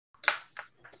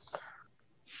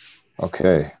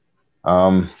Okay.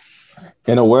 Um,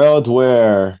 in a world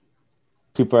where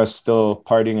people are still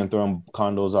partying and throwing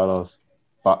condos,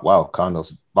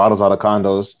 bottles out of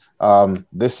condos.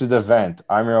 This is the event.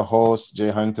 I'm your host,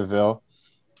 Jay Hunterville.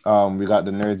 We got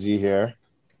the Nerdsy here.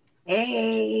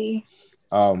 Hey.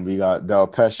 We got Del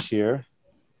Pesh here.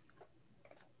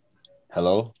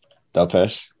 Hello, Del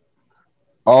Pesh.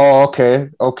 Oh, okay.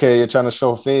 Okay, you're trying to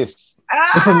show face.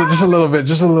 Just a little bit.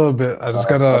 Just a little bit. I just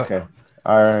gotta. Okay.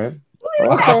 All right.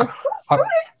 I'll, Okay.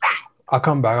 I'll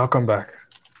come back. I'll come back.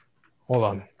 Hold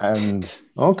on. And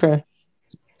okay.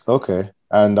 Okay.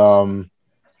 And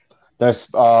there's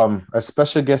a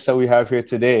special guest that we have here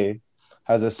today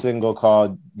has a single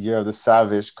called Year of the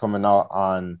Savage coming out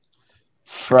on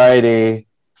Friday,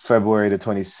 February the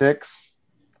 26th.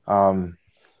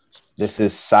 This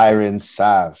is Siren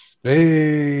Sav.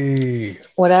 Hey,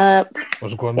 What up?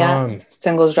 what's going Yeah, on?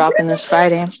 singles dropping this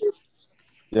Friday.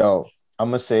 Yo, I'm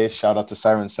gonna say shout out to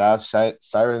Siren Sav.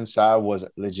 Siren Sav was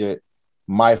legit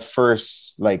my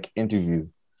first interview.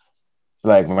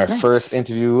 Like my Nice. first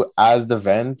interview as the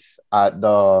vent at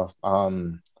the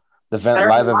vent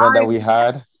live event that we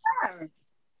had.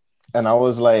 And I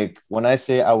was like, when I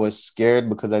say I was scared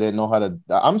because I didn't know how to,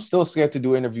 I'm still scared to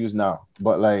do interviews now,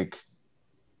 but like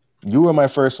you were my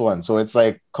first one. So it's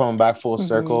like coming back full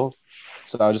circle.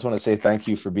 So I just want to say thank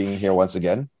you for being here once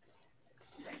again.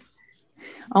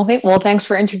 Okay, well, thanks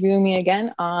for interviewing me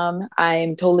again. I'm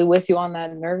totally with you on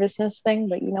that nervousness thing,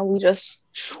 but we just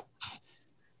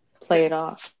play it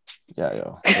off.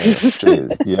 Yeah,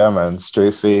 straight. Yeah, man,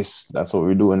 straight face. That's what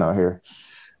we're doing out here.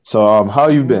 So how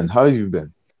you been? How have you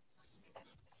been?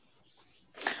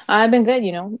 I've been good,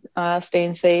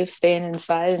 staying safe, staying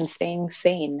inside, and staying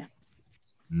sane.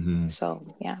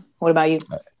 So yeah. What about you?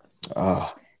 I'm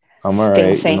all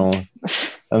right.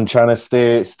 I'm trying to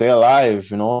stay alive,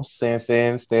 staying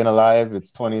sane, staying alive.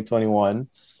 It's 2021.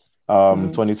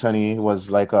 2020 was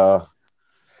like a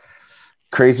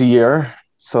crazy year.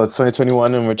 So it's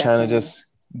 2021 and we're trying to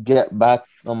just get back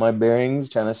on my bearings,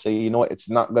 trying to say, it's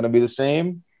not going to be the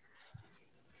same,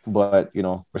 but,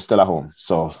 we're still at home.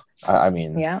 So, I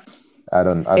mean, yeah, I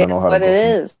don't know how to go. It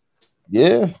is.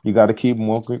 Yeah, you got to keep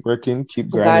working, keep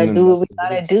grinding. We gotta do what we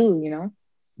gotta do,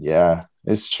 Yeah,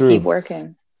 it's true. Keep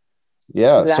working.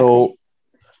 Yeah. Exactly.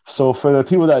 So for the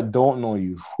people that don't know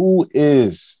you, who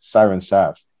is Siren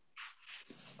Sav?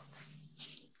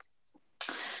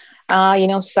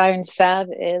 Siren Sav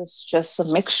is just a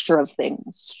mixture of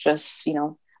things. Just,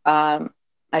 I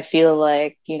feel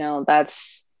like,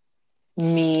 that's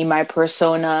me, my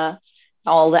persona,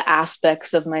 all the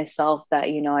aspects of myself that,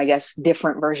 I guess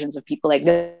different versions of people, like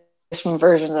different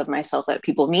versions of myself that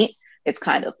people meet. It's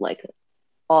kind of like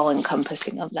all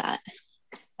encompassing of that.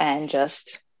 And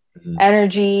just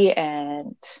energy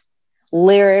and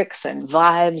lyrics and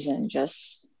vibes and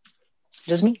just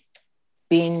me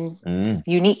being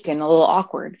unique and a little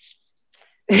awkward.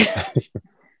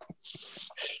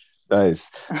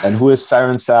 Nice. And who is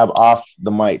Siren Sav off the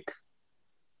mic?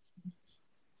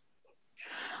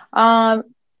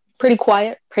 Pretty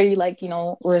quiet, pretty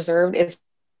reserved. It's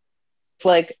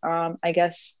like I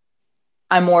guess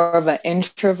I'm more of an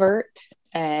introvert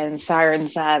and Siren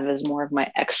Sav is more of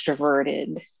my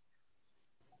extroverted,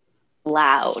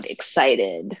 loud,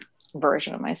 excited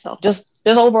version of myself. Just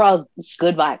overall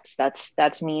good vibes.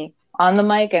 That's me on the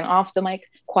mic and off the mic.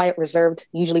 Quiet, reserved,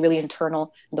 usually really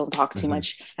internal. Don't talk too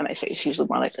much. And my face usually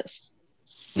more like this.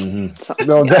 So,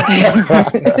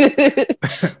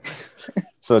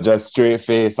 so just straight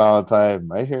face all the time.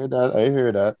 I hear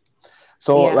that.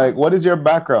 So what is your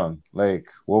background? Like,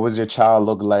 what was your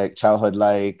childhood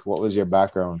like? What was your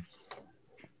background?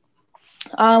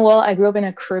 Well, I grew up in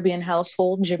a Caribbean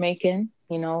household, Jamaican,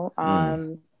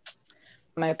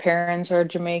 my parents are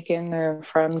Jamaican, they're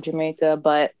from Jamaica,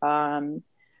 but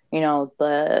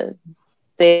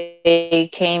they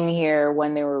came here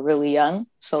when they were really young.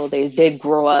 So they did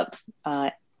grow up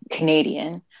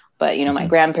Canadian, but my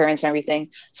grandparents and everything,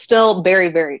 still very,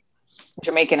 very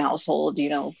Jamaican household,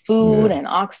 food and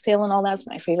oxtail and all that's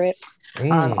my favorite.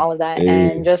 All of that.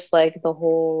 And just like the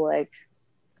whole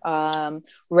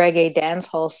reggae dance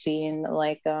hall scene,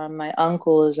 my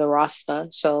uncle is a Rasta,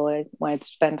 so when I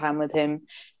spend time with him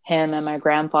and my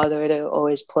grandfather, they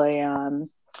always play the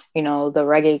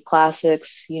reggae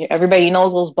classics. Everybody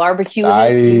knows those barbecue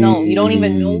hits. You don't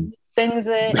even know who sings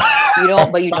it,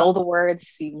 but you know the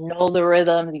words, you know the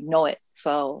rhythms, you know it.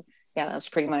 So yeah, that's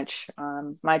pretty much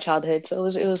my childhood. So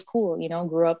it was cool,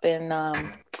 grew up in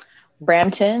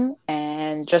Brampton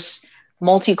and just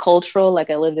multicultural.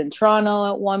 Like I lived in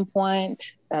Toronto at one point.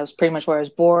 That was pretty much where I was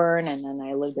born. And then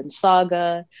I lived in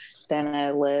Saga. Then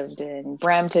I lived in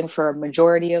Brampton for a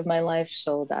majority of my life.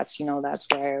 So that's, that's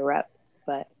where I rep.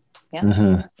 But yeah.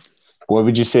 Mm-hmm. What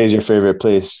would you say is your favorite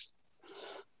place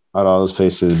out of all those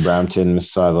places? Brampton,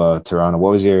 Mississauga, Toronto.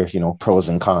 What was your, pros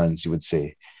and cons, you would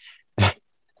say?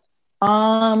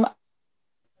 I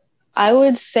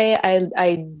would say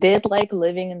I did like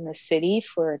living in the city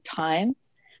for a time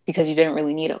because you didn't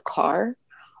really need a car.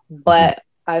 But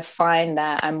I find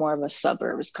that I'm more of a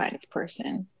suburbs kind of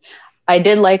person. I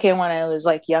did like it when I was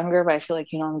like younger, but I feel like,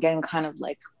 I'm getting kind of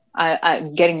like,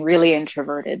 I'm getting really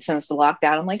introverted since the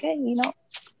lockdown. I'm like, hey,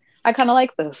 I kind of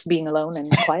like this being alone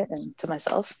and quiet and to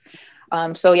myself.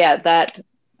 So yeah, that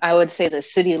I would say the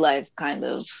city life kind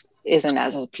of isn't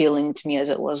as appealing to me as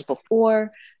it was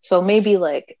before. So maybe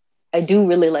like, I do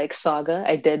really like Saga.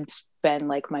 I did spend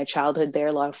like my childhood there,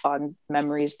 a lot of fond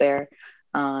memories there.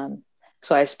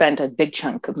 So I spent a big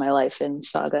chunk of my life in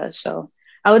Saga. So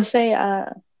I would say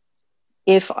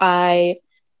if I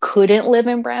couldn't live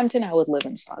in Brampton, I would live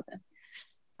in Saga.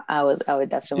 I would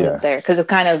definitely live there because it's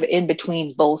kind of in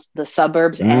between both the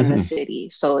suburbs and the city.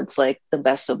 So it's like the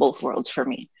best of both worlds for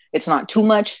me. It's not too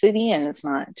much city and it's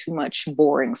not too much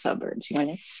boring suburbs. You know what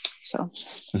I mean? So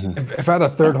if I had a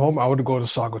third home, I would go to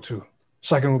Saga too.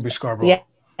 Second would be Scarborough.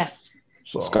 Yeah.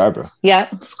 So Scarborough. Yeah,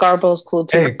 Scarborough's cool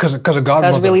too. Hey, because of Godmother.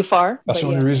 That's really far. That's the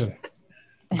only reason.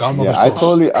 Godmother's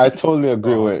close. I totally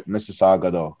agree with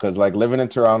Mississauga though, because like living in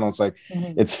Toronto, it's like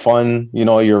it's fun.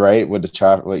 You're right with the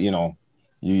traffic.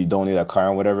 You don't need a car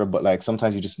and whatever, but like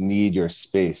sometimes you just need your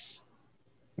space.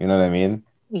 You know what I mean?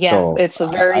 Yeah, so it's a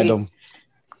lot.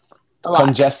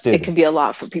 Congested. It can be a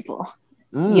lot for people.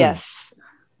 Yes,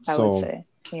 I would say.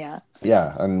 Yeah.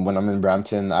 Yeah, and when I'm in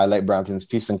Brampton, I like Brampton's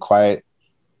peace and quiet.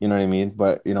 You know what I mean?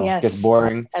 But it gets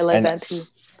boring. I like that too.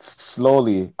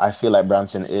 Slowly, I feel like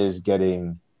Brampton is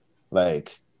getting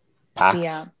like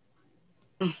packed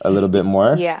a little bit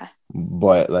more. Yeah.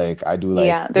 But like I do like.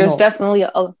 Yeah, there's definitely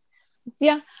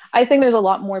I think there's a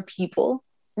lot more people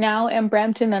now in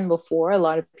Brampton than before. A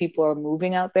lot of people are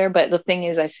moving out there, but the thing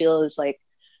is, I feel is like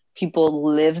people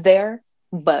live there,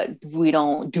 but we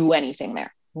don't do anything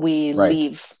there. We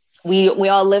leave. We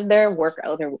all live there, work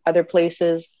other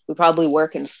places. We probably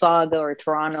work in Saga or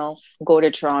Toronto, go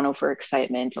to Toronto for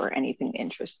excitement or anything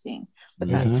interesting. But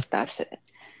that's it.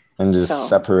 And just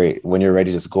separate. When you're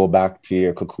ready, just go back to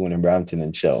your cocoon in Brampton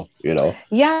and chill,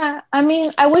 Yeah, I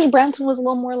mean, I wish Brampton was a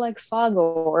little more like Saga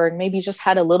or maybe just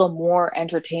had a little more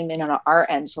entertainment on our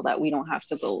end so that we don't have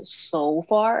to go so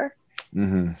far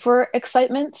for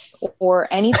excitement or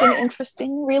anything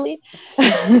interesting, really.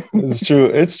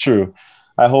 It's true.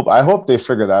 I hope they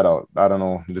figure that out. I don't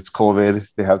know. It's COVID.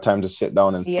 They have time to sit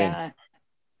down and think.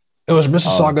 It was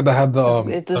Mississauga that had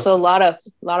the. There's a lot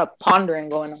of pondering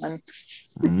going on.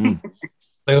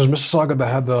 It was Mississauga that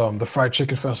had the fried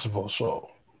chicken festival.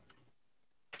 So,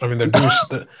 I mean,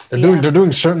 they're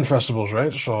doing certain festivals,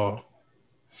 right? So.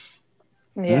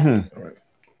 Yeah.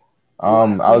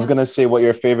 I was gonna say what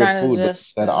your favorite food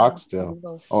was at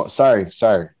Oxtail. Oh, sorry.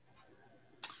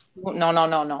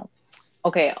 No.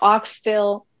 Okay,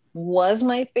 oxtail was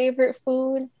my favorite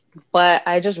food, but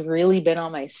I just really been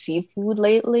on my seafood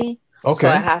lately. Okay. So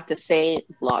I have to say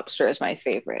lobster is my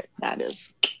favorite.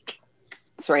 It's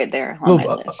right there on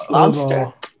my list.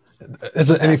 Lobster. Is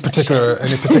it any particular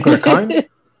kind?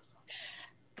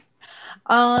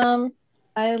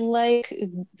 I like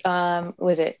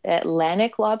was it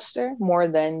Atlantic lobster more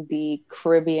than the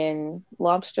Caribbean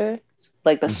lobster,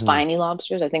 like the spiny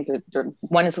lobsters. I think they're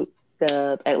one is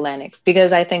the Atlantic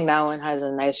because I think that one has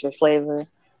a nicer flavor,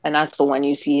 and that's the one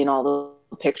you see in all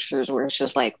the pictures where it's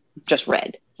just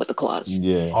red with the claws.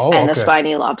 Yeah. The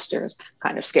spiny lobsters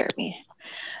kind of scare me.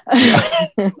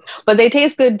 But they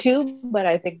taste good too, but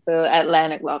I think the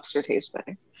Atlantic lobster tastes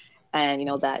better. And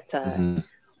that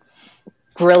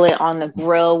grill it on the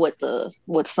grill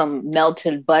with some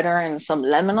melted butter and some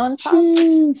lemon on top.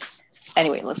 Jeez.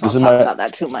 Anyway, let's not talk about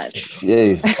that too much.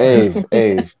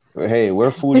 Hey,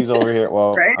 we're foodies over here.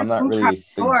 Well, I'm not really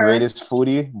the greatest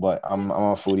foodie, but I'm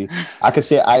a foodie. I could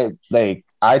say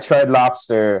I tried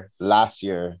lobster last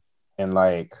year in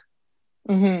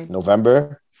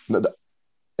November.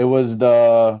 It was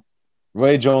the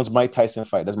Roy Jones Mike Tyson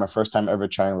fight. That's my first time ever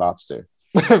trying lobster.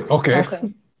 Okay.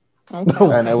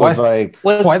 And it was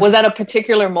was that a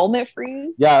particular moment for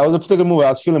you? Yeah, it was a particular moment. I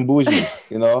was feeling bougie,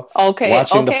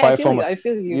 watching the fight I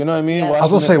feel you. You know what I mean? Yeah. I was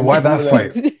gonna say, why that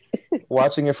fight?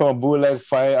 Watching it from a bootleg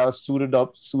fight, I was suited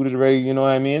ready. You know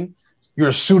what I mean?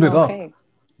 You're suited up, and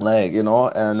I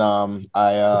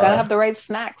gotta have the right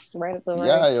snacks, right? At the right.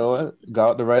 Yeah,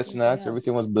 got the right snacks.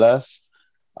 Everything was blessed.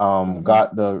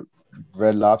 Got the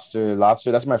red lobster.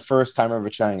 That's my first time ever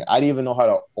trying it. I didn't even know how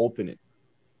to open it.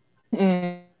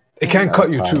 It can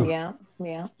cut you too. Yeah.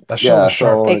 That shell is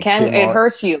sharp. It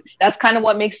hurts you. That's kind of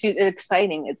what makes it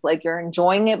exciting. It's like you're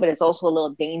enjoying it, but it's also a little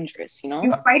dangerous, you know?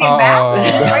 You fight it back? You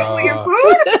fight with your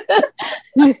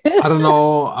food? I don't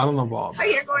know about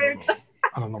that.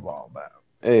 I don't know about that.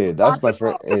 Hey, that's my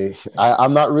first. Hey,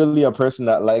 I'm not really a person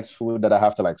that likes food that I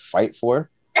have to like fight for,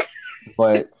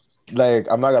 but like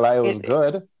I'm not gonna lie, it was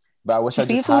good. But I wish I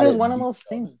just had it. Seafood is one of those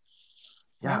things.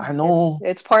 Yeah, I know.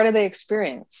 It's part of the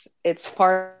experience. It's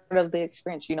part of the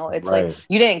experience. You know, it's like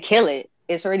you didn't kill it.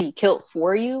 It's already killed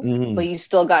for you, but you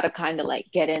still got to kind of like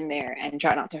get in there and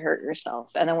try not to hurt yourself.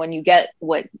 And then when you get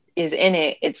what is in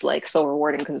it, it's like so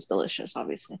rewarding because it's delicious,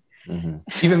 obviously.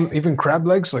 Even crab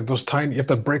legs, like those tiny, you have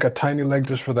to break a tiny leg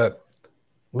just for that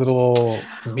little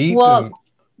meat. Well,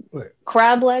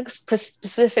 crab legs,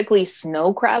 specifically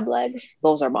snow crab legs,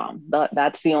 those are bomb.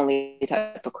 That's the only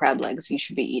type of crab legs you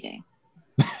should be eating.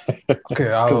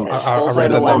 Okay, I'll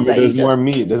write that down. There's more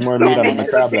meat. There's more meat on the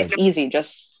crab leg. Easy,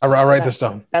 just I'll write this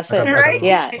down. That's it. Right?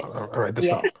 Yeah. I'll write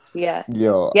this down. Yeah.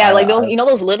 Yo, like those, you know,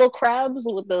 those little crabs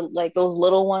with the like those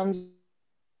little ones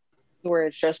where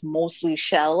it's just mostly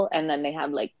shell, and then they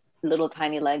have like little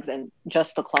tiny legs and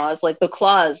just the claws. Like the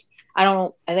claws,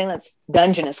 I think that's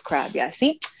Dungeness crab. Yeah.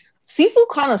 See, seafood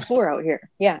connoisseur out here.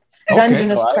 Yeah.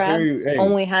 Dungeness crab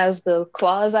only has the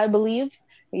claws, I believe.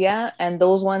 Yeah, and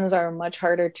those ones are much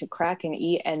harder to crack and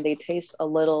eat, and they taste a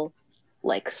little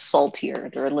like saltier.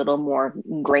 They're a little more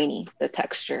grainy, the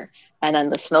texture. And then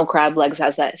the snow crab legs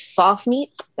has that soft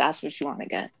meat. That's what you want to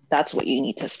get. That's what you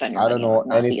need to spend your money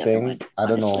on. Anything. I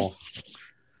don't know.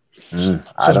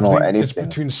 I don't know anything. It's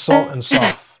between salt and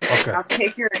soft. Okay. I'll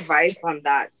take your advice on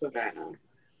that, Savannah.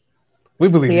 We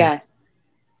believe you.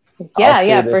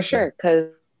 Yeah, for sure.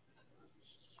 Because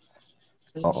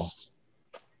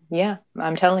yeah,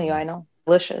 I'm telling you, I know.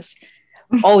 Delicious.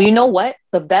 Oh, you know what?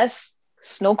 The best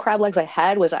snow crab legs I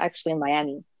had was actually in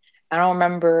Miami. I don't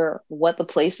remember what the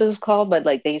place is called, but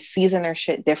like they season their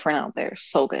shit different out there.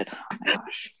 So good. Oh my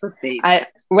gosh.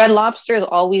 Red Lobster is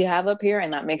all we have up here,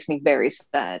 and that makes me very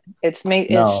sad. It's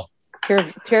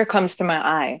tear comes to my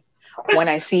eye when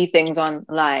I see things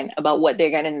online about what they're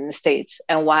getting in the States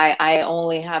and why I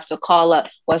only have to call up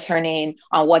what's her name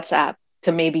on WhatsApp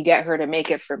to maybe get her to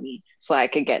make it for me so I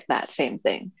could get that same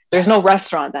thing. There's no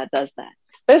restaurant that does that.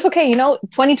 But it's okay, you know,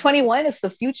 2021 is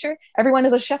the future. Everyone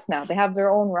is a chef now. They have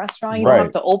their own restaurant. You don't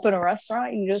have to open a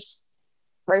restaurant. You just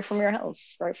right from your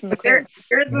house, right from the crib.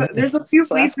 There's a few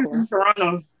places in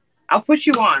Toronto. I'll put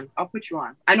you on.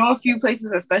 I know a few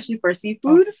places, especially for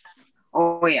seafood.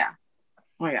 Oh yeah.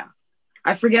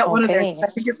 I forget one of their, I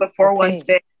think it's the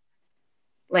 416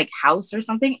 like house or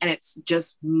something, and it's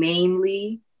just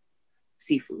mainly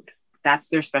seafood. That's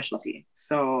their specialty.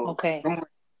 So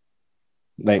for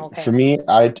me,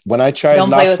 when I tried don't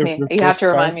play with me. You have to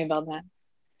remind me about that.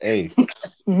 Hey,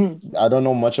 I don't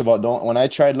know much about when I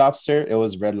tried lobster, it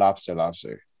was Red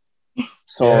Lobster.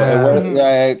 So it was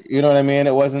like, you know what I mean?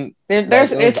 It wasn't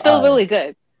it's still really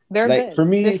good. They're like, good. For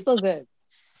me, they're still good.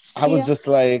 I was just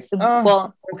like,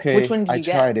 okay. Which one did you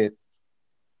get? I tried it.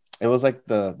 It was like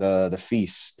the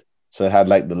feast. So it had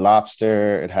like the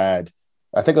lobster, it had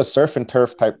I think a surf and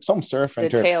turf type, some surf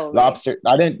and turf tail, lobster.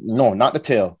 Right? I didn't, no, not the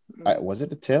tail. Was it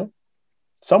the tail?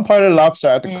 Some part of the lobster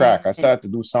I had to crack. I still had to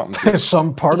do something.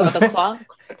 Some part of the claw.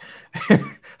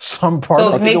 Some part.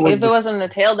 So if it wasn't the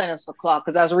tail, then it's the claw,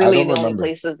 because that's really the only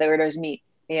places there's meat.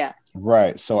 Yeah.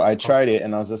 Right. So I tried it,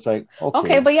 and I was just like,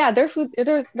 okay. But yeah, their food,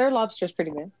 their lobster is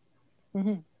pretty good.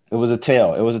 Mm-hmm. It was a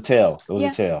tail. It was a tail.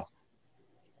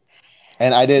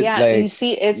 And I did you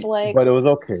see, it's like, but it was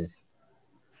okay.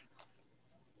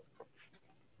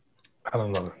 I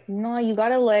don't know. No, you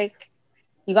gotta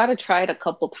try it a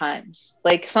couple times.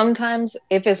 Like sometimes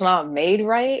if it's not made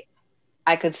right,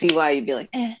 I could see why you'd be like,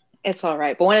 it's all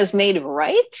right. But when it's made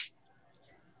right, it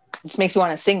just makes you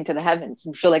want to sing to the heavens.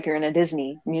 You feel like you're in a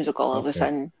Disney musical all of a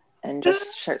sudden and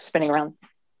just start spinning around.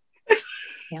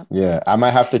 Yeah, I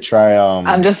might have to try.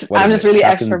 I'm just really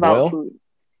extra about food.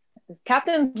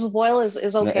 Captain's Boil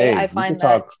is okay. Hey, I find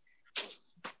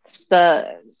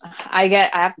that I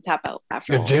have to tap out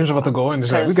after. Yeah, James about to go in.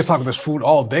 He's like, we could talk this food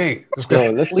all day.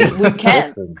 Yo, listen, we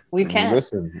can. We can.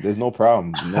 Listen, there's no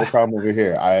problem. No problem over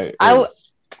here. I'm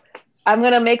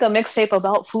gonna make a mixtape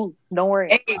about food. Don't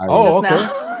worry. Okay.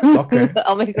 Okay.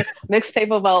 I'll make a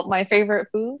mixtape about my favorite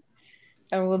food,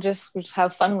 and we'll just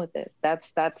have fun with it.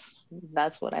 That's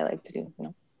what I like to do. You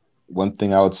know. One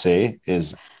thing I would say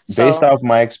is, based off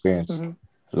my experience,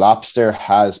 lobster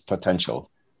has potential.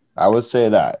 I would say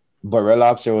that, but Red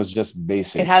Lobster was just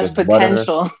basic. It has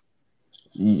potential. Butter.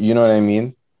 You know what I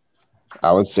mean?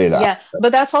 I would say that. Yeah,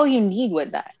 but that's all you need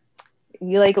with that.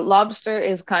 you like lobster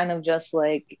is kind of just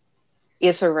like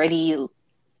it's already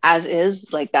as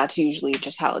is, like that's usually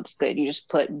just how it's good. You just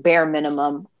put bare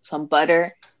minimum some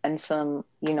butter and some,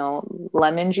 you know,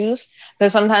 lemon juice,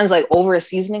 because sometimes like over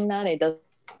seasoning that it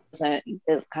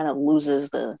kind of loses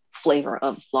the flavor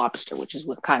of lobster, which is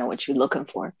what you're looking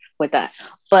for with that.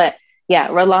 But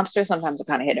yeah, Red Lobster sometimes are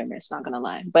kind of hit or miss, not gonna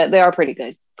lie, but they are pretty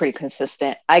good, pretty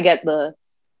consistent. I get the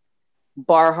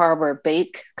Bar Harbor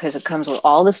bake because it comes with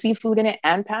all the seafood in it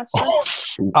and pasta.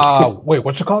 Wait,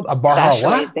 what's it called? A Bar Harbor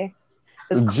what? Right there.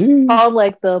 It's called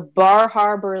like the Bar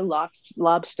Harbor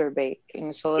lobster bake,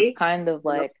 and so it's kind of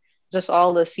like just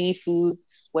all the seafood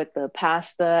with the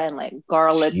pasta and like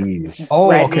garlic, red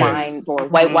wine or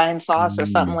white wine sauce or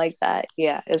something like that.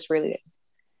 Yeah, it's really good.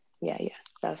 Yeah,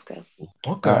 that's good.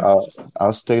 Okay,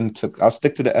 I'll stick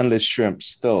to the endless shrimp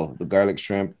still, the garlic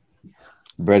shrimp,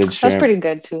 breaded shrimp. That's pretty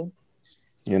good too.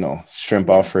 You know, shrimp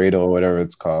Alfredo or whatever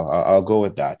it's called. I'll go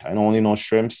with that. I only know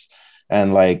shrimps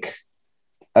and like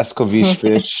escovitch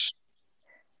fish.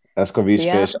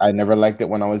 Fish. I never liked it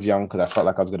when I was young because I felt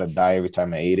like I was gonna die every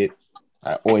time I ate it.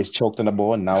 I always choked on the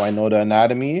bone. Now I know the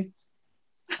anatomy.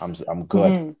 I'm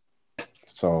good. Mm-hmm.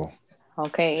 So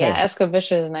okay, yeah,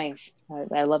 escovitch is nice.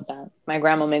 I love that. My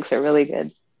grandma makes it really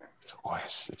good.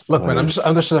 Look, man, I'm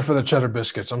just there for the cheddar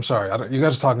biscuits. I'm sorry. You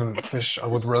guys are talking fish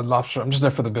with Red Lobster. I'm just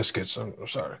there for the biscuits. I'm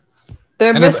sorry.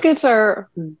 Their biscuits are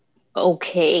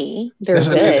okay. They're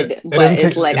good, but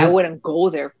it's like I wouldn't go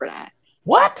there for that.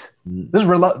 What? This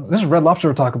is Red Lobster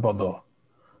we're talking about, though.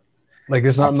 Like,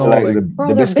 it's not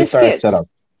the biscuits are a setup.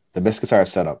 The biscuits are a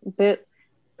setup. The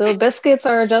biscuits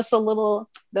are just a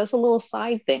little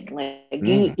side thing. Like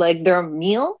you like their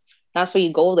meal. That's what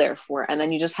you go there for. And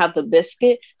then you just have the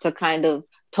biscuit to kind of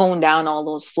tone down all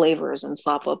those flavors and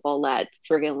sop up all that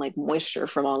friggin' like moisture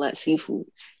from all that seafood,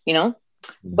 you know?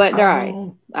 But they're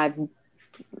all right. I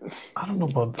don't know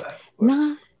about that.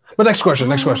 Nah. But next question.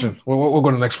 We'll go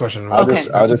to the next question. I'll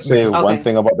just say one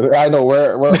thing about I know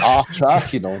we're off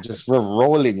track, you know, just we're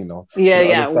rolling, you know.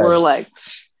 Yeah, we're like.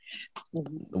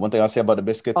 The one thing I'll say about the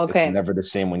biscuits, it's never the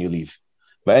same when you leave.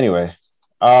 But anyway.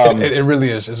 It really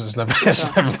is. It's never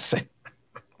the same.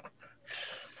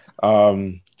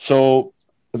 So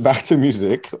back to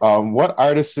music. What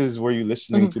artists were you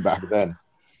listening to back then?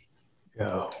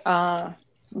 Yeah.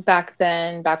 Back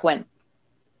then, back when?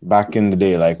 Back in the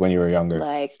day, like when you were younger.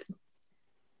 Like,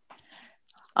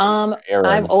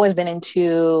 I've always been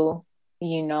into,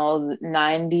 you know,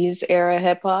 90s era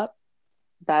hip hop.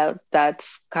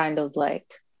 That's kind of like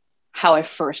how I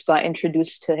first got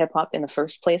introduced to hip hop in the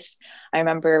first place. I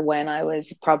remember when I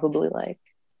was probably like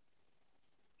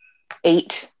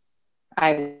 8,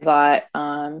 I got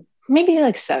maybe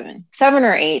like 7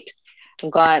 or 8,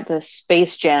 got the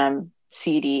Space Jam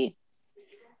CD,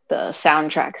 the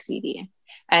soundtrack CD.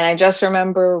 And I just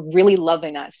remember really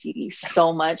loving that CD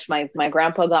so much. My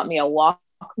grandpa got me a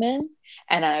Walkman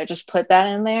and I just put that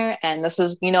in there. And this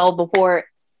is, you know, before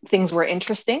things were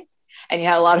interesting and you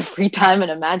had a lot of free time and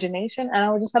imagination. And I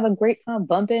would just have a great time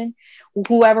bumping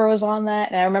whoever was on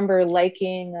that. And I remember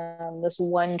liking this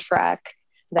one track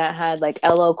that had like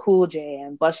LL Cool J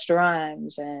and Busta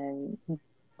Rhymes and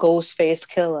Ghostface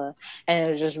Killah. And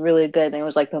it was just really good. And it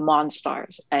was like the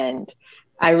Monstars. And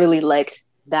I really liked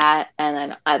that. And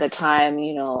then at the time,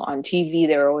 you know, on TV,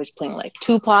 they were always playing like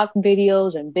Tupac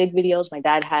videos and big videos. My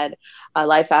dad had a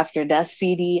Life After Death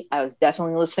CD. I was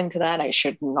definitely listening to that. I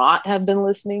should not have been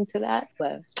listening to that,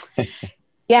 but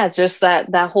yeah, just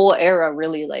that whole era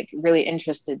really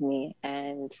interested me,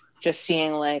 and just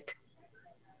seeing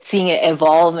it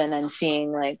evolve, and then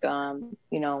seeing like,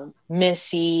 you know,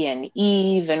 Missy and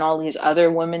Eve and all these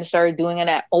other women started doing it.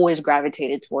 I always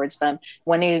gravitated towards them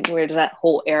when they were that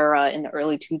whole era in the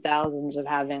early 2000s of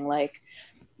having like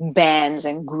bands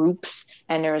and groups.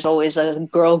 And there was always a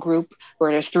girl group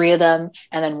where there's 3 of them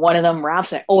and then one of them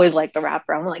raps. And I always like the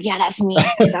rapper. I'm like, yeah, that's me.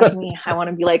 That's me. I want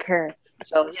to be like her.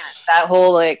 So yeah, that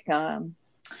whole like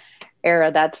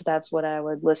era, that's what I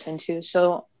would listen to.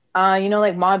 So you know,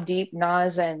 like Mobb Deep,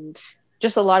 Nas, and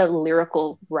just a lot of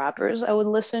lyrical rappers I would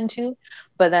listen to.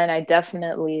 But then I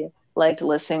definitely liked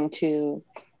listening to,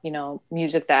 you know,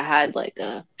 music that had like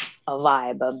a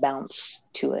vibe, a bounce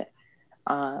to it.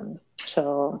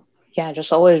 So yeah,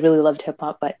 just always really loved hip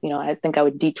hop. But, you know, I think I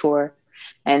would detour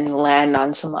and land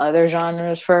on some other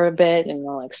genres for a bit, and, you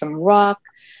know, like some rock.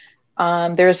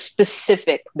 There's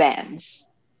specific bands.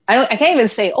 I can't even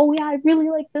say, oh yeah, I really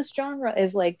like this genre.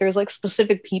 Is like there's like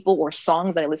specific people or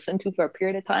songs I listen to for a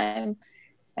period of time,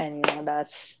 and you know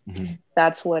that's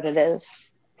what it is.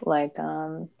 Like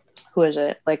who is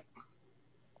it? Like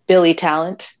Billy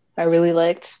Talent, I really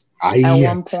liked at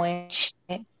one point.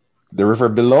 The River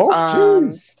Below?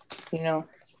 Jeez. You know.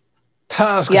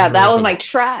 Yeah, that was my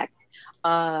track.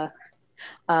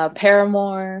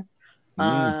 Paramore.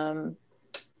 There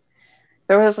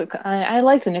was I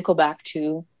liked Nickelback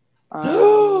too.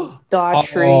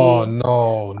 Daughtry. Oh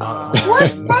no, not what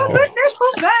Nickelback?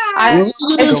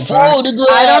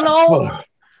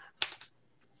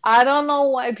 I don't know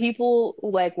why people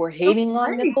like were hating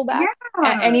on Nickelback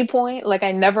at any point. Like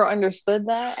I never understood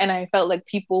that, and I felt like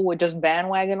people would just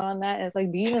bandwagon on that. And it's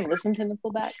like, do you even listen to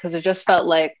Nickelback? Because it just felt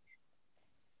like,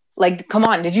 come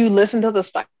on, did you listen to the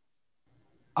Spike?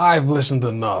 I've listened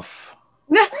enough.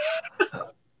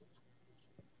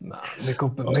 Nah,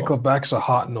 Nickelback's a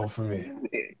hot no for me.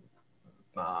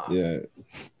 Nah. Yeah.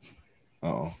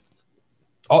 Oh.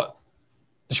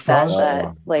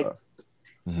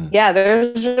 Yeah,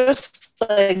 there's just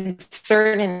like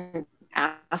certain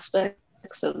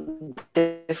aspects of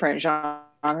different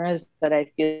genres that I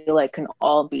feel like can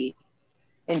all be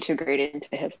integrated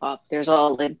into hip hop. There's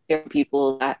all like different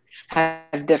people that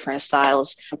have different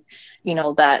styles. You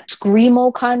know, that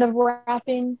screamo kind of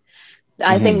rapping.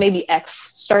 I think maybe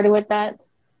X started with that,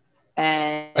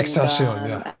 and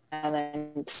Extension, and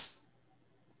then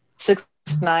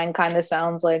 6ix9ine kind of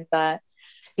sounds like that.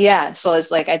 Yeah, so it's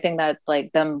like I think that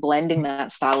like them blending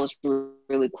that style was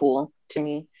really cool to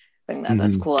me. I think that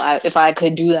that's cool. If I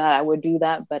could do that, I would do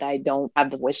that, but I don't have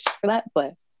the voice for that.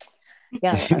 But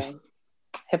yeah,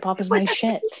 hip hop is my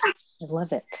shit. I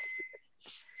love it.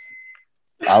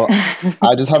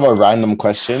 I just have a random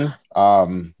question.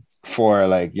 For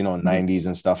like, you know, 90s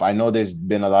and stuff. I know there's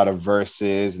been a lot of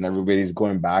verses and everybody's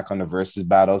going back on the verses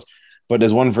battles, but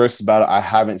there's one verses battle I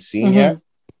haven't seen yet.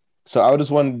 So I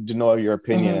just wanted to know your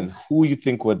opinion and who you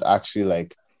think would actually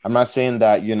like, I'm not saying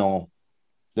that, you know,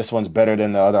 this one's better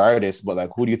than the other artists, but like,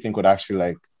 who do you think would actually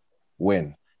like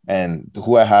win? And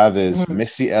who I have is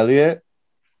Missy Elliott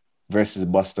versus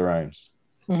Busta Rhymes.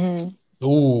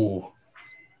 Ooh.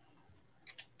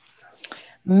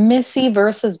 Missy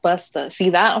versus Busta.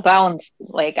 See, that one's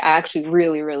like, I actually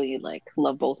really like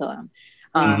love both of them.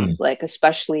 Like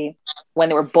especially when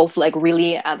they were both like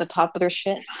really at the top of their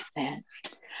shit. Man.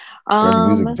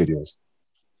 Music videos.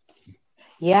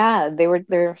 Yeah,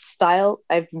 their style.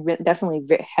 I've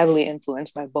definitely heavily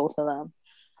influenced by both of them.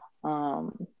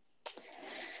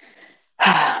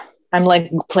 I'm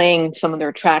like playing some of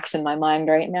their tracks in my mind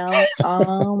right now. I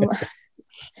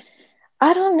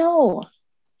don't know.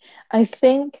 I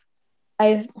think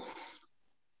I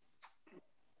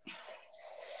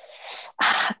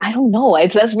don't know.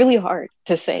 That's really hard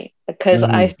to say because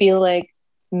I feel like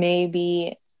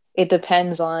maybe it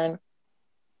depends on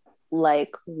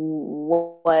like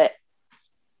what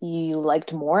you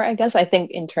liked more, I guess. I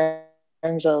think in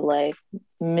terms of like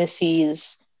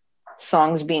Missy's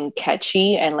songs being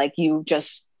catchy and like you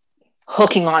just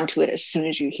hooking onto it as soon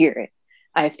as you hear it,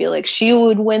 I feel like she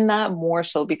would win that more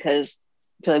so because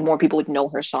I feel like more people would know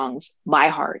her songs by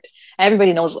heart.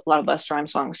 Everybody knows a lot of Busta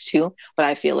Rhymes songs too, but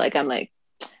I feel like I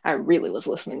really was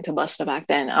listening to Busta back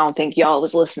then. I don't think y'all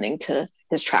was listening to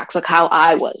his tracks like how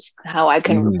I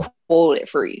can quote it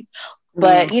for you.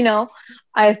 But you know,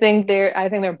 I think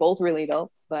they're both really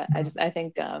dope. But I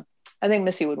think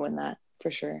Missy would win that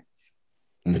for sure.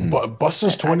 But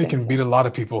Busta's 20 can beat a lot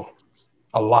of people,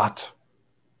 a lot.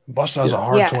 Busta has a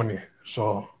hard 20,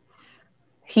 so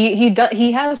he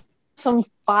has some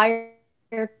fire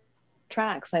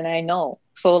tracks, and I know.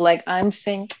 So like I'm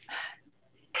saying,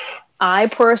 I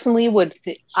personally would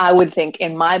think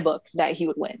in my book that he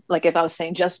would win. Like if I was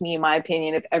saying just me, in my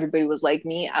opinion, if everybody was like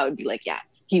me, I would be like, yeah,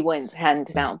 he wins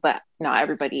hands down. But not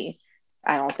everybody,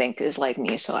 I don't think is like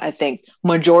me. So I think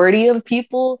majority of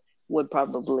people would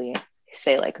probably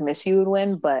say like Missy would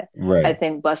win, but I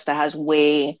think Busta has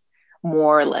way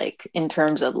more like in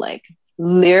terms of like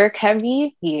lyric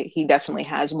heavy. He definitely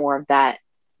has more of that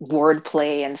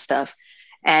wordplay and stuff,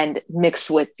 and mixed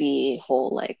with the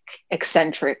whole like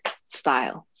eccentric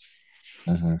style.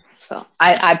 So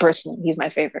I personally, he's my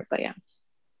favorite, but yeah.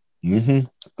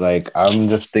 Like I'm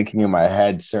just thinking in my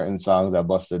head certain songs that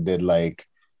Busta did, like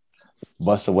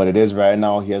Busta What It Is right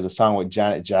now. He has a song with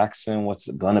Janet Jackson, What's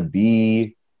It Gonna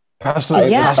Be? Pastor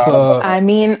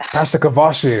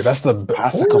Cavassier. That's the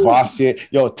Pastor Cavassier.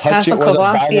 Yo, Touch Pastor It was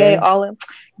Cavassier,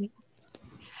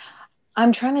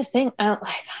 I'm trying to think.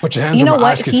 Put your hands on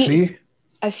my eyes can see.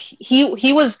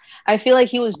 He was. I feel like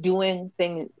he was doing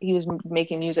things. He was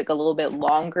making music a little bit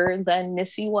longer than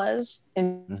Missy was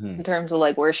in terms of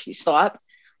like where she stopped.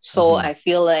 So I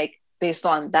feel like based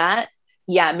on that,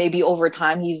 yeah, maybe over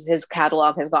time his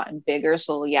catalog has gotten bigger.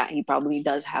 So yeah, he probably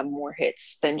does have more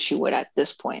hits than she would at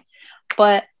this point.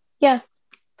 But yeah,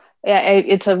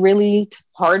 it's a really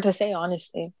hard to say,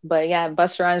 honestly. But yeah,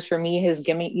 Busta Rhymes for me,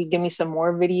 give me some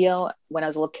more video. When I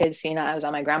was a little kid, seeing I was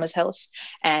at my grandma's house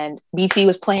and BT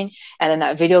was playing, and then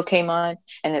that video came on,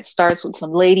 and it starts with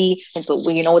some lady with the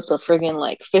with the friggin'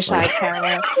 like fisheye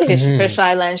camera,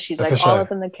 fisheye lens. She's like all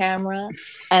up in the camera,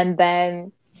 and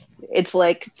then it's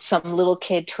like some little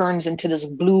kid turns into this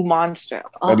blue monster.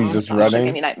 But he's just running. It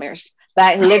gave me nightmares.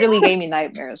 That literally gave me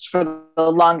nightmares for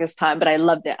the longest time, but I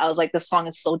loved it. I was like, this song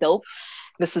is so dope.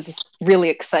 This is really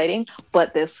exciting,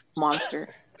 but this monster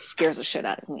scares the shit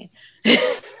out of me.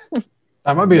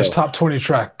 That might be his top 20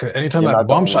 track. Anytime that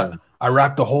bumps, I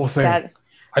rap the whole thing. I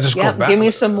just go back. Give me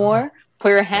some more. Put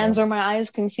your hands where my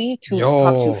eyes can see.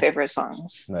 Top 2 favorite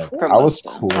songs. I was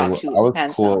cool. I was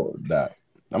cool with that.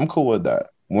 I'm cool with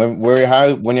that. When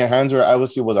your hands were, I would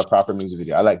see was a proper music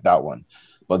video. I like that one.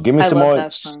 But give me some more.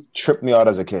 Tripped me out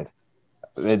as a kid.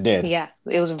 It did. Yeah,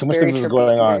 it was too much things was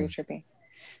going on. Trippy.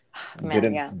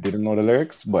 Didn't know the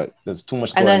lyrics, but there's too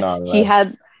much going on. He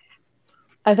had.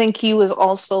 I think he was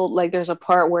also like. There's a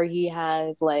part where he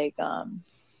has like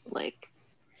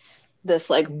this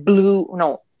like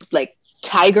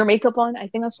tiger makeup on. I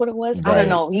think that's what it was. Right. I don't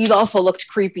know. He also looked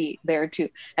creepy there too.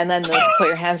 And then the put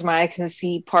your hands where I can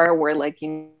see part where like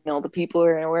the people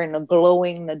are wearing the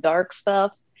glowing the dark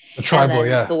stuff. The tribal,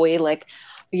 yeah. The way but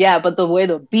the way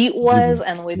the beat was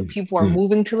and the way the people are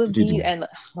moving to the beat and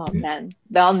oh man,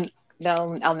 I'll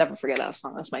never forget that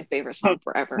song. That's my favorite song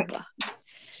forever.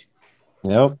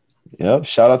 Yep.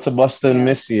 Shout out to Busta and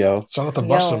Missy, yo. Shout out to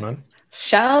Busta, man.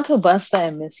 Shout out to Busta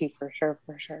and Missy for sure.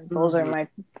 Those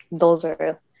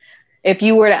are if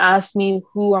you were to ask me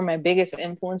who are my biggest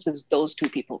influences, those two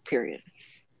people, period.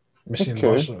 Missy and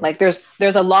Busta. Like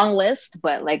there's a long list,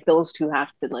 but like those two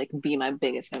have to like be my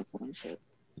biggest influences.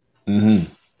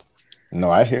 Mm-hmm.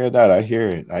 No, I hear that. I hear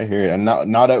it. And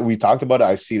now that we talked about it,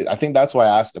 I see it. I think that's why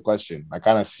I asked the question. I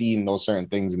kind of seen those certain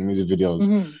things in the music videos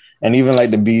and even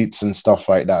like the beats and stuff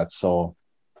like that. So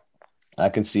I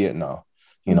can see it now.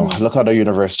 Look how the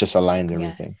universe just aligns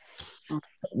everything.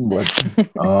 But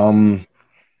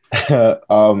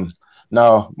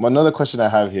now another question I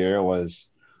have here was,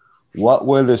 what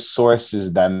were the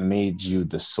sources that made you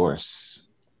the source?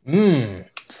 I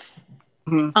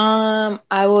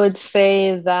would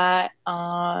say that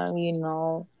I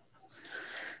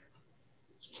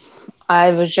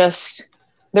was just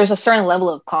there's a certain level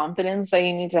of confidence that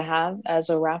you need to have as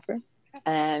a rapper,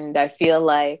 and I feel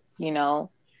like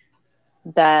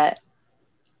that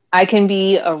I can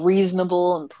be a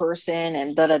reasonable person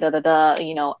and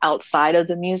outside of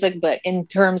the music, but in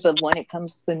terms of when it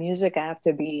comes to the music, I have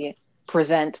to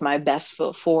present my best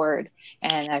foot forward.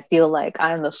 And I feel like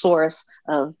I'm the source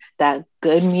of that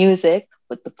good music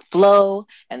with the flow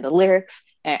and the lyrics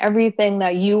and everything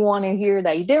that you want to hear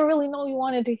that you didn't really know you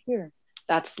wanted to hear.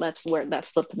 That's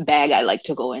the bag I like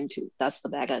to go into. That's the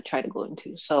bag I try to go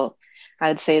into. So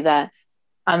I'd say that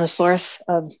I'm the source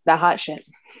of that hot shit.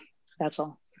 That's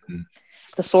all.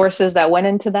 The sources that went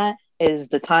into that is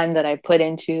the time that I put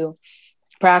into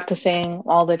practicing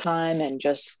all the time and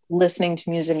just listening to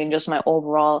music and just my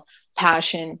overall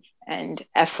passion and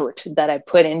effort that I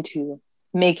put into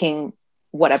making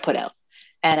what I put out.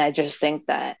 And I just think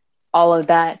that all of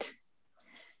that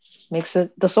makes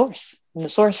it the source. And the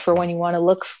source for when you want to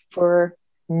look for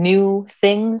new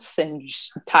things and you're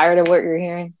just tired of what you're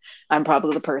hearing, I'm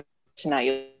probably the person that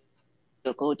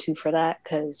you'll go to for that,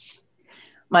 because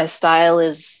my style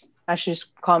is, I should just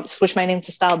switch my name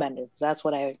to Style Bender. That's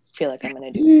what I feel like I'm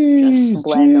going to do. Just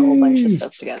blend a whole bunch of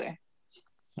stuff together.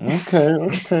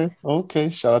 Okay.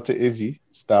 Shout out to Izzy,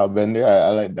 Style Bender.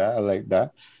 I like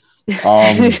that.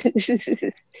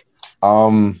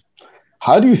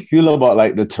 How do you feel about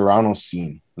like the Toronto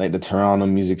scene, like the Toronto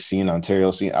music scene,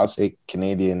 Ontario scene, I'll say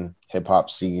Canadian hip hop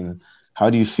scene? How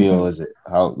do you feel? Is it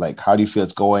how do you feel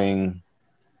it's going?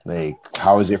 Like,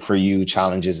 how is it for you?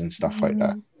 Challenges and stuff like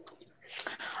that.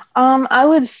 I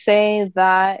would say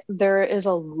that there is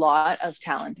a lot of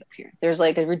talent up here. There's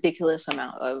like a ridiculous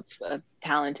amount of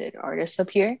talented artists up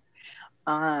here.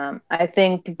 I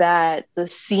think that the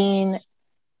scene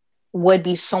would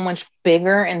be so much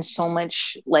bigger and so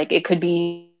much like it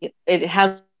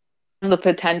has the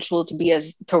potential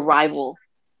to rival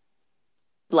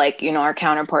like, our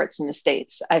counterparts in the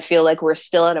States. I feel like we're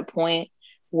still at a point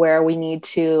where we need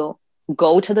to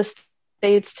go to the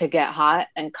States to get hot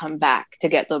and come back to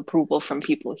get the approval from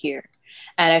people here.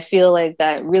 And I feel like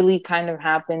that really kind of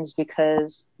happens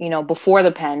because, before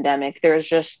the pandemic, there's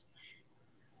just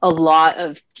a lot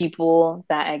of people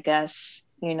that I guess,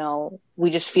 we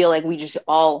just feel like we just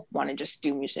all want to just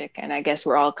do music. And I guess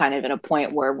we're all kind of in a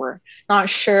point where we're not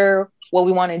sure what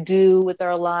we want to do with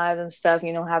our lives and stuff,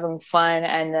 you know, having fun.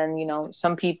 And then, you know,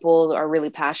 some people are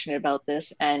really passionate about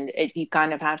this, and you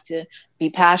kind of have to be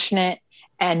passionate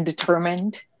and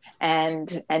determined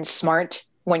and smart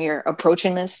when you're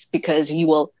approaching this, because you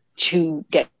will chew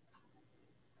the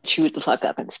fuck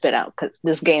up and spit out, because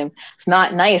this game is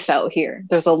not nice out here.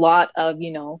 There's a lot of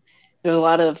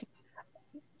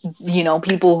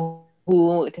people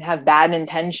who have bad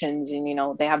intentions, and, you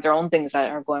know, they have their own things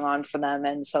that are going on for them.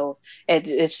 And so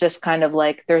it's just kind of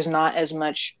like there's not as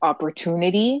much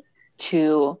opportunity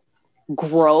to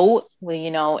grow.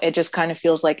 You know, it just kind of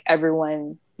feels like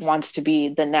everyone wants to be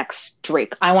the next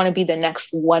Drake. I want to be the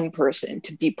next one person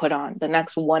to be put on, the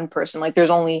next one person. Like there's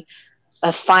only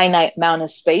a finite amount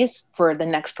of space for the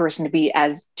next person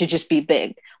to just be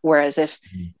big. Whereas if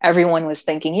everyone was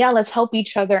thinking, yeah, let's help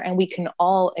each other and we can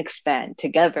all expand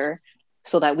together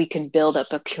so that we can build up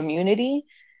a community,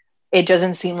 it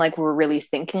doesn't seem like we're really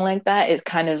thinking like that. It's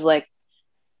kind of like,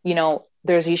 you know,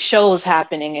 there's these shows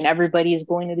happening and everybody is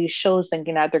going to these shows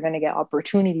thinking that they're going to get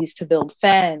opportunities to build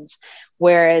fans.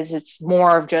 Whereas it's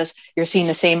more of just, you're seeing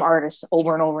the same artists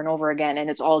over and over and over again. And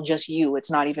it's all just you.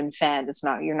 It's not even fans.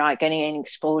 You're not getting any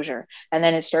exposure. And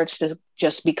then it starts to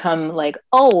just become like,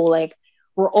 oh, like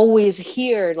we're always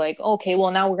here. Like, okay,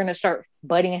 well, now we're going to start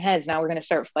butting heads. Now we're going to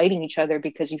start fighting each other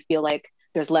because you feel like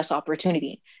there's less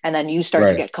opportunity. And then you start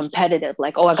to get competitive,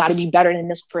 like, oh, I got to be better than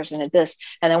this person at this.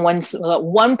 And then once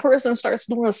one person starts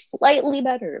doing slightly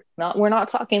better, we're not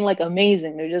talking like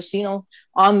amazing, they're just, you know,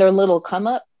 on their little come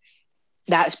up,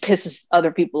 that pisses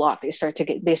other people off. They start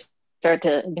to,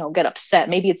 you know, get upset.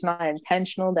 Maybe it's not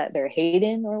intentional that they're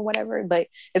hating or whatever, but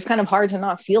it's kind of hard to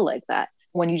not feel like that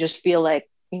when you just feel like,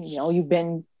 you know, you've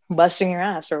been busting your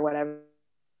ass or whatever.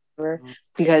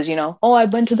 Because, you know, oh, I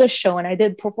went to this show and I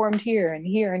performed here and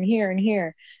here and here and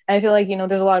here. And I feel like, you know,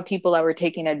 there's a lot of people that were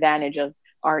taking advantage of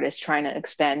artists trying to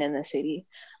expand in the city,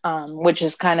 which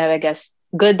is kind of, I guess,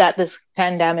 good that this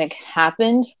pandemic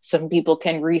happened. Some people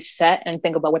can reset and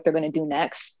think about what they're going to do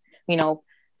next, you know,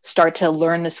 start to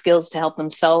learn the skills to help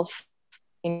themselves.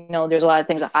 You know, there's a lot of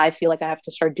things that I feel like I have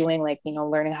to start doing, like, you know,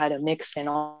 learning how to mix and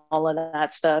all of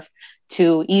that stuff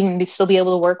to even still be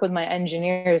able to work with my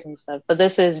engineers and stuff. But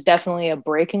this is definitely a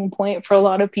breaking point for a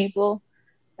lot of people.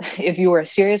 If you are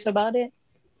serious about it,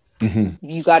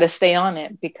 you got to stay on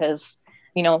it, because,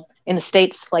 you know, in the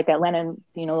States, like Atlanta,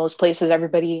 you know, those places,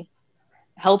 everybody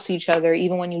helps each other.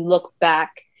 Even when you look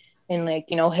back in, like,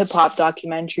 you know, hip hop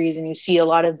documentaries and you see a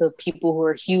lot of the people who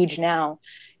are huge now,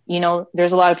 you know,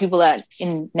 there's a lot of people that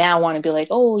now want to be like,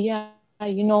 oh yeah,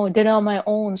 you know, I did it on my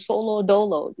own, solo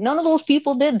dolo. None of those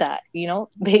people did that. You know,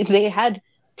 they had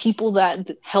people that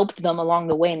helped them along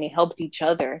the way, and they helped each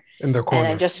other in their corner.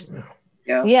 And just,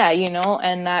 yeah, you know,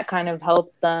 and that kind of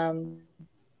helped them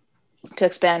to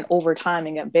expand over time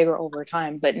and get bigger over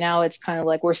time. But now it's kind of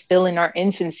like we're still in our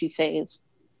infancy phase,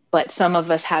 but some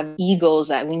of us have egos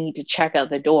that we need to check out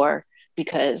the door,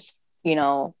 because, you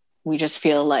know, we just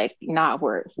feel like, nah,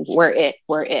 we're it.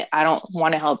 I don't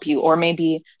want to help you. Or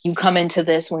maybe you come into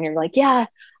this when you're like, yeah,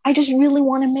 I just really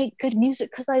want to make good music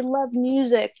because I love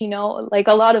music. You know, like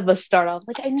a lot of us start off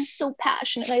like, I'm just so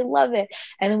passionate, I love it.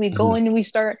 And then we go in and we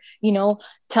start, you know,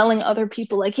 telling other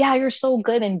people like, yeah, you're so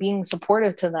good, and being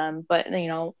supportive to them. But, you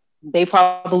know, they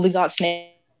probably got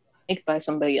snaked by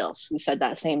somebody else who said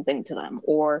that same thing to them,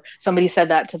 or somebody said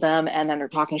that to them and then they're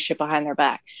talking shit behind their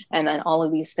back, and then all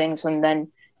of these things. And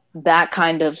then that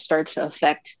kind of starts to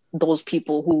affect those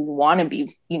people who want to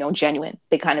be, you know, genuine.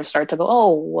 They kind of start to go,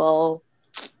 oh, well,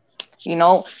 you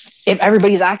know, if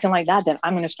everybody's acting like that, then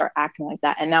I'm going to start acting like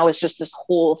that. And now it's just this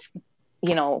whole,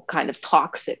 you know, kind of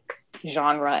toxic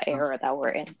genre era that we're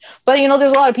in. But, you know,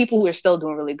 there's a lot of people who are still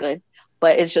doing really good.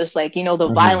 But it's just like, you know, the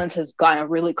violence has gotten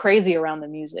really crazy around the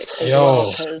music as well,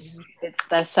 because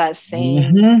that's that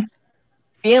same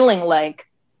feeling, like,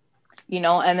 you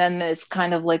know. And then it's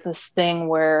kind of like this thing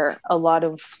where a lot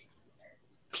of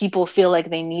people feel like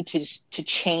they need to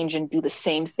change and do the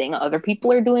same thing other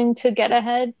people are doing to get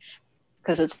ahead,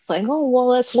 because it's like, oh, well,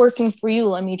 that's working for you,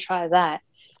 let me try that.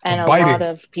 And a lot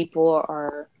of people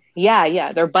are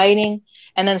they're biting.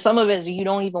 And then some of it is you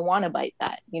don't even want to bite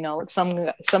that, you know.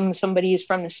 Somebody is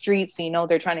from the streets, you know,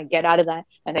 they're trying to get out of that,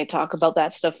 and they talk about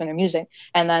that stuff in their music.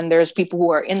 And then there's people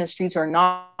who are in the streets who are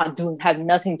not have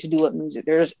nothing to do with music,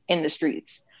 they're just in the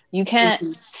streets. You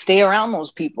can't stay around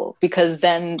those people, because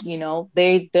then, you know,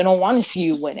 they don't want to see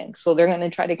you winning, so they're going to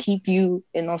try to keep you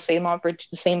in those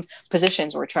same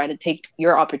positions, or try to take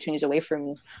your opportunities away from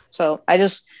you. So I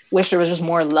just wish there was just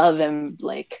more love and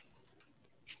like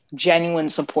genuine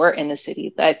support in the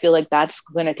city. I feel like that's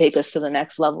going to take us to the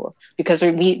next level, because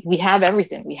we have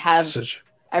everything. We have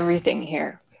everything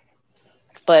here.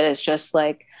 but it's just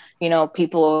like, you know,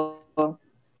 people,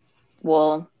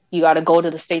 well, you got to go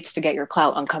to the States to get your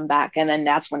clout and come back. And then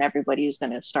that's when everybody is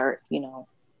going to start, you know,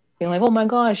 being like, oh my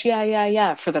gosh,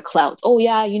 yeah, for the clout. Oh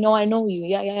yeah, you know, I know you.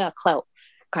 Yeah, clout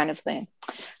kind of thing.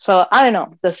 So I don't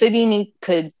know. The city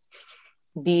could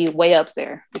be way up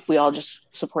there if we all just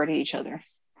supported each other.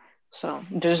 So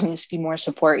there just needs to be more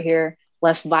support here,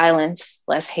 less violence,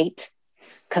 less hate,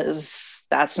 because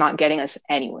that's not getting us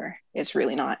anywhere. It's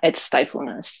really not. It's stifling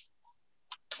us.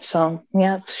 So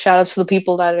yeah, shout out to the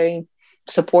people that are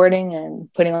supporting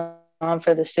and putting on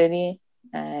for the city,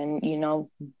 and you know,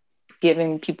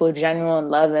 giving people genuine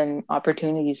love and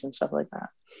opportunities and stuff like that.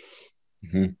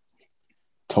 Mm-hmm.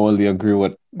 Totally agree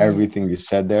with everything you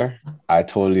said there. I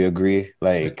totally agree.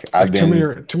 Like I've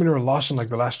been too many were lost in like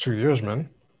the last 2 years, man.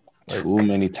 Like, too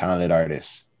many talented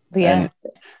artists. Yeah.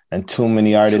 And too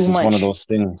many artists is one of those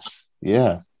things.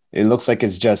 Yeah. It looks like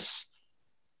it's just,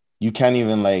 you can't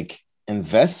even like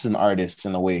invest in artists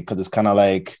in a way, because it's kind of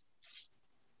like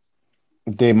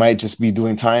they might just be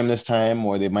doing time this time,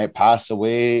 or they might pass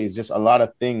away. It's just a lot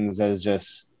of things that is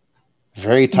just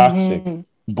very toxic,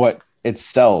 but it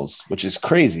sells, which is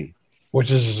crazy.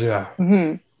 Which is, yeah.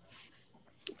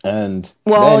 And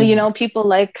well, then, you know, people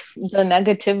like the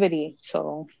negativity,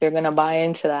 so they're gonna buy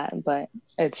into that. But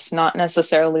it's not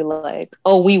necessarily like,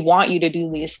 oh, we want you to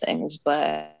do these things.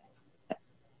 But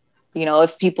you know,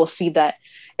 if people see that,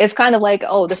 it's kind of like,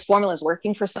 oh, this formula is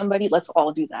working for somebody, let's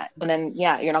all do that. But then,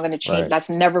 yeah, you're not going to change. Right. That's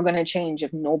never going to change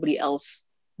if nobody else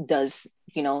does,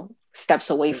 you know, steps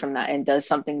away from that and does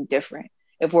something different.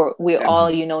 If we all,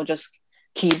 you know, just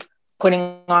keep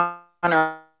putting on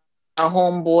our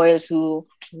homeboys who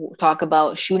talk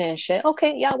about shooting and shit.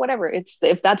 Okay, yeah, whatever. It's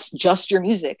if that's just your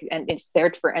music and it's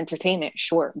there for entertainment,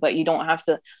 sure. But you don't have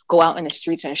to go out in the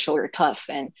streets and show you're tough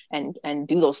and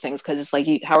do those things, because it's like,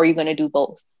 how are you going to do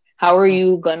both? How are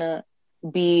you going to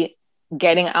be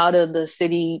getting out of the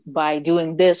city by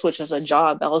doing this, which is a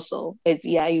job also? It's,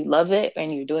 yeah, you love it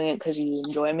and you're doing it because you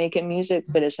enjoy making music,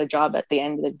 but it's a job at the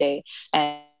end of the day.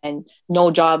 And no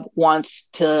job wants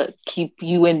to keep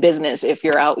you in business if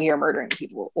you're out here murdering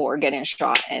people or getting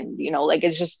shot. And, you know, like,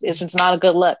 it's just not a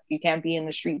good look. You can't be in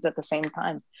the streets at the same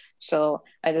time. So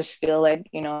I just feel like,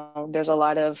 you know, there's a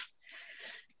lot of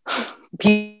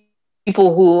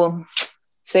people who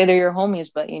say they're your homies,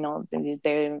 but, you know,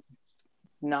 they're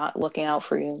not looking out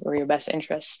for you or your best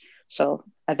interests. So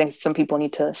I think some people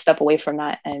need to step away from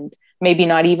that and maybe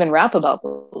not even rap about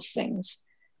those things.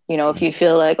 You know, if you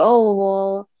feel like, oh,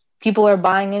 well, people are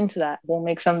buying into that, we'll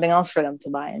make something else for them to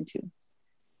buy into.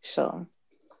 So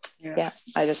yeah,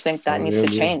 I just think that needs to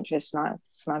change. It's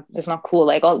not cool.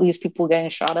 Like, all these people getting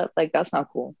shot up, like, that's not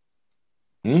cool.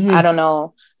 I don't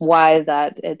know why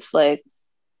that it's like,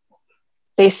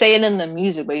 they say it in the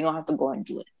music, but you don't have to go and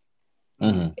do it.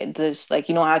 It's like,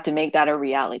 you don't have to make that a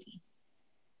reality.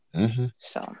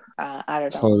 So I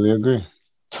don't know.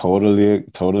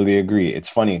 Totally agree. It's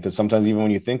funny because sometimes even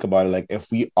when you think about it, like, if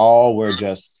we all were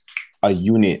just a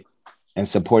unit and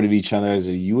supported each other as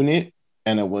a unit,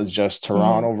 and it was just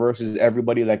Toronto versus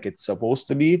everybody like it's supposed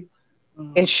to be,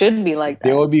 it should be like that.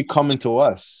 They would be coming to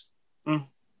us.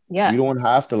 Yeah, you don't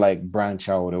have to like branch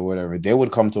out or whatever. They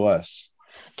would come to us.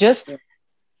 Just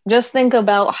think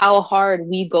about how hard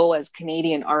we go as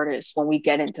Canadian artists when we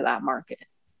get into that market.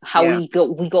 How we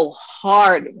go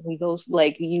hard. We go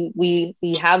like we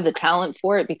have the talent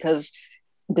for it, because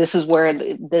this is where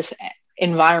this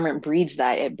environment breeds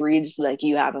that. It breeds like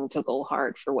you having to go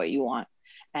hard for what you want,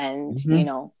 and you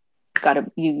know,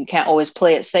 you can't always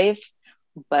play it safe,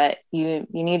 but you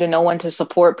need to know when to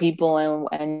support people,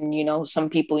 and you know, some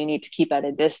people you need to keep at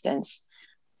a distance.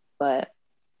 But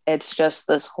it's just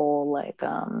this whole like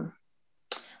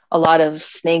a lot of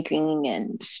snaking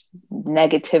and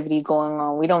negativity going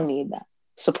on. We don't need that.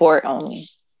 Support only.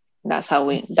 That's how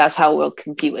we'll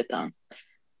compete with them.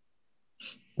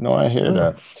 No, I hear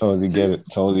that. Totally get it.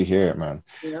 Totally hear it, man.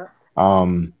 Yeah.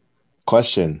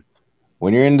 Question.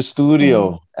 When you're in the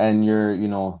studio and you're, you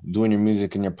know, doing your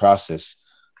music and your process,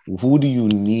 who do you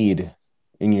need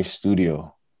in your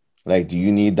studio? Like, do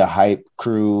you need the hype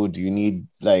crew? Do you need,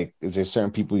 like, is there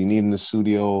certain people you need in the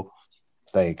studio?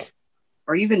 Like,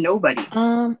 or even nobody.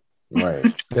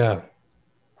 Right.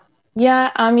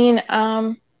 Yeah, I mean,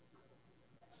 I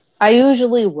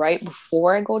usually write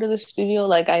before I go to the studio.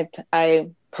 Like, I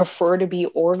prefer to be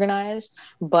organized,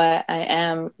 but I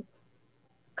am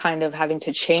kind of having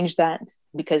to change that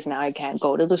because now I can't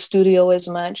go to the studio as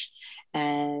much.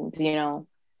 And, you know,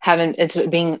 it's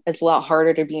a lot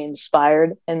harder to be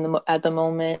inspired at the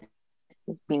moment,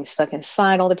 being stuck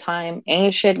inside all the time,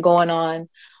 ain't shit going on.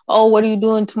 Oh, what are you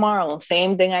doing tomorrow?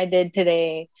 Same thing I did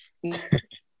today. You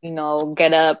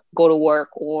get up, go to work,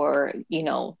 or,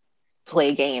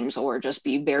 play games, or just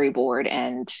be very bored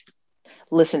and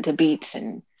listen to beats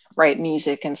and write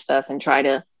music and stuff, and try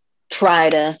to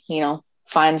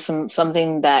find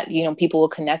something that, people will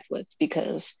connect with.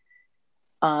 Because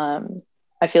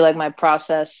I feel like my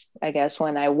process, I guess,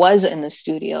 when I was in the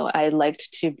studio, I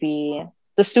liked to be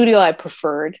the studio I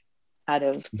preferred out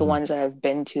of the ones that I've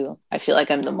been to. I feel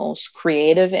like I'm the most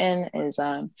creative in is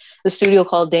the studio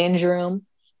called Danger Room.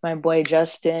 My boy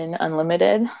Justin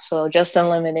Unlimited. So Just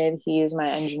Unlimited, he is my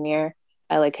engineer.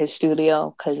 I like his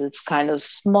studio because it's kind of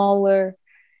smaller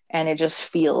and it just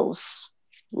feels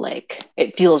like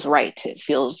it feels right. It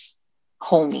feels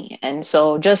homey. And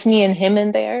so just me and him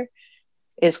in there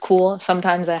is cool.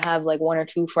 Sometimes I have like one or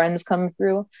two friends come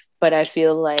through, but I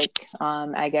feel like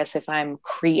I guess if I'm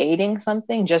creating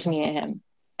something, just me and him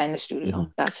and the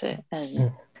studio, that's it.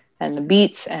 And the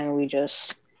beats, and we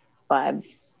just vibe.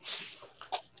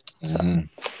 So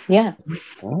yeah.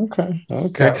 Okay.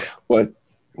 Yeah. What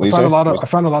I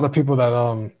find a lot of people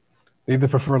that they either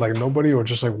prefer like nobody or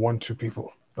just like 1-2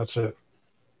 people. That's it.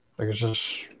 Like it's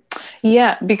just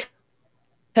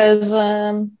because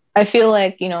I feel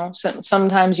like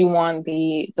sometimes you want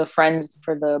the friends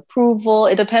for the approval.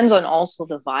 It depends on also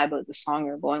the vibe of the song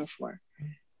you're going for.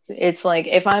 It's like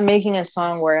if I'm making a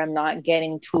song where I'm not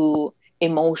getting too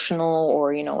emotional,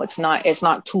 or it's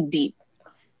not too deep,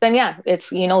 then it's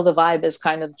the vibe is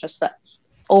kind of just that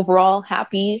overall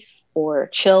happy or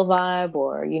chill vibe,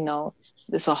 or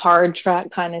it's a hard track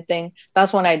kind of thing.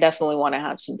 That's when I definitely want to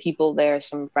have some people there,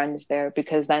 some friends there,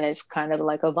 because then it's kind of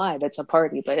like a vibe, it's a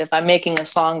party. But if I'm making a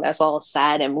song that's all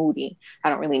sad and moody, I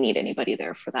don't really need anybody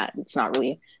there for that. It's not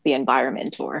really the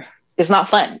environment, or it's not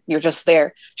fun. You're just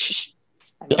there. Shh.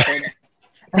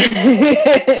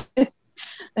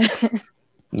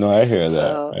 No, I hear that.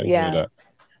 So, hear that.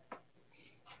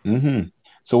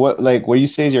 So what you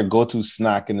say is your go-to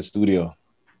snack in the studio?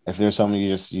 If there's something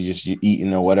you're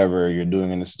eating or whatever you're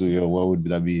doing in the studio, what would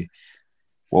that be?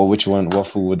 Well, what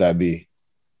food would that be?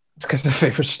 It's because the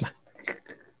favorite snack.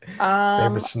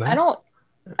 Favorite snack?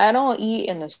 I don't eat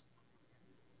in the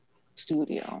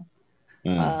studio.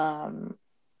 I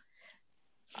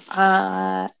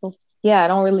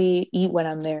don't really eat when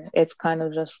I'm there. It's kind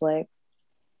of just like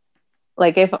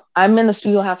if I'm in the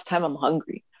studio half the time, I'm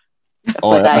hungry.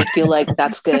 But I feel like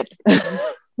that's good. But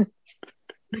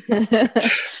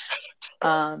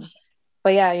I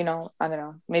don't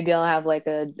know. Maybe I'll have like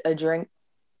a drink.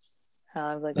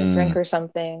 I'll have like a drink or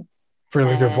something.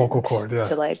 Really good vocal cord, yeah.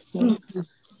 To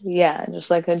just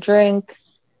like a drink.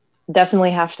 Definitely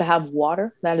have to have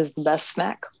water. That is the best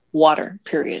snack. Water,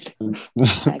 period.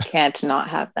 I can't not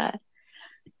have that.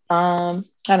 I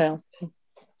don't know.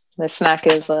 The snack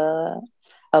is a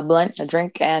blunt, a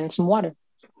drink, and some water.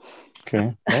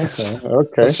 Okay.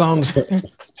 That sounds.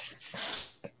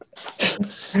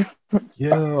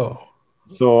 Yo.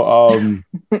 So,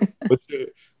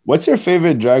 what's your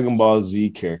favorite Dragon Ball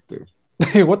Z character?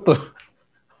 Hey, what?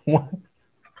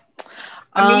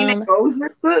 I mean, it goes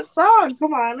with the song.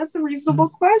 Come on, that's a reasonable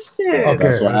question. Okay,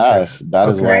 that's what I asked. That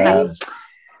is what I asked.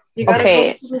 You gotta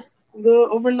go for the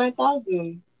over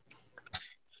 9,000.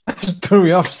 Threw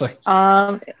me off. It's like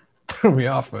threw me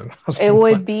off, man. It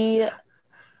would be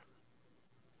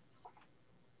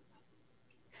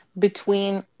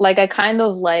between I kind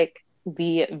of like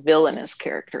the villainous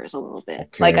characters a little bit.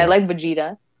 Okay. Like I like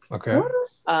Vegeta. Okay.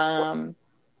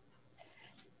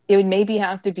 It would maybe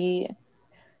have to be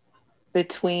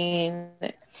between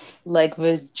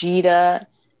Vegeta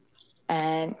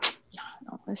and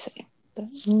let's see.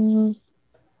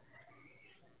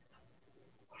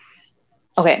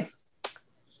 Okay.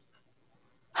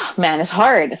 Man, it's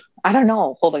hard. I don't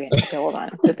know. Hold on.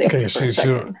 Okay,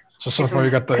 so far you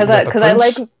got the because I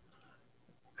like,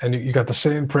 and you got the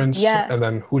same Prince. Yeah. And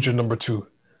then who's your number 2?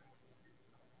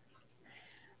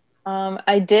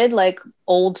 I did like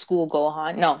old school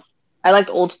Gohan. No, I liked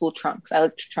old school Trunks. I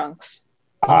liked Trunks.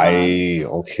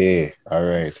 Okay. All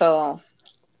right. So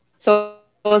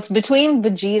it's between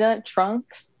Vegeta,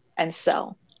 Trunks, and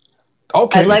Cell.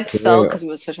 Okay. I liked Cell because he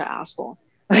was such an asshole.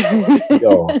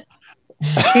 Yo.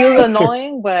 He was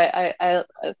annoying, but I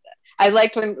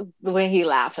liked when he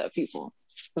laughed at people.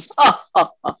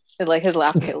 It was, his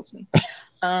laugh kills me.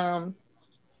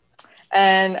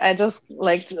 And I just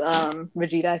liked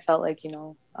Vegeta. I felt like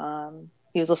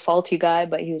he was a salty guy,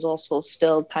 but he was also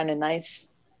still kind of nice.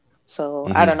 So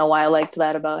I don't know why I liked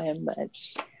that about him, but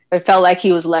it felt like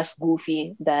he was less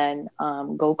goofy than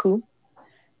Goku.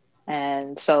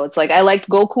 And so it's I liked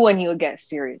Goku when he would get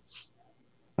serious.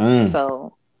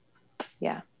 So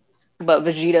yeah, but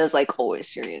Vegeta is always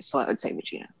serious, so I would say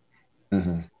Vegeta.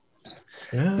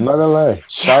 Yeah. I'm not gonna lie.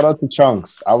 Shout out to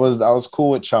Chunks. I was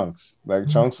cool with Chunks. Like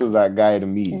Chunks was that guy to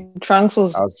me. Trunks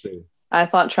was. I'll say. I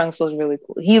thought Trunks was really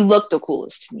cool. He looked the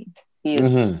coolest to me. He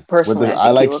is personally.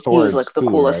 I like he was like the too,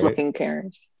 coolest right? looking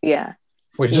character. Yeah.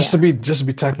 Wait, just to be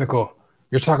technical,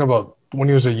 you're talking about when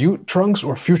he was a youth Trunks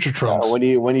or future Trunks?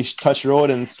 Yeah, when he touched road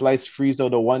and sliced Frieza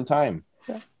the one time.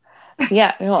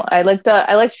 Yeah, no, I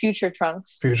liked future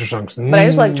Trunks. Future Trunks. But I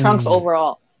just like Trunks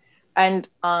overall. And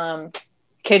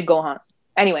Kid Gohan.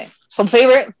 Anyway, so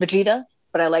favorite Vegeta,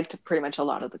 but I liked pretty much a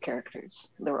lot of the characters.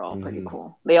 They were all pretty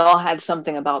cool. They all had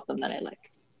something about them that I liked.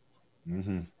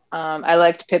 I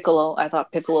liked Piccolo. I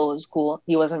thought Piccolo was cool.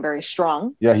 He wasn't very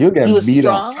strong. Yeah, he was beat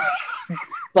strong, up.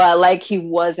 but like he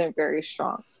wasn't very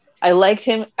strong. I liked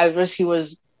him. I wish he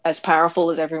was as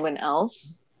powerful as everyone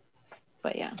else.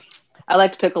 But yeah, I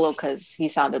liked Piccolo because he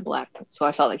sounded black, so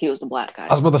I felt like he was the black guy. I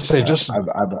was about to say,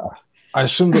 I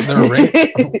assume that they're a race.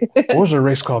 What was their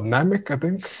race called? Namek, I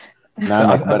think.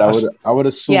 Namek, but I would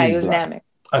assume. Yeah, he was black. Namek.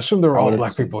 I assume they were all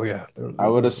black people. Yeah, I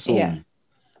would assume. Yeah.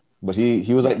 But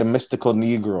he was like the mystical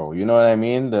Negro, you know what I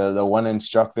mean? The one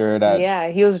instructor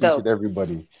that he was dope.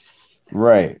 Everybody,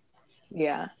 right?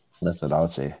 Yeah, that's what I would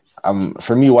say.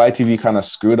 For me, YTV kind of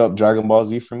screwed up Dragon Ball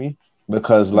Z for me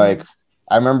because like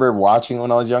I remember watching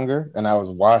when I was younger and I was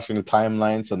watching the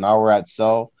timeline. So now we're at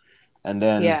Cell, and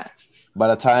then by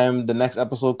the time the next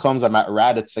episode comes, I'm at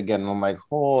Raditz again. And I'm like,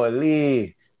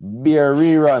 holy beer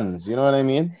reruns, you know what I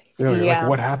mean? Like,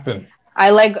 what happened?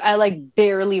 I like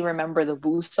barely remember the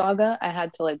Boo saga. I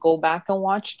had to like go back and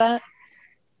watch that.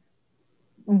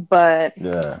 But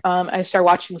I started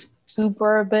watching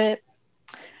Super a bit.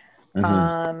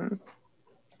 I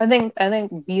think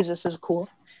Beezus is cool.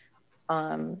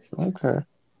 Okay.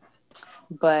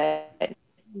 But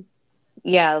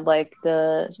yeah, like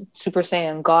the Super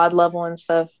Saiyan God level and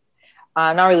stuff.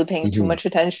 I'm not really paying too much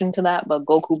attention to that, but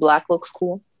Goku Black looks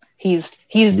cool. He's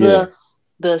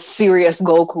the serious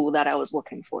Goku that I was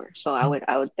looking for. So I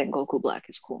would think Goku Black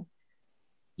is cool.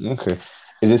 Okay.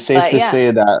 Is it safe to say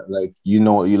that like you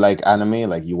like anime,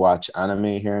 like you watch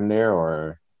anime here and there,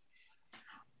 or?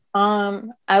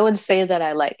 I would say that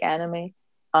I like anime.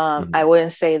 I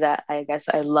wouldn't say that I guess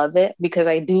I love it because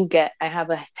I have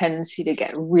a tendency to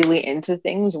get really into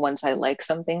things once I like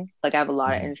something. Like I have a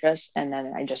lot of interest and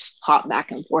then I just hop back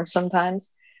and forth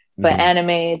sometimes. But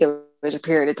anime, there was a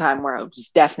period of time where I was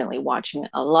definitely watching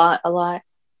it a lot.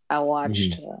 I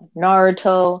watched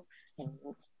Naruto,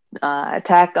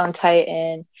 Attack on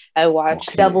Titan. I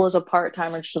watched Devil is a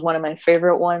Part-Timer, which was one of my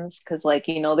favorite ones because like,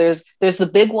 you know, there's the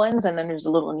big ones and then there's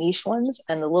the little niche ones,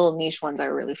 and the little niche ones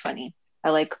are really funny. I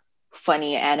like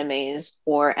funny animes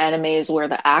or animes where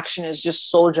the action is just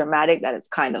so dramatic that it's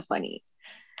kind of funny.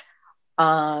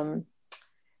 And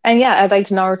yeah, I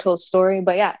liked Naruto's story,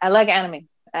 but yeah, I like anime.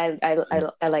 I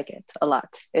like it a lot.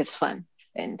 It's fun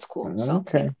and it's cool. So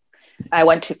I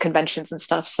went to conventions and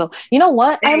stuff. So you know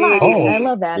what? I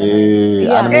love anime.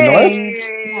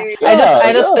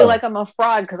 I just feel like I'm a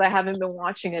fraud because I haven't been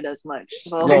watching it as much.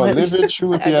 So live your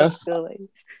truth, yes.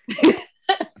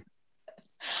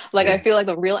 Like I feel like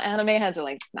the real anime heads are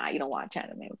like, nah, you don't watch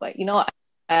anime. But you know,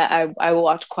 I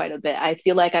watch quite a bit. I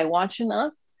feel like I watch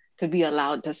enough to be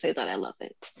allowed to say that I love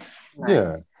it.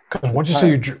 Yeah. Because once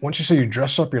you say you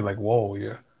dress up, you're like, whoa,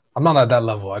 yeah. I'm not at that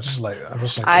level. I'm just like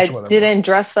I didn't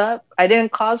dress up. I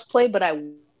didn't cosplay, but I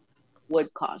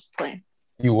would cosplay.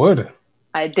 You would?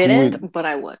 I didn't, but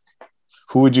I would.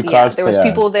 Who would you cosplay? There was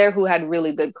people there who had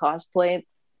really good cosplay.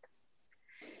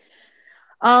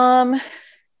 I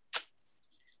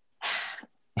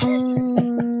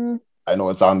know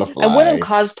it's on the fly. I wouldn't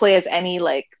cosplay as any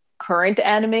like current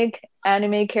anime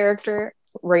character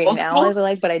right now as I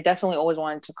like, but I definitely always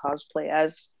wanted to cosplay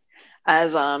as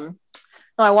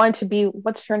no, I wanted to be,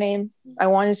 what's her name? I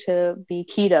wanted to be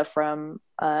Kita from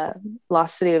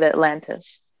Lost City of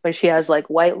Atlantis, where she has like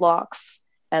white locks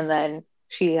and then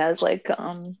she has like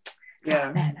man,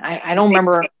 I don't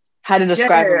remember how to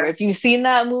describe her. If you've seen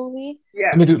that movie,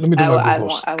 let me do my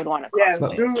Googles. I would want to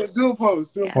cosplay. Do a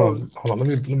pose. Hold on. Let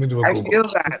me do a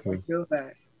Google. I feel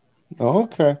that. Oh,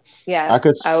 okay. Yeah,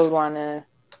 I would want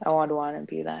to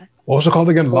be that. What was it called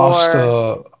again? Lost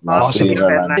City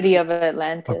of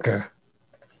Atlantis. Okay.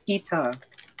 Kita.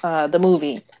 The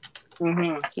movie.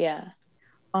 Yeah.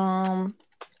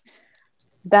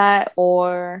 That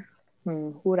or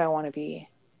who would I want to be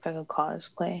if I could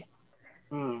cosplay?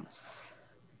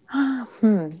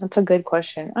 That's a good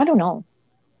question. I don't know.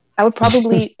 I would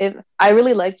probably if I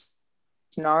really liked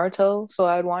Naruto, so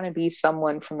I would want to be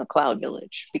someone from the Cloud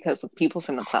Village because the people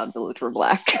from the Cloud Village were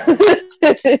black.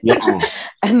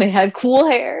 And they had cool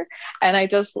hair and I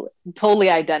just totally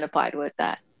identified with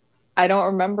that. I don't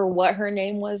remember what her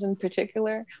name was in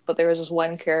particular, but there was this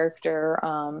one character.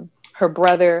 Her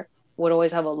brother would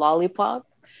always have a lollipop,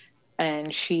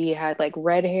 and she had like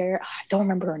red hair. I don't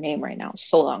remember her name right now. It's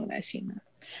so long that I've seen that.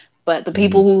 But the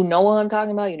people who know what I'm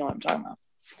talking about, you know what I'm talking about.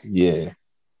 Yeah.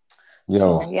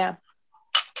 Yo. So, yeah.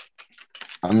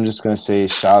 I'm just gonna say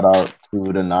shout out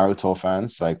to the Naruto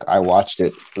fans. Like I watched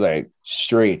it like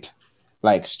straight,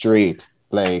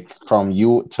 like from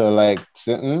you to like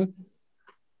sitting.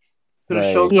 To the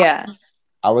show. Yeah.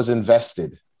 I was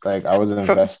invested. Like I was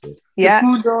invested. Yeah.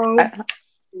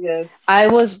 Yes. I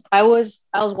was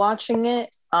watching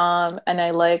it. And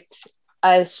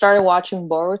I started watching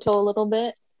Boruto a little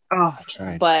bit. Oh,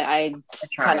 but I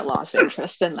kind of lost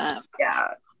interest in that.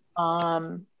 Yeah.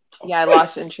 Yeah, I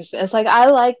lost interest. It's like I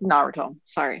like Naruto.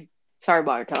 Sorry,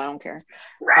 Boruto. I don't care.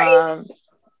 Right.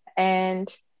 And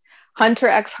Hunter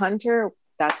x Hunter.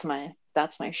 That's my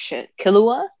shit.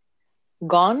 Killua,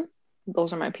 Gon.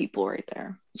 Those are my people right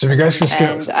there. So if you guys can skip,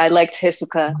 and I liked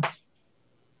Hisoka.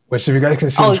 Wait, so if you guys can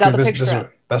see the screen,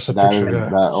 that's the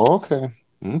picture.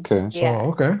 Okay. So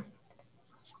okay.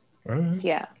 All right.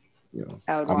 Yeah.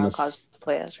 I would want to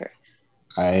cosplay as her.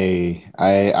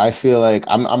 I feel like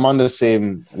I'm on the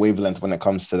same wavelength when it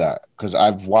comes to that, because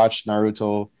I've watched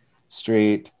Naruto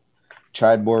straight,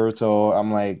 tried Boruto.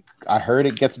 I'm like, I heard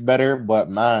it gets better, but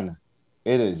man,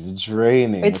 it is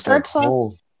draining. It starts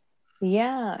off.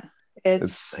 Yeah,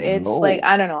 it's like,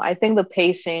 I don't know. I think the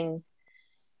pacing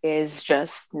is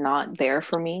just not there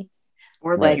for me.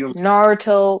 Like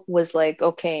Naruto was like,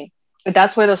 okay,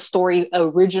 that's where the story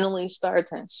originally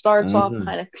starts, and it starts off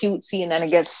kind of cutesy, and then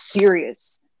it gets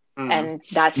serious, and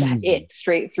that's it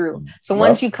straight through. So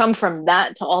once you come from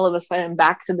that to all of a sudden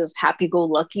back to this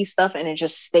happy-go-lucky stuff, and it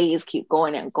just keep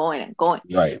going and going and going.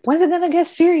 Right. When's it gonna get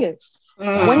serious? When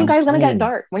are you guys gonna get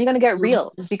dark? When are you gonna get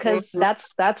real? Because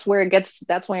that's where it gets.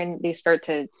 That's when they start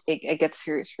to it gets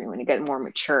serious for you, when you get more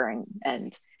mature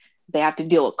and they have to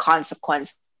deal with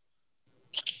consequences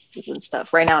and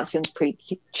stuff. Right now it seems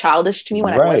pretty childish to me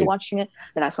when I was watching it,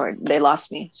 and that's where they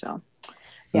lost me. So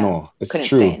yeah, couldn't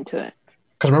stay into it.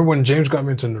 Because remember when James got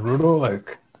me into Naruto,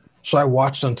 like, so I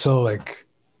watched until like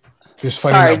he was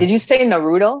fighting. Sorry, did you say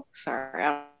Naruto? Sorry,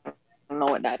 I don't know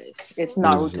what that is. It's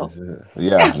Naruto.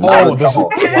 Yeah. Naruto.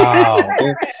 Wow.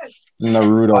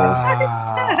 Naruto.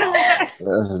 Wow.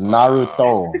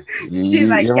 Naruto. She's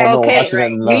like,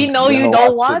 okay, we know you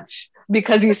don't watch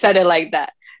because you said it like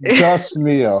that. Just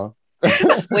me, yo.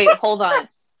 Wait, hold on.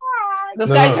 This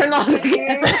guy turned off the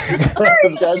camera.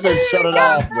 This guy said, "Shut it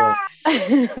off, bro."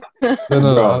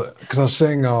 No. Because I was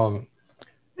saying,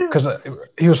 because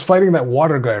he was fighting that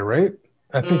water guy, right?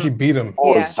 I think he beat him.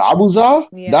 Oh, Zabuza?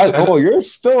 Yeah. You're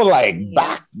still like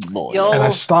back, boy. Yo, and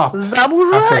I stopped.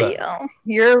 Zabuza,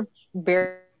 you're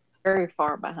very, very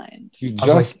far behind. You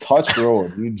just touched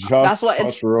road. You just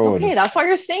touched road. Okay, that's why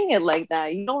you're saying it like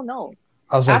that. You don't know.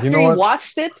 I was like, after you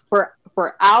watched it for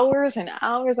hours and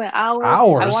hours and hours.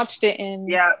 I watched it in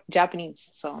Japanese,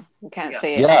 so you can't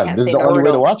say it. Yeah, this is the only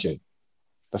way to watch it.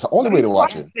 That's the only way to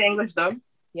watch it. The English dub.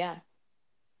 Yeah.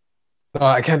 No,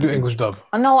 I can't do English dub.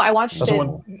 Oh no, I watched it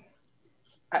in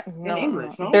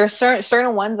English. No? There are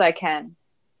certain ones I can.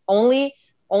 Only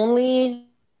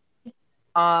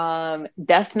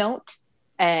Death Note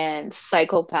and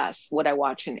Psycho-Pass would I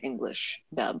watch in English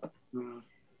dub.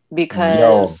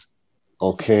 Because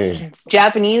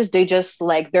Japanese, they just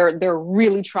like they're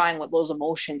really trying with those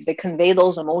emotions. They convey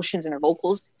those emotions in their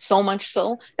vocals so much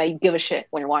so that you give a shit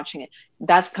when you're watching it.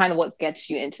 That's kind of what gets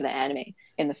you into the anime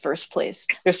in the first place.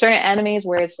 There's certain animes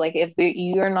where it's like if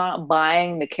you're not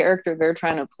buying the character they're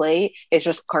trying to play, it's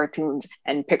just cartoons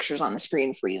and pictures on the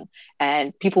screen for you.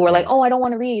 And people were like, "Oh, I don't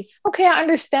want to read." Okay, I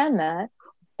understand that,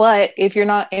 but if you're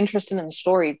not interested in the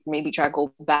story, maybe try to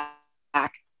go back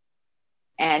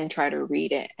and try to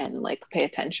read it and like pay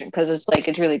attention, because it's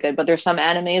really good. But there's some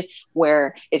animes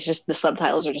where it's just the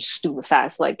subtitles are just stupid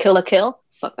fast, like Kill la Kill.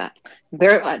 Fuck that.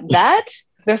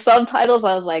 Their subtitles,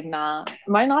 I was like, nah,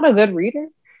 am I not a good reader?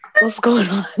 What's going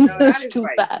on? No, it's too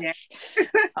fast.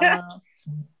 Yeah.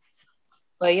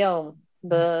 But yo,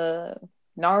 the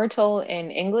Naruto in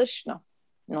English, no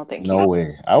thank you. No way.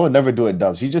 I would never do it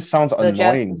dubs. He just sounds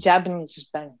annoying. Japanese is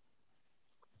better.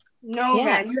 No,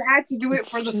 man, you had to do it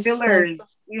for the fillers.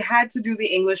 You had to do the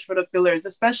English for the fillers,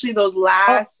 especially those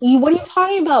last. What are you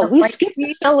talking about? We skip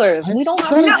the fillers. We don't have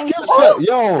time.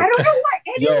 Yo, I don't know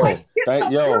what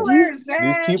fillers,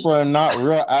 these people are not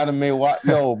real anime.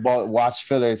 But watch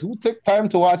fillers. Who took time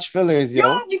to watch fillers,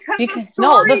 yo? Because the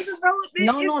story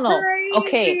development no. Crazy.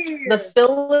 Okay, the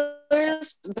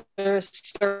fillers. There's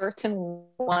certain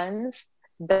ones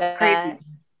that.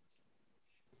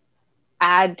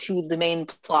 add to the main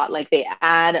plot. Like they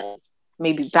add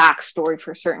maybe backstory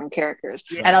for certain characters,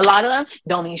 and a lot of them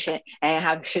don't mean shit and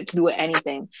have shit to do with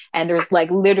anything. And there's like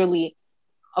literally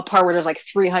a part where there's like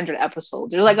 300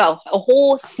 episodes. There's like a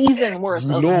whole season worth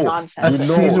of nonsense. A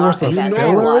season worth of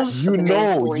fillers?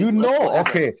 You know.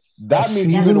 Okay, that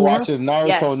means you've been watching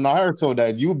Naruto,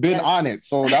 that you've been on it.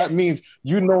 So that means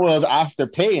you know it was after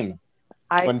Pain.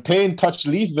 When Pain touched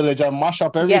Leaf Village and mash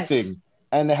up everything.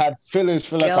 And they had fillers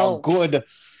for like a good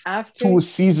 2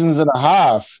 seasons and a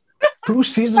half. 2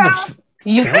 seasons of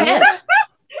You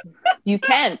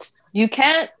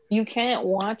can't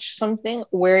watch something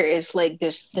where it's like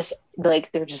this like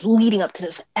they're just leading up to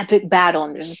this epic battle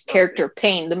and there's this character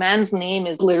Pain. The man's name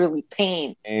is literally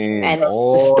Pain. And the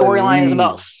storyline is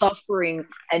about suffering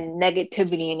and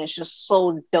negativity, and it's just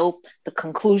so dope, the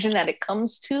conclusion that it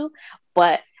comes to.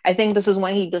 But I think this is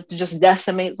when he just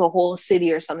decimates the whole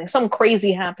city or something. Something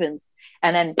crazy happens,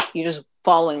 and then you're just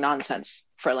following nonsense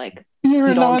for like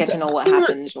you don't get to know what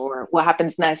happens or what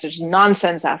happens next. There's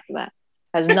nonsense after that.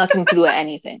 Has nothing to do with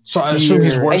anything. So I assume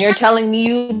he's worse. And you're telling me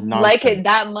you like it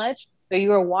that much that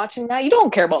you are watching that? You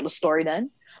don't care about the story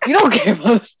then. You don't care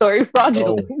about the story,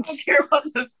 fraudulent. I don't care about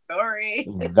the story.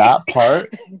 That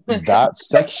part, that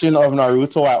section of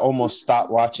Naruto, I almost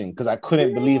stopped watching because I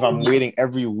couldn't believe I'm waiting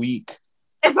every week.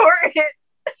 For it.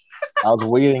 I was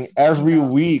waiting every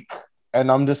week,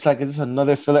 and I'm just like, is this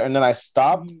another filler? And then I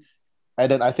stopped, and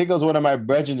then I think it was one of my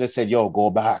brethren that said, "Yo, go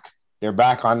back. They're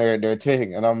back on their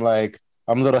thing," and I'm like,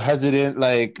 I'm a little hesitant,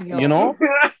 like you know.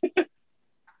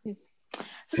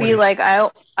 See, like I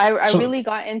really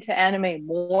got into anime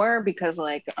more because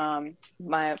like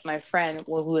my friend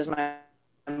who was my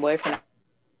boyfriend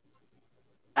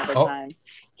at the time,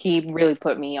 he really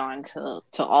put me on to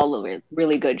all of it,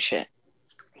 really good shit.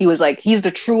 He was like, he's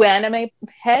the true anime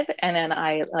head, and then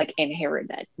I like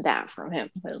inherited that from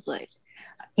him. It was like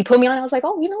he put me on. I was like,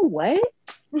 oh, you know what?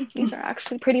 These are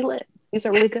actually pretty lit. These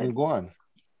are really good. Go on.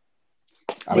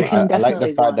 I like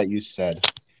the fact that you said.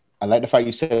 I like the fact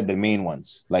you said the main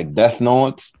ones, like Death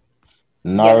Note,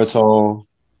 Naruto,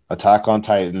 Attack on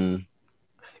Titan.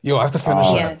 Yo, I have to finish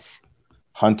that. Yes.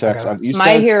 Hunter X.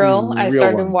 My Hero. I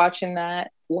started watching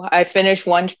that. I finished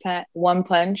One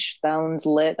Punch. That one's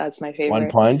lit. That's my favorite. One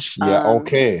Punch. Yeah.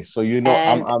 Okay. So you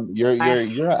know, you're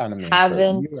an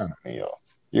anime.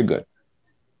 You're good.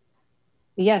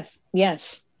 Yes.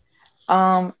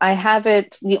 I have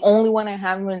it. The only one I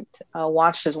haven't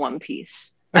watched is One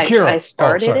Piece. I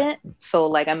started it, so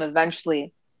like I'm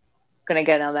eventually gonna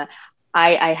get on that.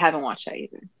 I haven't watched that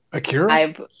either. Akira?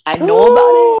 I know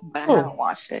about it, but I haven't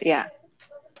watched it. Yeah.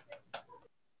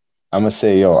 I'm gonna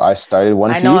say, I started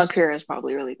One Piece. I know Akira is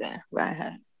probably really good, but I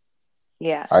haven't.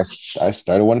 Yeah. I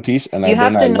started One Piece, and you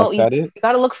have to know. You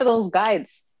gotta look for those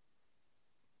guides,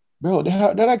 bro.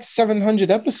 They're like 700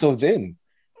 episodes in.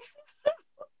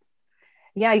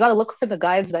 Yeah, you gotta look for the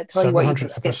guides that tell you what you can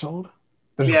skip. Episode?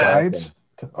 There's guides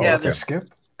to skip.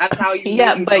 That's how you.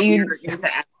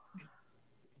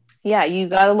 Yeah, you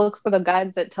gotta look for the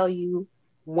guides that tell you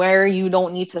where you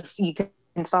don't need to. You can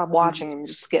stop watching and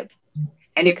just skip.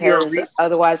 And if you're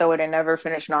otherwise, I would have never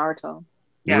finished Naruto.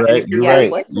 Yeah, you're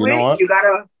right. You know what?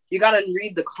 You gotta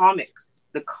read the comics.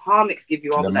 The comics give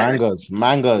you all the mangas.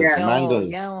 Mangas. We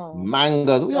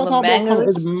all talk about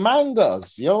comics.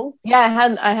 Mangas, yo.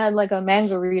 Yeah, I had like a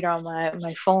manga reader on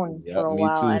my phone for a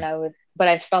while, too. But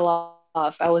I fell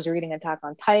off. I was reading Attack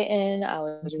on Titan. I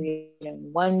was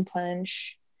reading One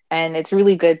Punch, and it's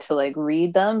really good to like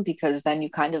read them because then you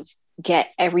kind of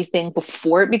get everything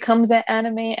before it becomes an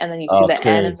anime, and then you see the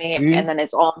anime, and then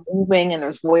it's all moving and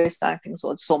there's voice acting,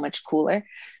 so it's so much cooler.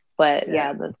 But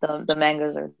the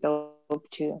mangas are dope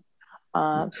too.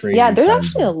 There's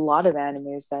actually a lot of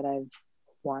animes that I've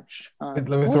watched. Let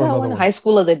me throw another one. High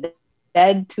School of the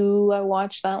Dead too. I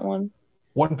watched that one.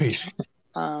 One Piece.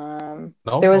 No,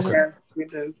 there was.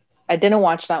 Okay. I didn't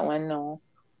watch that one, no.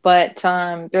 But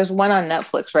there's one on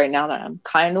Netflix right now that I'm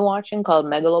kind of watching called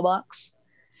Megalobox.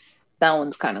 That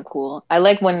one's kind of cool. I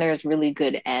like when there's really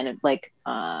good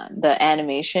the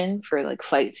animation for like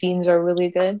fight scenes are really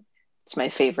good. It's my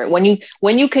favorite. When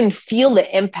you can feel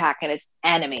the impact and it's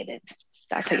animated,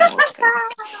 that's how you know it's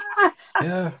good.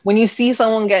 Yeah. When you see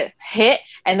someone get hit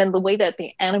and then the way that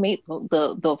they animate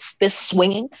the fist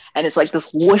swinging and it's like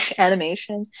this whoosh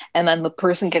animation and then the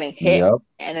person getting hit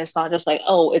and it's not just like,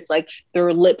 it's like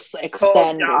their lips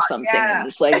extend or something. And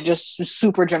it's like just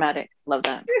super dramatic. Love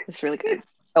that. It's really good.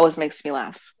 It always makes me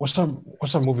laugh. What's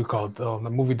that movie called? The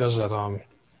movie does that.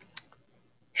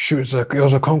 It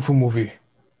was a kung fu movie.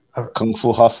 Kung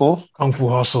Fu Hustle. Kung Fu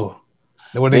Hustle.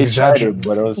 They tried it,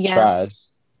 but it was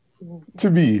trash. To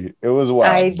me, it was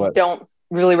wild. I don't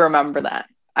really remember that.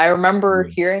 I remember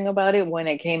hearing about it when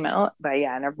it came out, but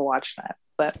yeah, I never watched that.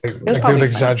 But it was like they would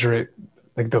exaggerate,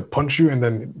 like they'll punch you, and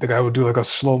then the guy would do like a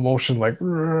slow motion, like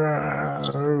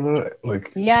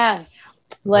yeah,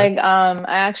 like I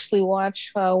actually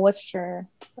watch what's her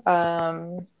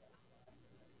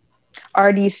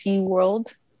RDC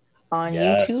World on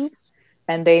YouTube,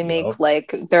 and they make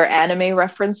like their anime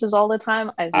references all the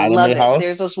time. I love it.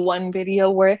 There's this one video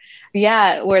where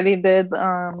they did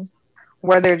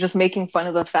where they're just making fun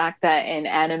of the fact that in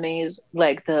animes,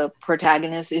 like the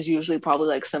protagonist is usually probably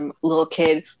like some little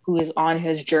kid who is on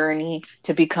his journey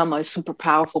to become a super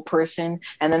powerful person,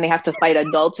 and then they have to fight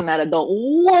adults, and that adult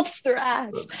whoops their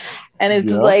ass. And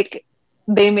it's like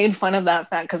they made fun of that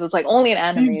fact because it's like only in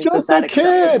anime is that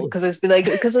acceptable. Because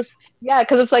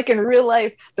it's like in real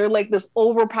life they're like this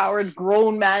overpowered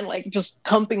grown man like just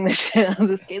thumping the shit out of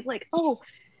this kid. Like, oh,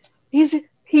 he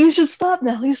should stop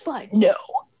now. He's fine. No.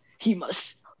 He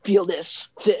must feel this,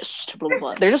 blah, blah,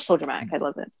 blah. They're just so dramatic. I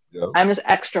love it. Yep. I'm just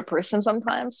extra person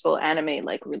sometimes, so anime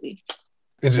like really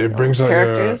it brings out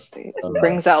characters. It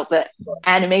brings out the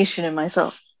animation in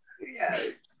myself. Yes.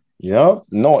 Yep.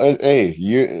 No, hey,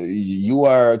 you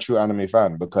are a true anime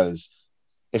fan, because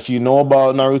if you know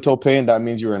about Naruto Pain, that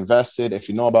means you're invested. If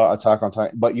you know about Attack on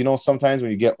Titan, but sometimes when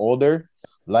you get older,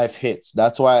 life hits.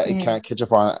 That's why I can't catch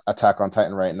up on Attack on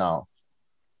Titan right now.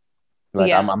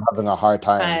 Like I'm having a hard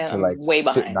time to like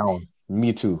sit down.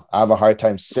 Me too. I have a hard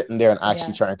time sitting there and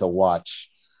actually trying to watch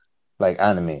like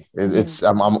anime. It's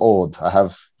I'm old. I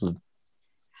have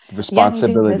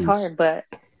responsibilities. It's hard, but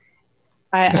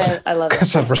I love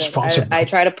it. I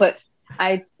try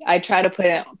to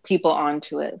put people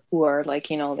onto it who are like,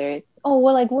 they're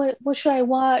like what should I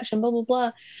watch and blah blah blah.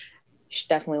 You should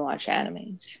definitely watch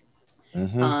animes.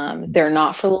 Mm-hmm. They're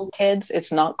not for little kids.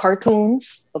 It's not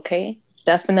cartoons. Okay.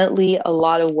 Definitely a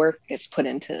lot of work gets put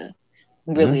into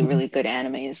really, really good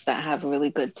animes that have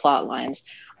really good plot lines.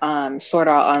 Sword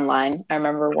Art Online, I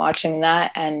remember watching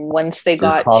that, and once they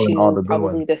got to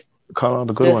probably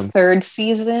the third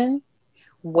season,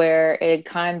 where it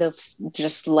kind of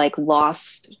just like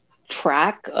lost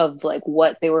track of like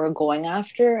what they were going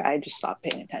after, I just stopped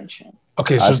paying attention.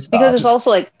 Okay, so because it's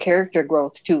also like character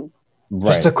growth too.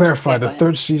 Just to clarify, the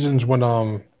third season's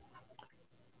when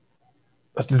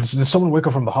did someone wake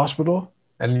up from the hospital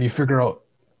and you figure out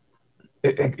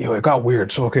it got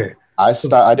weird? So okay, I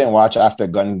didn't watch after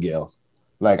Gun Gale.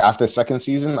 Like after second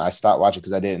season, I stopped watching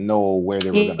because I didn't know where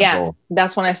they were gonna go.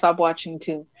 That's when I stopped watching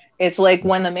too. It's like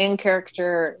when the main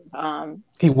character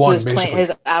he won, was playing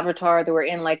his avatar. They were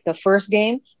in like the first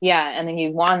game, and then he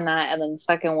won that, and then the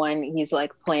second one he's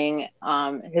like playing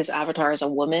his avatar as a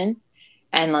woman.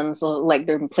 And then so like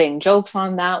they're playing jokes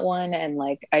on that one, and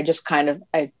like I just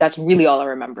that's really all I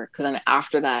remember, because then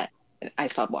after that I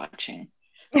stopped watching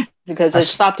because it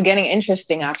stopped getting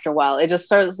interesting after a while. It just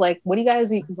starts like, what do you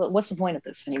guys? What's the point of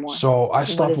this anymore? So I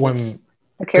stopped when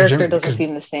the character doesn't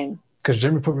seem the same. Because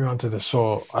Jimmy put me onto this,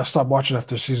 so I stopped watching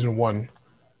after season 1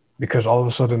 because all of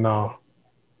a sudden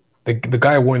the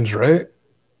guy wins, right?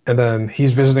 And then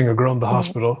he's visiting a girl in the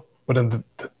hospital. But then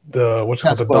the what's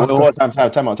called the doctor.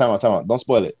 Time out. Don't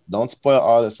spoil it. Don't spoil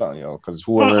all this on because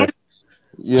whoever.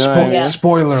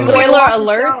 Spoiler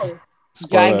alert!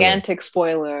 Gigantic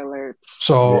spoiler alert.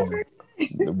 So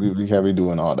we can't be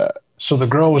doing all that. So the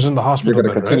girl was in the hospital. You're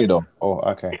gonna continue though. Oh,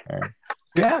 okay. All right.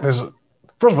 Yeah, first of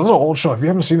all, this is an old show. If you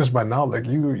haven't seen this by now, like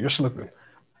you're slipping.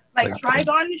 Like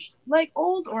Trigon, like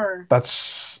old or?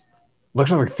 That's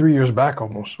looks like 3 years back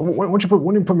almost. When you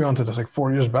put me onto this, like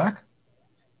 4 years back.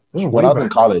 When I was in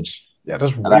college,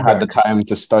 and I had the time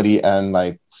to study and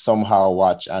like somehow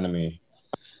watch anime.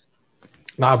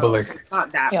 Nah, but like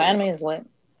not that. Anime is lit.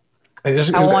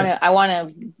 I want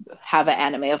to have an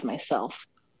anime of myself.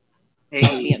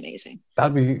 It would be amazing.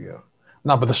 That'd be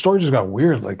no, but the story just got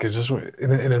weird. Like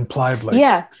it implied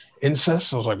like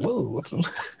incest. I was like, whoa. It's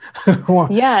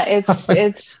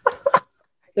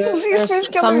there's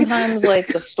sometimes like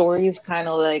the stories kind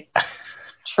of like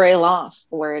trail off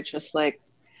where it's just like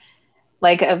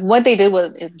what they did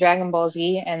with Dragon Ball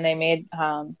Z, and they made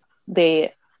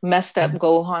they messed up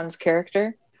Gohan's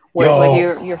character, where it's like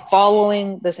you're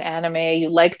following this anime, you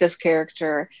like this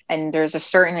character, and there's a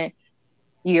certain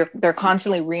they're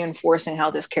constantly reinforcing how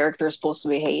this character is supposed to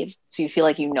behave, so you feel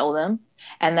like you know them,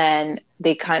 and then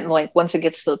they kind of like once it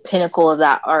gets to the pinnacle of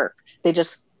that arc, they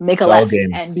just make a left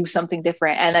and do something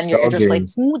different, and then you're just like,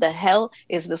 who the hell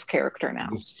is this character now?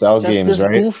 Just this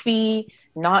goofy,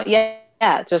 not yet.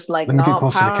 Yeah, just like not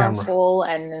powerful,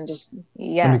 and then just so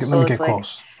it's like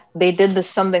close. They did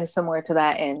something similar to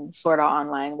that in Sword Art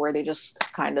Online, where they just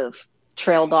kind of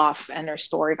trailed off, and their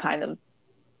story kind of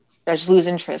I just lose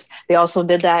interest. They also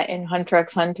did that in Hunter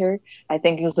x Hunter. I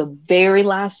think it was the very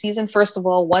last season. First of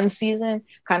all, one season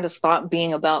kind of stopped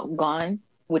being about Gon,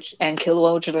 and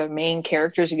Killua, which are the main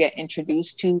characters you get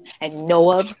introduced to and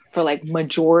know of for like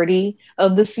majority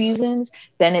of the seasons.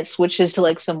 Then it switches to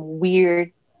like some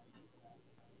weird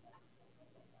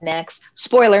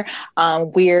spoiler,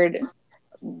 weird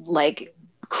like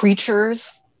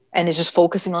creatures, and it's just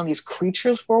focusing on these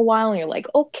creatures for a while, and you're like,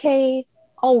 okay,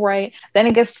 all right. Then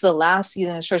it gets to the last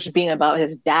season and starts being about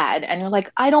his dad, and you're like,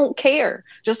 I don't care.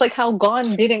 Just like how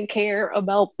Gon didn't care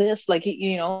about this, like,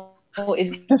 you know,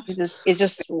 it's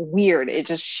just weird. It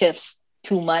just shifts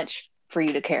too much for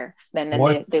you to care. Then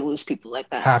they lose people like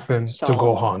that. Happened to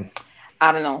Gohan.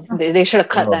 I don't know. They should have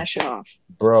cut that shit off,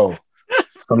 bro.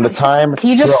 From the time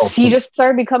he just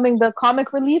started becoming the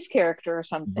comic relief character or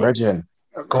something. Virgin.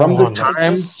 From the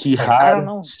time he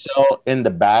had Cell in the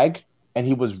bag, and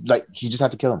he was like, he just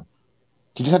had to kill him.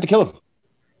 He just had to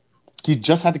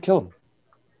kill him.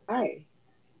 Right.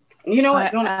 You know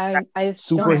what? I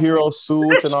superhero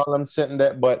suits and all them sitting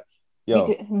there, but yo.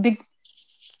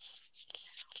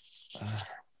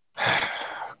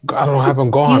 I don't have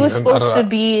him gone. He was supposed to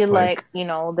be like, you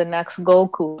know, the next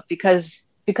Goku, because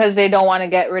they don't want to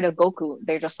get rid of Goku.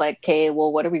 They're just like, okay,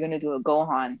 well, what are we going to do with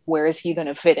Gohan? Where is he going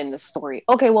to fit in the story?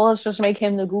 Okay, well, let's just make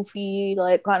him the goofy,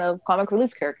 like, kind of comic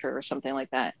relief character or something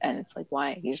like that. And it's like,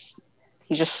 why? He's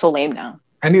just so lame now.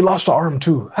 And he lost the arm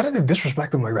too. How did they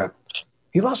disrespect him like that?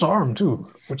 He lost the arm too.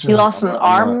 He lost an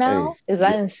arm now? Is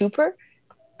that in Super?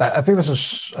 I think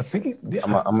that's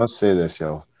I'm gonna say this,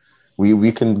 yo.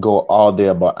 We can go all day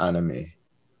about anime.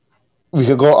 We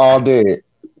could go all day.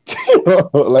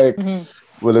 Like,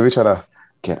 well, let me try to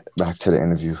get back to the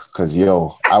interview, because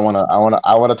yo, I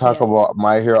wanna talk about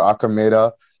My Hero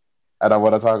Academia, and I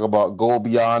wanna talk about Go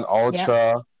Beyond Ultra.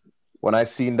 Yeah. When I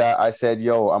seen that, I said,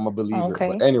 yo, I'm a believer. Okay.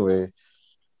 But anyway.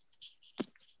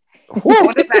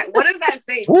 What does that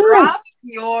say? Drop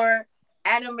your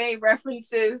anime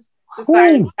references to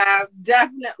Science Tab.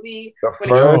 Definitely the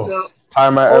first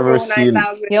time I ever seen.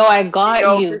 Yo, I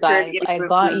got you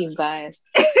guys.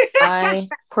 I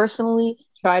personally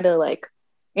try to, like,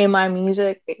 in my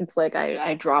music, it's like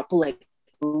I drop like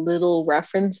little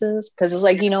references, because it's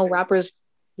like, you know, rappers,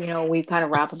 you know, we kind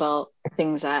of rap about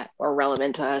things that are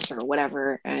relevant to us or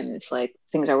whatever, and it's like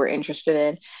things that we're interested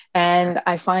in. And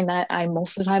I find that I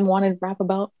most of the time want to rap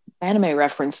about anime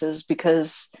references,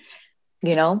 because,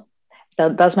 you know,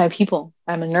 that's my people.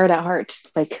 I'm a nerd at heart,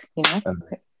 like, you know. And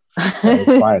that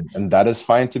is fine. And that is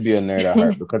fine to be a nerd at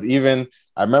heart, because even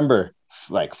I remember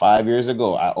like 5 years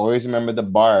ago, I always remember the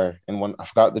bar, and when I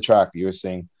forgot the track, you were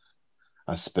saying,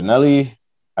 Spinelli,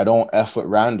 I don't F with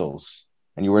Randalls.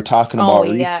 And you were talking about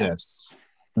Recess.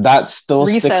 That still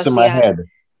sticks in my head.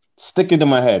 Stick it in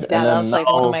my head. Yeah, and then that's like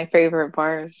one of my favorite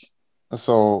bars.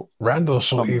 So Randall's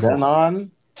so evil. Then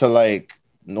on to like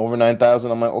over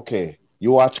 9,000, I'm like, okay,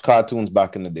 you watch cartoons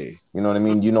back in the day. You know what I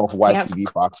mean? You know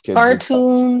YTV, Fox Kids.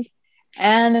 Cartoons,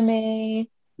 anime,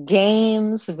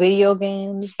 games, video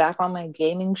games, back on my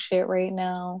gaming shit right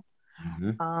now.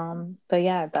 But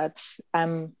yeah,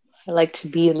 I like to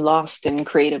be lost in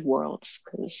creative worlds,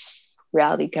 because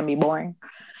reality can be boring.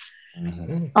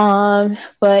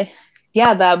 But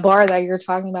yeah, that bar that you're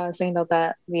talking about, I was thinking about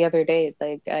that the other day.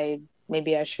 Like,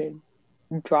 maybe I should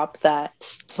drop that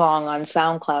song on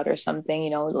SoundCloud or something, you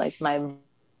know, like my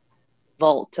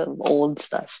vault of old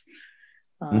stuff.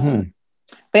 But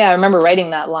yeah, I remember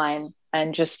writing that line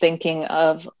and just thinking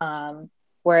of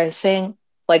where I was saying,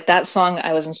 like, that song,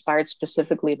 I was inspired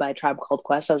specifically by Tribe Called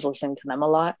Quest. I was listening to them a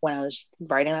lot when I was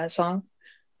writing that song.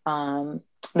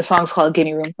 The song's called Give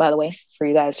Me Room, by the way, for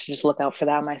you guys to just look out for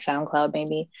that on my SoundCloud,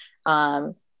 maybe.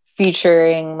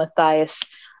 Featuring Matthias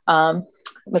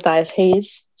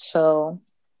Hayes. So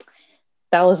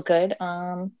that was good.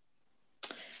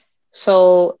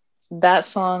 So that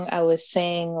song, I was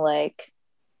saying, like,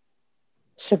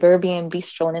 suburban beast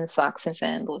strolling in socks and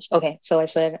sandals. Okay, so I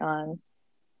said,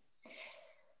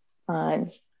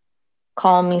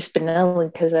 call me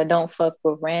Spinelli, because I don't fuck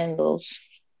with Randalls.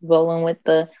 Rolling with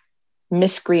the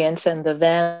miscreants and the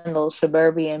vandals,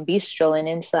 suburban beast strolling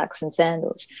in socks and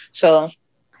sandals. So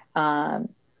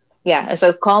yeah,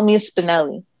 so call me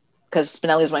Spinelli, because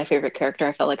Spinelli is my favorite character.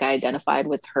 I felt like I identified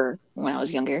with her when I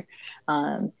was younger.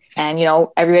 And, you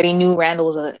know, everybody knew Randall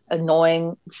was an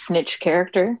annoying snitch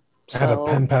character. So, I had a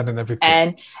pen pad and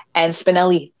everything. And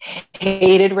Spinelli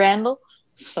hated Randall.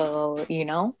 So, you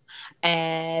know,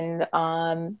 and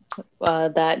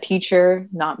that teacher,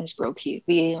 not Miss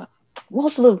Brokey, what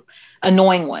was the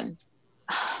annoying one?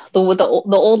 the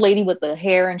old lady with the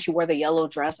hair and she wore the yellow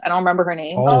dress. I don't remember her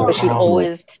name, but she'd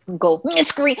always go,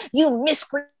 you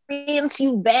miscreants,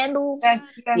 you vandals.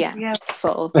 Yes.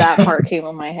 So that part came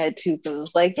in my head too, because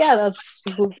it's like, yeah, that's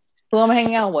who I'm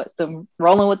hanging out with, the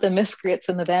rolling with the miscreants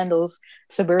and the vandals,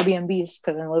 suburban beasts,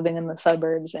 because I'm living in the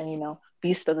suburbs and, you know,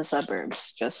 beast of the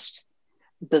suburbs, just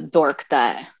the dork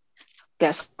that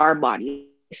gets our body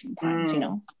sometimes, you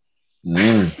know.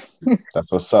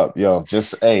 That's what's up, yo.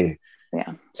 Just hey,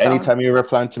 yeah. So, anytime you ever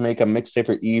plan to make a mixtape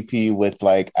or EP with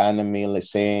like anime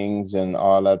sayings and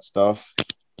all that stuff,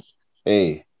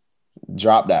 hey,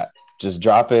 drop that. Just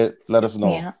drop it. Let us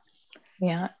know. Yeah.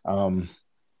 Yeah.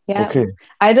 Okay.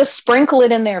 I just sprinkle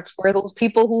it in there for those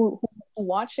people who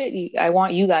watch it. I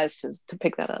want you guys to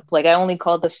pick that up. Like, I only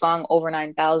called the song Over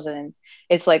 9,000.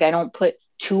 It's like I don't put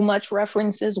too much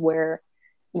references where,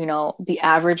 you know, the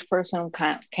average person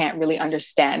can't really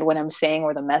understand what I'm saying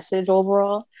or the message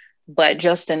overall, but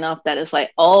just enough that it's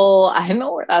like, oh, I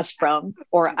know where that's from,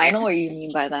 or I know what you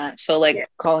mean by that. So like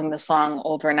calling the song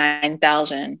Over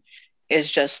 9,000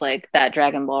 is just like that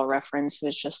Dragon Ball reference.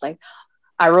 It's just like,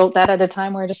 I wrote that at a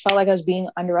time where I just felt like I was being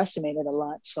underestimated a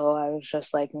lot. So I was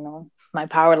just like, you know, my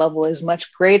power level is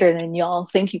much greater than y'all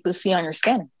think you could see on your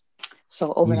scanner.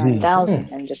 So Over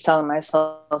 9,000, and just telling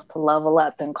myself to level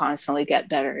up and constantly get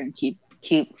better and keep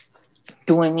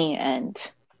doing me, and,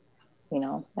 you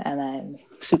know, and then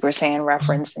Super Saiyan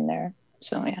reference in there.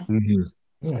 So yeah.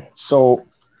 So,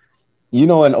 you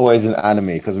know, and always in anime,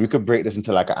 because we could break this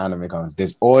into like an anime comments,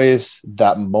 there's always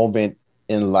that moment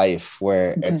in life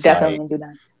where it's definitely like, do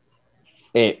that.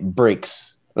 It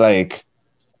breaks. Like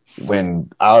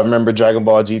when I remember Dragon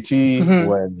Ball GT,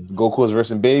 when Goku's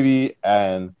versus Baby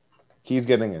and he's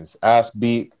getting his ass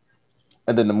beat,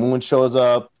 and then the moon shows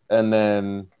up, and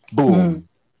then boom.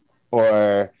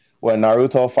 Or when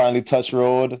Naruto finally touched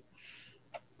road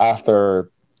after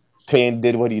Pain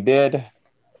did what he did.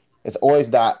 It's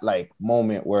always that like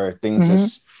moment where things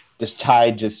just this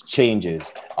tide just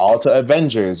changes. All to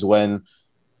Avengers when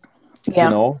you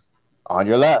know, on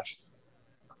your left.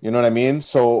 You know what I mean?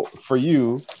 So for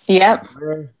you,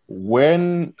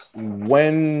 when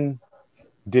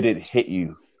did it hit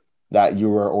you that you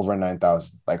were over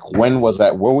 9,000? Like, when was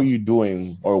that? What were you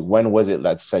doing? Or when was it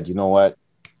that said, you know what?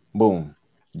 Boom.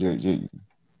 The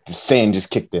saying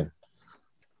just kicked in.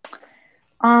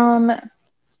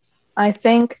 I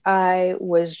think I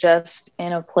was just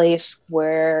in a place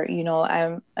where, you know,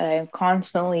 I'm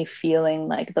constantly feeling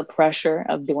like the pressure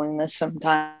of doing this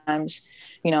sometimes.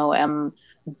 You know,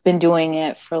 been doing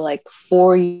it for like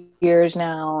 4 years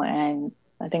now, and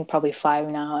I think probably 5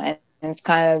 now. And it's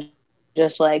kind of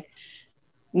just like,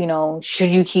 you know, should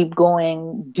you keep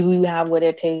going? Do you have what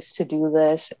it takes to do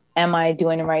this? Am I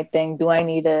doing the right thing? Do I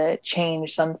need to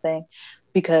change something?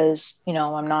 Because, you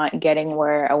know, I'm not getting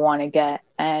where I want to get.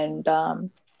 And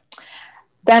then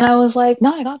I was like,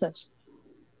 no, I got this.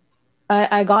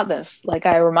 I got this. Like,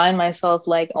 I remind myself,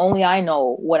 like, only I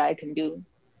know what I can do.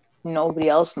 Nobody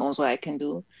else knows what I can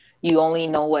do. You only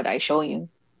know what I show you.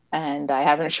 And I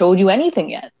haven't showed you anything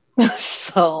yet.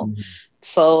 So,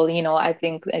 you know, I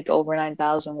think like Over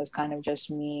 9,000 was kind of just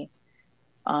me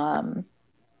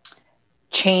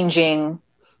changing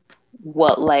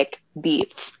what like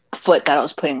the foot that I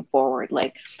was putting forward.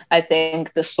 Like, I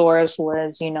think the source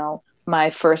was, you know,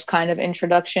 my first kind of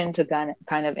introduction to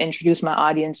kind of introduce my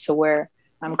audience to where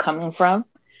I'm coming from.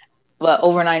 But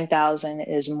Over 9,000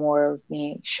 is more of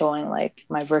me showing like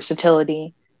my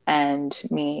versatility and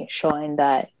me showing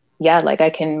that, yeah, like I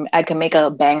can make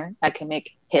a banger, I can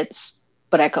make hits,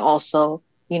 but I could also,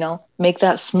 you know, make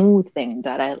that smooth thing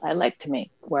that I like to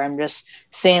make, where I'm just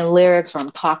saying lyrics or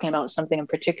I'm talking about something in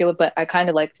particular, but I kind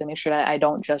of like to make sure that I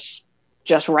don't just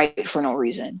write for no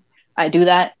reason. I do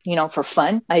that, you know, for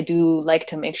fun. I do like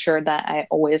to make sure that I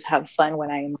always have fun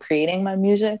when I am creating my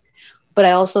music, but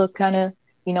I also kind of,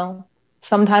 you know,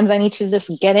 sometimes I need to just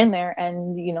get in there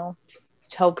and, you know,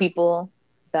 tell people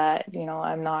that, you know,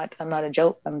 I'm not a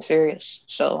joke, I'm serious.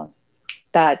 So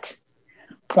that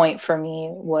point for me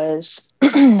was,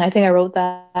 I think I wrote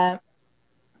that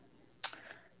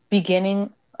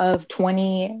beginning of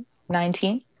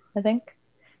 2019, I think.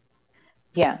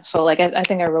 Yeah. So like, I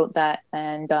think I wrote that,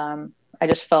 and I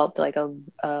just felt like in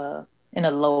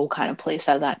a low kind of place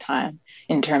at that time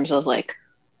in terms of like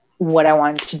what I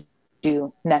wanted to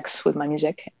do next with my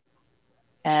music.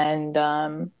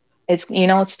 And it's, you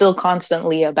know, it's still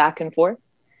constantly a back and forth,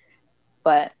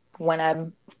 but when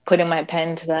I'm putting my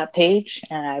pen to that page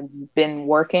and I've been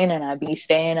working and I be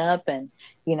staying up and,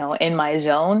 you know, in my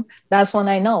zone, that's when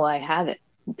I know I have it,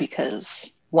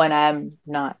 because when I'm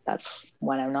not, that's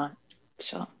when I'm not.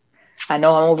 So I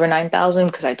know I'm over 9,000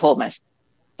 because I told myself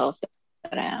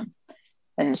that I am.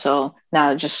 And so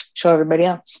now just show everybody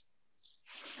else.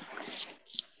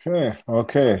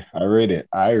 Okay. I rate it.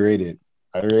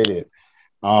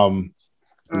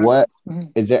 What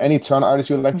is there any Toronto artists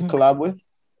you would like to collab with?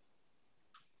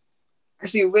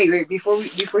 Actually, wait. Before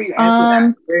you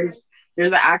answer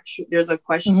that, there's a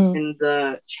question in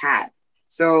the chat.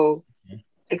 So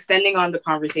extending on the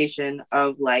conversation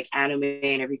of like anime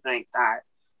and everything like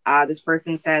that, this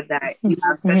person said that you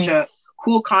have such a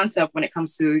cool concept when it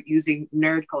comes to using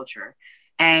nerd culture.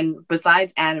 And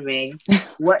besides anime,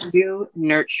 what new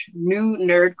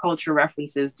nerd culture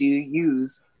references do you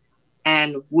use,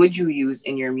 and would you use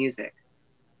in your music?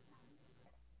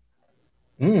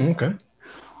 Okay.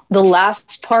 The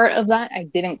last part of that, I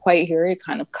didn't quite hear it.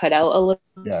 Kind of cut out a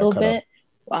little bit.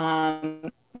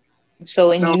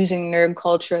 So using nerd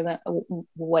culture, that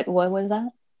what was that?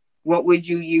 What would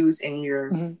you use in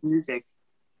your music?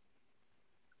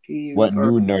 What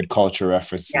new nerd culture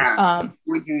references? Yeah.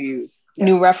 Would you use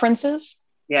new references?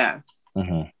 Yeah.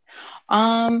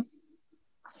 I'm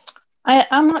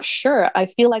not sure. I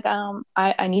feel like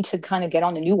I need to kind of get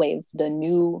on the new wave, the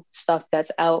new stuff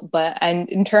that's out. And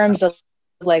in terms of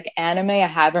like anime, I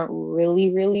haven't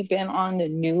really been on the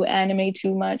new anime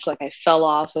too much. Like I fell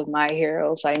off of My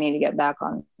Hero, so I need to get back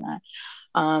on that.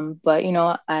 But you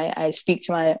know, I speak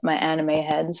to my anime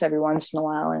heads every once in a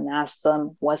while and ask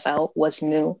them what's out, what's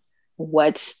new,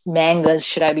 what mangas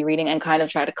should I be reading, and kind of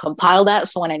try to compile that.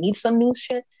 So when I need some new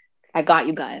shit, I got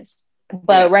you guys.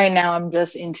 But right now I'm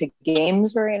just into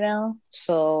games right now.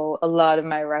 So a lot of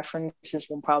my references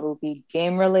will probably be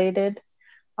game related.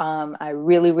 I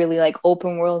really like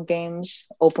open world games,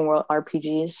 open world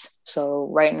RPGs. So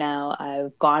right now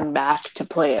I've gone back to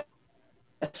play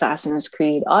Assassin's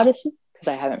Creed Odyssey because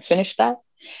I haven't finished that.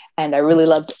 And I really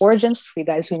loved Origins. For you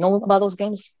guys who know about those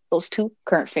games, those two,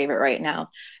 current favorite right now.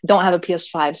 Don't have a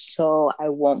PS5, so I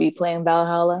won't be playing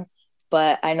Valhalla.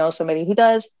 But I know somebody who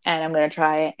does, and I'm going to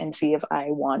try it and see if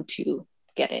I want to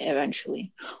get it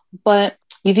eventually. But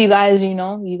if you guys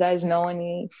know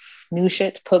any new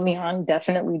shit to put me on,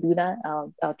 definitely do that.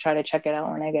 I'll try to check it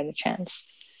out when I get a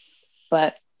chance.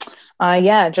 But I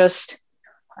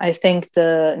think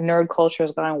the nerd culture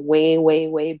has gone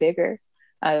way bigger.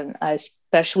 I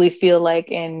especially feel like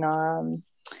in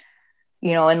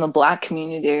the Black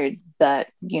community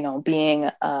that, being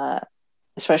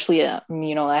especially, I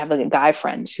have like guy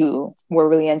friends who were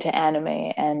really into anime,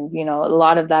 and, a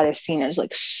lot of that is seen as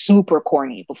like super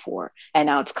corny before. And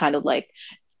now it's kind of like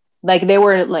they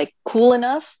were like cool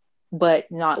enough,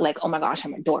 but not like, oh my gosh,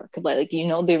 I'm a dork. But like,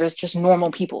 they was just normal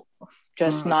people,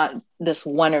 just not this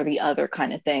one or the other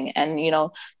kind of thing. And,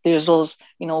 there's those,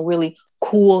 really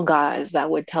cool guys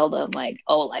that would tell them like,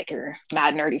 oh, like you're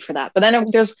mad nerdy for that. But then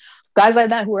there's guys like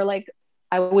that who are like,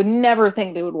 I would never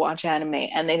think they would watch anime,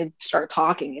 and they'd start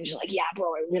talking and just like, yeah,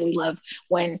 bro, I really love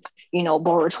when,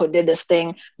 Boruto did this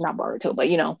thing, not Boruto, but,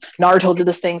 Naruto did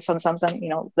this thing, some,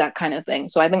 that kind of thing.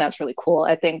 So I think that's really cool.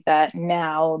 I think that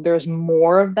now there's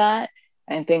more of that.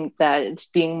 I think that it's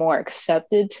being more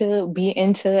accepted to be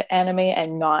into anime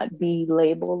and not be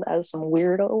labeled as some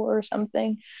weirdo or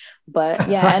something. But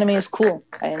yeah, anime is cool,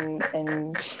 and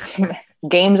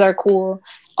games are cool.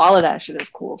 All of that shit is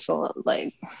cool. So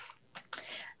like,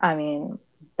 I mean,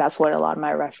 that's what a lot of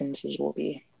my references will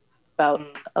be about.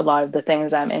 A lot of the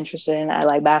things I'm interested in. I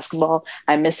like basketball.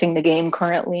 I'm missing the game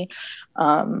currently.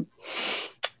 Yeah.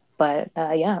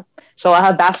 So I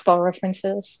have basketball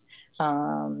references.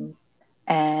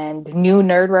 And new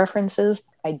nerd references,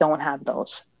 I don't have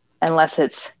those unless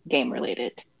it's game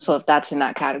related. So if that's in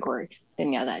that category,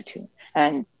 then yeah, that too.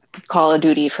 And Call of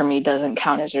Duty for me doesn't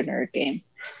count as a nerd game.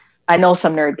 I know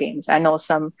some nerd games. I know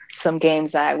some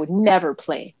games that I would never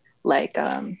play. Like,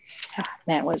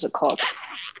 what is it called?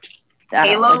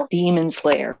 Halo? Like Demon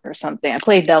Slayer or something. I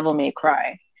played Devil May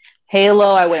Cry.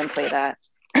 Halo, I wouldn't play that.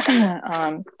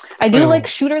 I do like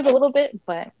shooters a little bit,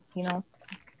 but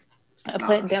I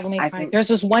played Devil May Cry. There's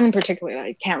this one in particular that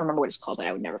I can't remember what it's called, but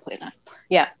I would never play that.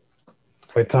 Yeah.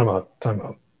 Wait, time out.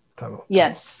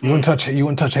 Yes. You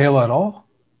wouldn't touch Halo at all?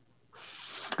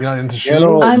 You're not into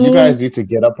shooters? You guys need to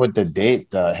get up with the date.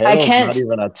 Halo's not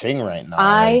even a thing right now.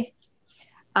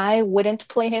 I wouldn't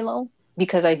play Halo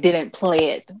because I didn't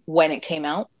play it when it came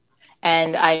out.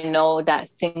 And I know that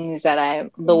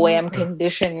the way I'm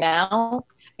conditioned now,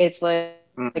 it's like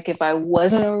if I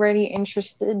wasn't already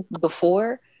interested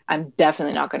before, I'm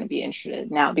definitely not going to be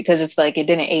interested now, because it's like it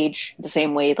didn't age the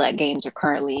same way that games are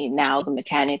currently now, the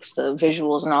mechanics, the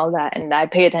visuals and all that. And I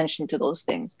pay attention to those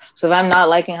things. So if I'm not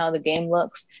liking how the game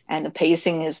looks and the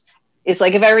pacing it's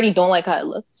like if I already don't like how it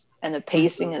looks and the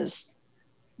pacing is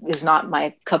is not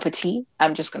my cup of tea,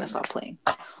 I'm just going to stop playing.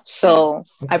 So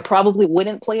I probably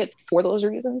wouldn't play it for those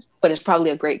reasons, but it's probably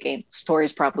a great game. Story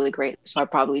is probably great. So I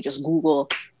probably just Google,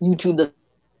 YouTube the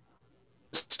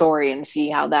story and see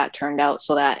how that turned out,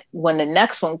 so that when the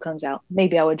next one comes out,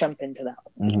 maybe I would jump into that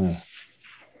one. Mm-hmm.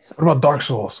 So, what about Dark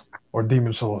Souls or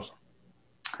Demon Souls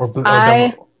or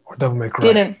Devil May Cry?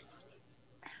 Didn't.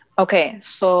 Okay,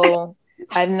 so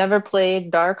I've never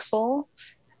played Dark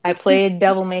Souls. I played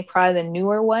Devil May Cry, the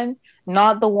newer one,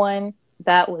 not the one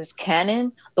that was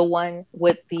canon, the one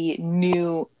with the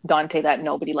new Dante that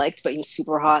nobody liked, but he was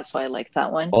super hot, so I liked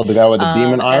that one. Oh, the guy with the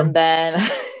demon arm? And then...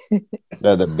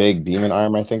 the big demon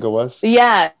arm, I think it was.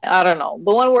 Yeah, I don't know.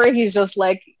 The one where he's just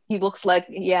like, he looks like,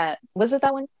 yeah. Was it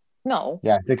that one? No.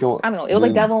 Yeah, I think it was. I don't know. It was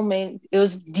like Devil May... It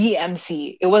was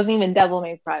DMC. It wasn't even Devil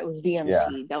May Cry. It was DMC, yeah.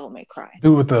 Devil May Cry.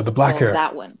 Dude with the black hair.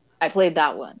 That one. I played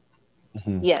that one.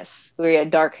 Mm-hmm. Yes, where he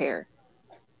had dark hair.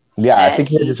 Yeah, and I think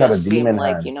he just had a demon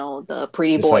like hand. You know, the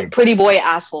pretty boy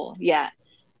asshole. Yeah,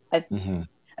 I think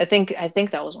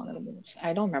that was one of the moves.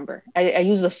 I don't remember. I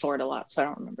use the sword a lot, so I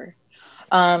don't remember.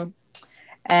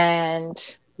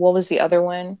 And what was the other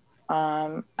one?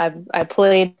 I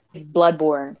played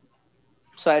Bloodborne.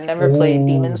 So I never played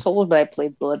Demon Souls, but I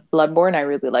played Bloodborne. I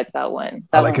really like that one.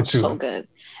 That one was so good.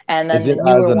 And then the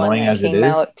newer one that came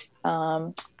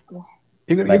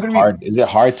out. Is it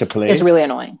hard to play? It's really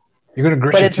annoying. You're gonna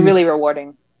grit but your it's teeth. Really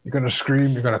rewarding. You're gonna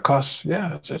scream. You're gonna cuss.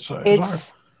 Yeah, it's hard.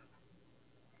 But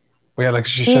yeah, like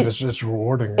she said, it's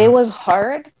rewarding. It was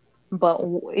hard, but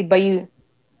you,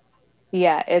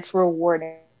 yeah, it's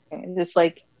rewarding. It's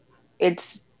like,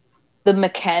 it's the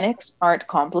mechanics aren't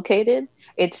complicated.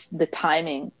 It's the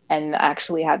timing and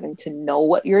actually having to know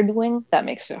what you're doing that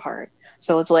makes it hard.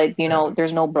 So it's like, you know,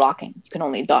 there's no blocking. You can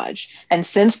only dodge. And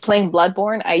since playing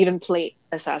Bloodborne, I even play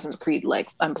Assassin's Creed like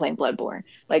I'm playing Bloodborne.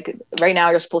 Like right now,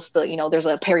 you're supposed to, you know, there's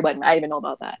a parry button. I didn't even know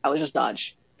about that. I was just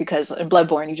dodge, because in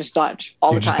Bloodborne, you just dodge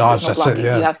all the time. Dodge, there's no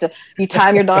blocking. You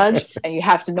time your dodge and you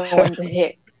have to know when to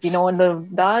hit. You know when to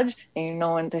dodge and you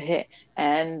know when to hit.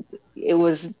 And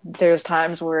there's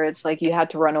times where it's like you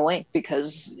had to run away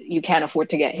because you can't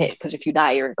afford to get hit, because if you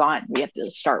die, you're gone. We have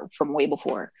to start from way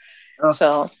before.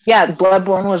 So yeah,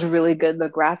 Bloodborne was really good. The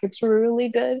graphics were really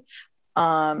good.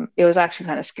 It was actually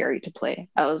kind of scary to play.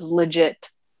 I was legit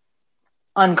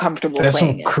uncomfortable playing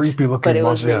some creepy looking but it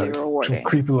was really rewarding. Some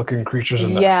creepy looking creatures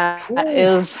in that. Yeah, it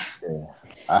was.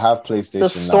 I have PlayStation.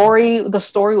 The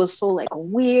story was so like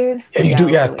weird. Yeah, you do.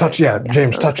 Yeah, touch. Yeah,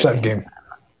 James, touch that game.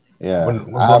 Yeah,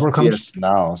 when I have PS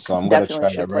now, so I'm gonna try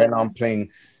that. Right now, I'm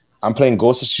playing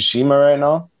Ghost of Tsushima right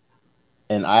now,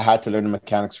 and I had to learn the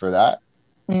mechanics for that.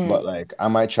 But like, I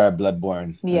might try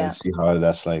Bloodborne and see how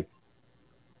that's like.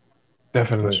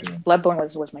 Definitely. Bloodborne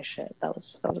was my shit. That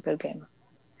was a good game.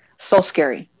 So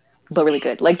scary, but really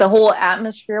good. Like the whole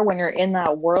atmosphere when you're in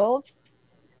that world,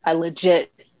 I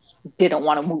legit didn't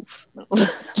want to move.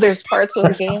 There's parts of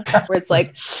the game where it's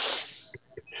like,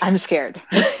 I'm scared.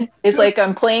 It's like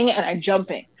I'm playing and I'm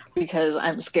jumping because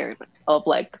I'm scared of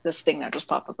like this thing that just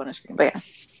popped up on the screen. But yeah.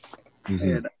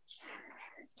 Mm-hmm.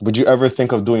 Would you ever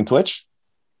think of doing Twitch?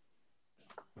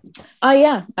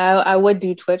 Yeah, I would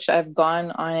do Twitch. I've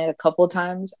gone on it a couple of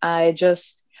times. I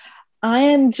just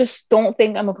don't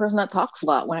think I'm a person that talks a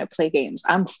lot when I play games.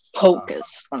 I'm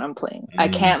focused when I'm playing. I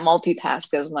can't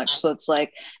multitask as much. So it's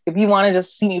like, if you want to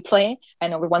just see me play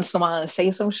and every once in a while I say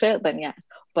some shit, then yeah.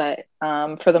 But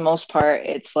for the most part,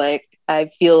 it's like, I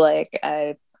feel like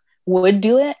I would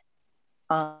do it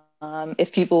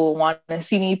if people want to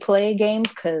see me play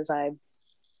games, because I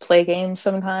play games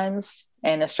sometimes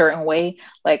in a certain way.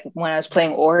 Like when I was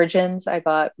playing Origins, I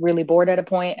got really bored at a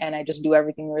point and I just do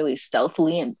everything really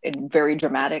stealthily and in very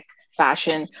dramatic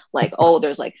fashion. Like, oh,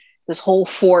 there's like this whole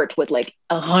fort with like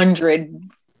 100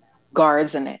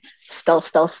 guards in it.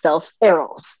 Stealth,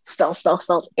 arrows. Stealth,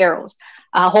 arrows.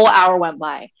 A whole hour went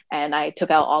by and I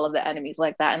took out all of the enemies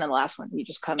like that. And then the last one, you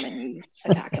just come and you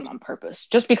attack him on purpose,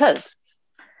 just because.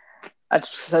 I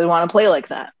just want to play like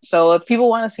that. So if people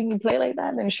want to see me play like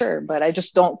that, then sure. But I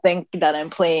just don't think that I'm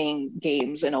playing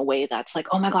games in a way that's like,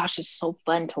 oh my gosh, it's so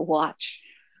fun to watch.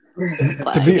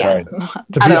 But, to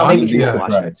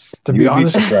be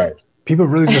honest, people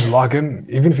really just log in,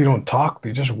 even if you don't talk,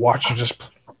 they just watch you just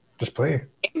play.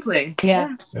 Gameplay.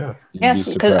 Yeah.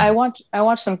 Yes, because I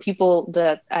watch some people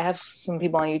that I have some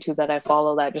people on YouTube that I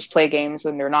follow that just play games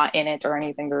and they're not in it or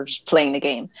anything. They're just playing the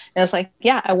game. And it's like,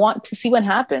 yeah, I want to see what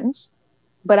happens,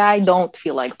 but I don't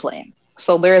feel like playing.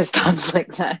 So there is times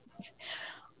like that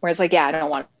where it's like, yeah, I don't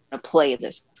want to play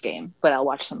this game, but I'll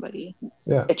watch somebody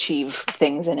achieve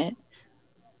things in it.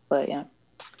 But yeah.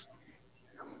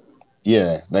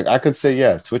 Yeah, like I could say,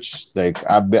 yeah, Twitch. Like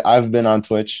I've been on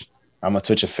Twitch. I'm a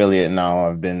Twitch affiliate now.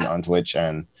 I've been on Twitch,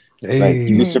 and like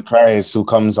you'd be Hey, surprised who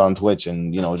comes on Twitch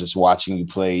and just watching you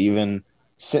play, even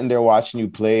sitting there watching you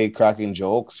play, cracking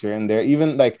jokes here and there.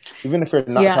 Even if you're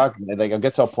not Yeah. talking, like I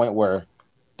get to a point where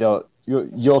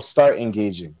you'll start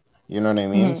engaging. You know what I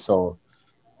mean? So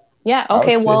Yeah. I would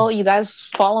Okay. say, Well, you guys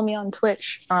follow me on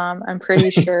Twitch. I'm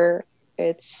pretty sure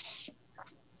it's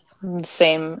the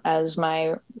same as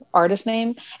my artist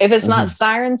name. If it's not mhm.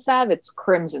 Siren Sav, it's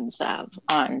Crimson Sav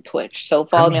on Twitch. So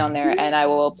follow me on Crimson. there, and I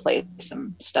will play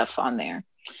some stuff on there.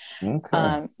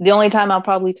 Okay. The only time I'll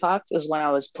probably talk is when I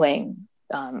was playing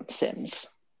Sims.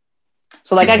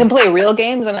 So like I can play real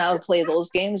games and I'll play those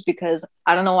games because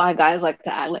I don't know why guys like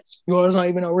to act like, oh, it's not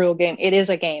even a real game. It is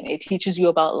a game. It teaches you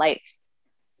about life.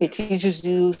 It teaches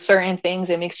you certain things.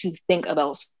 It makes you think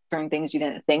about certain things you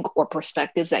didn't think, or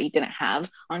perspectives that you didn't have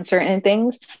on certain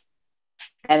things.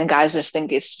 And guys just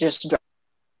think it's just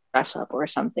dress up or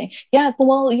something. Yeah,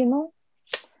 well,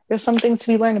 there's some things to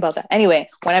be learned about that. Anyway,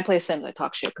 when I play Sims, I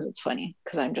talk shit because it's funny,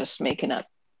 because I'm just making up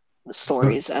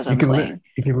stories as I'm playing.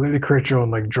 You can literally create your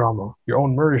own like drama, your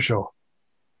own murder show.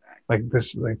 Like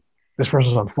this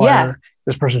person's on fire. Yeah.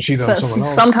 This person cheated on someone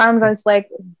else. Sometimes it's like,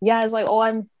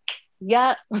 oh,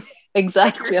 yeah,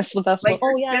 exactly. That's the best one.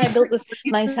 Oh yeah, I built this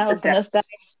nice house, and this guy,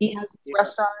 he has this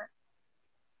restaurant.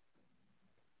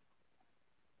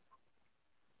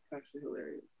 It's actually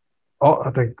hilarious. Oh, I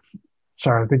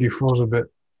think you froze a bit.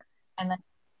 And then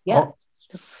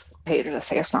just hate to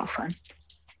say it's not fun.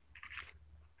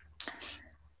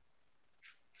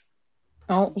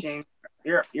 Oh, James,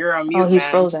 you're on mute. Oh, he's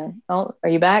man. frozen. Oh, are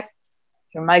you back?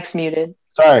 Your mic's muted.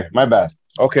 Sorry, my bad.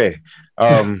 Okay.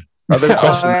 Other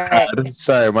questions. Right.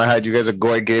 Sorry, my head. You guys are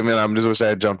going gaming. I'm just wish I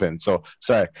had jump in. So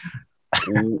sorry.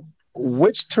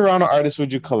 Which Toronto artist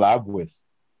would you collab with?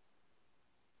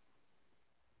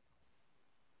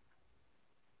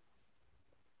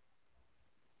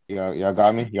 Y'all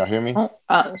got me? Y'all hear me?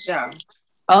 Yeah.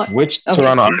 Which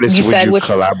Toronto artist would you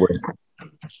collab with?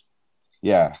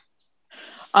 Yeah.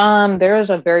 There is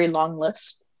a very long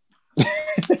list.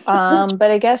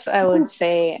 But I guess I would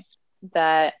say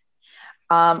that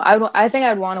I think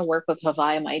I'd want to work with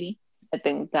Hawaii Mighty. I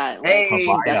think that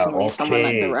she's definitely someone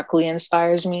that directly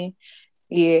inspires me.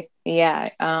 Yeah.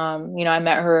 I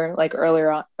met her like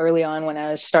early on when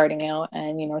I was starting out,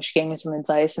 and she gave me some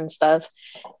advice and stuff.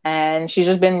 And she's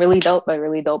just been really dope, a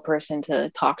really dope person to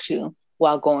talk to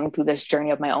while going through this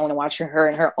journey of my own and watching her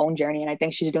and her own journey. And I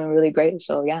think she's doing really great.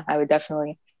 So yeah, I would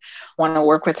definitely want to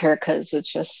work with her, because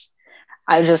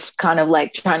I just kind of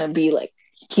like trying to be like,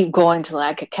 keep going till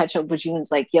I could catch up with you, and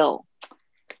it's like, yo,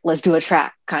 let's do a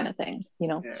track kind of thing,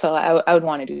 Yeah. So I would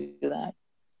want to do that.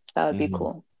 That would be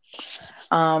cool.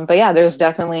 But yeah, there's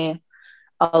definitely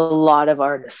a lot of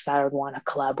artists that I would want to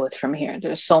collab with from here.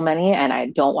 There's so many, and I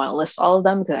don't want to list all of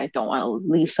them because I don't want to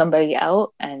leave somebody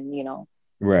out. And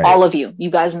right. All of you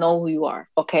guys know who you are,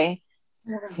 okay?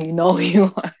 You know who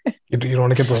you are. You don't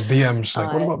want to get those DMs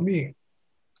like, what about me?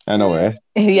 I know, right?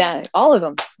 Yeah, all of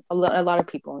them. A lot of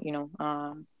people,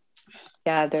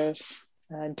 yeah, there's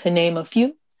to name a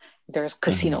few, there's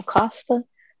Casino Costa,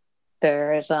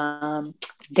 there's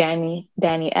Danny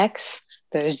X,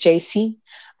 there's JC,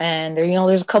 and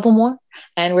there's a couple more,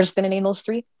 and we're just gonna name those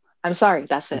three. I'm sorry,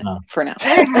 that's it for now.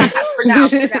 For now.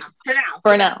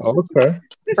 Okay.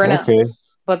 For now.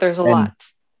 But there's a lot.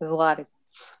 There's a lot of.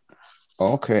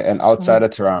 Okay, and outside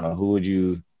of Toronto, who would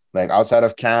you like? Outside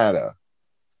of Canada,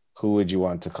 who would you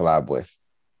want to collab with?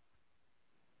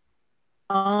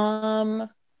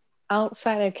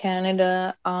 Outside of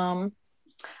Canada, I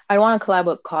want to collab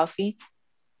with Coffee,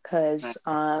 because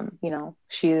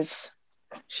she's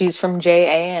from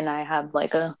JA, and I have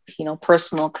like a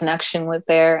personal connection with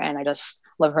there, and I just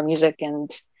love her music, and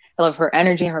I love her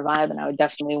energy and her vibe, and I would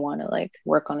definitely want to like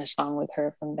work on a song with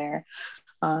her from there.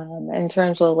 In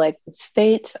terms of like the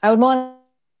States, I would want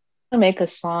to make a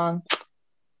song.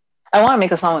 I want to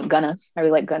make a song with Gunna. I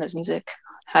really like Gunna's music.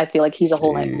 I feel like he's a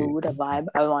whole like mood, a vibe.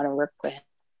 I want to work with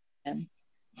him.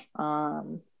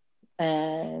 And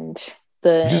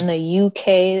in the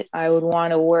UK, I would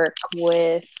want to work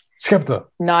with Skepta.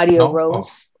 Nadia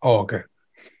Rose. Oh, okay.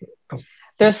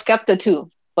 There's Skepta too,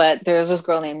 but there's this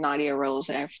girl named Nadia Rose,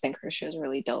 and I think her shit is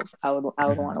really dope. I would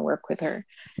want to work with her.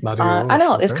 Nadia Rose, I don't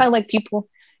know. It's kind of like people.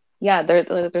 Yeah, there's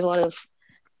a lot of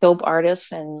dope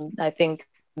artists, and I think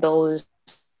those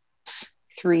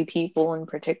three people in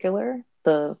particular,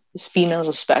 the females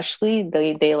especially,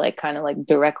 they like kind of like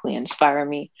directly inspire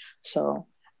me. So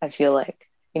I feel like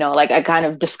like I kind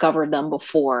of discovered them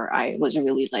before I was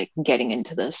really like getting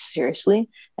into this seriously.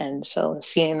 And so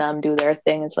seeing them do their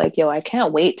thing, it's like, yo, I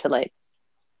can't wait to like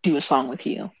do a song with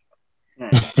you.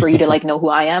 For you to like know who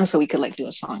I am, so we could like do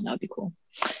a song. That would be cool.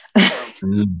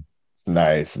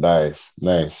 Nice.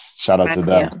 Shout out to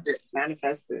them.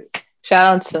 Manifest it. Shout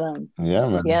out to them. Yeah,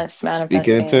 man. Yes, speak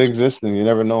it into existence. You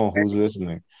never know who's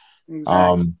listening.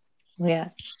 Exactly. Yeah.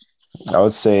 I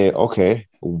would say, okay,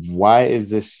 why is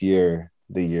this year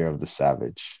the year of the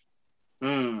Savage?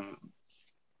 The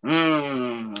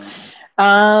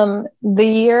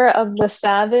year of the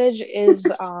Savage is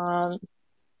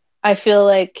I feel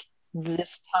like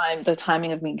this time, the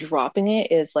timing of me dropping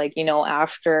it is like,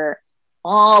 after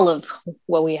all of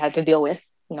what we had to deal with,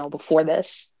 before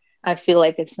this, I feel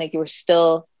like it's like you were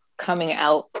still coming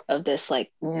out of this, like,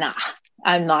 nah,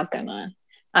 I'm not gonna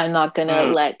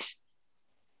let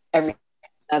everything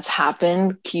that's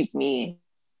happened keep me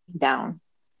down.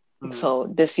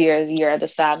 So this year is the year of the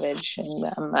Savage,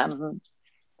 and I'm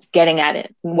getting at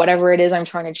it. Whatever it is I'm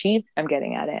trying to achieve, I'm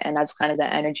getting at it. And that's kind of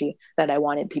the energy that I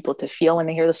wanted people to feel when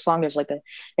they hear the song. There's like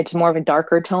it's more of a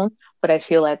darker tone, but I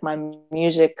feel like my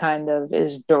music kind of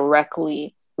is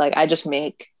directly like I just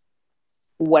make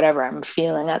whatever I'm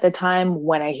feeling at the time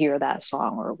when I hear that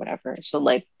song or whatever. So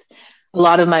like a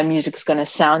lot of my music is going to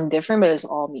sound different, but it's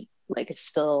all me. Like it's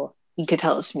still, you could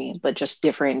tell it's me, but just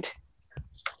different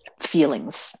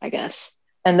feelings, I guess.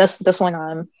 And this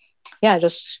one,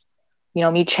 just,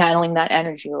 me channeling that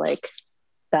energy, like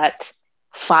that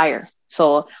fire.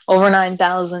 So over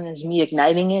 9,000 is me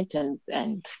igniting it,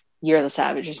 and Year the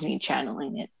Savage is me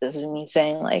channeling it. This is me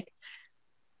saying like,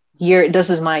 this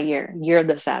is my year of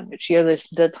the Savage. This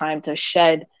the time to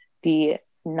shed the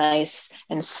nice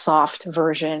and soft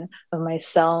version of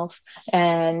myself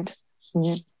and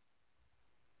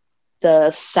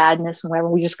the sadness and whatever.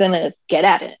 We're just gonna get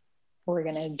at it. We're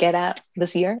gonna get at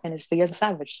this year, and it's the year of the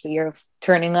Savage. It's the year of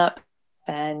turning up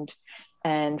and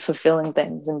fulfilling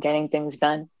things and getting things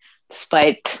done,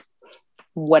 despite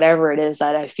whatever it is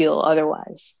that I feel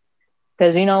otherwise.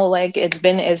 Because I'm not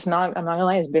gonna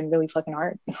lie, it's been really fucking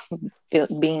hard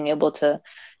being able to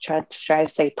try to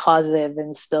stay positive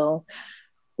and still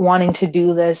wanting to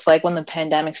do this. Like when the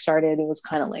pandemic started, it was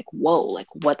kind of like, whoa, like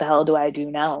what the hell do I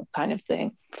do now kind of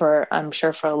thing, I'm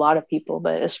sure for a lot of people,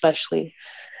 but especially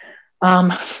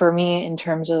for me in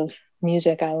terms of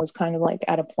music, I was kind of like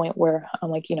at a point where I'm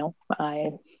like,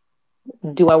 I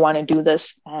want to do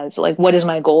this as like, what is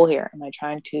my goal here? Am I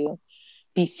trying to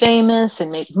be famous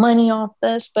and make money off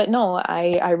this? But no,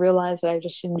 I realized that I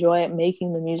just enjoy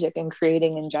making the music and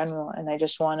creating in general. And I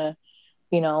just want to,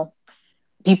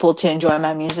 people to enjoy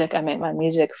my music. I make my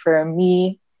music for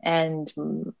me and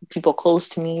people close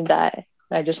to me that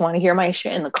I just want to hear my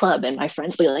shit in the club, and my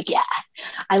friends be like, yeah,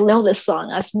 I know this song,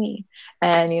 that's me.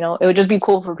 And it would just be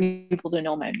cool for people to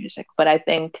know my music. But I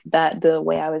think that the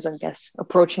way I was, I guess,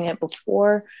 approaching it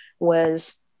before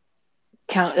was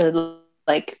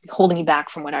like holding me back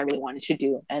from what I really wanted to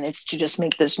do, and it's to just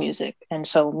make this music. And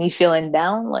so me feeling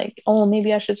down, like, oh,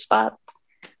 maybe I should stop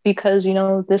because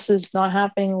this is not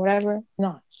happening or whatever.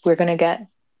 No, we're gonna get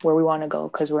where we want to go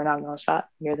because we're not gonna stop.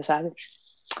 You're the Savage.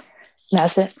 And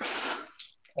that's it.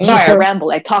 Sorry, I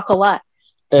ramble. I talk a lot.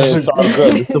 Hey, it's all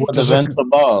good. This is what the event's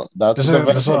about. That's what the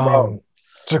event's about.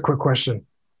 Just a quick question.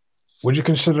 Would you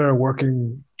consider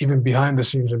working even behind the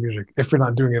scenes of music if you're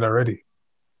not doing it already?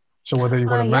 So whether you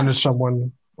want to manage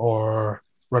someone or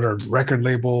run a record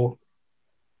label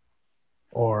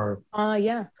or...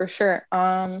 Yeah, for sure.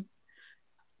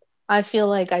 I feel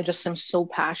like I just am so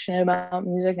passionate about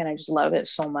music and I just love it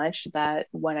so much that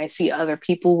when I see other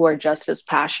people who are just as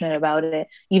passionate about it,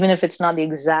 even if it's not the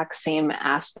exact same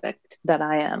aspect that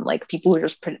I am, like people who are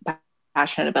just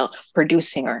passionate about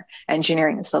producing or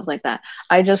engineering and stuff like that,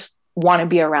 I just want to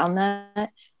be around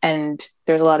that. And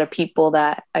there's a lot of people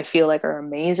that I feel like are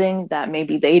amazing that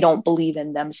maybe they don't believe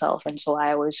in themselves. And so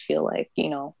I always feel like,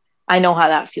 I know how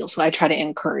that feels. So I try to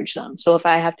encourage them. So if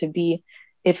I have to be,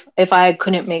 if I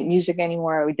couldn't make music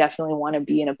anymore, I would definitely want to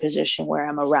be in a position where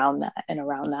I'm around that and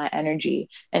around that energy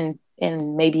and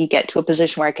maybe get to a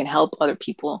position where I can help other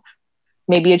people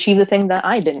maybe achieve the thing that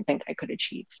I didn't think I could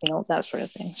achieve, that sort of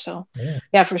thing. So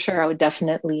yeah, for sure. I would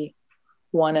definitely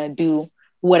want to do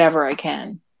whatever I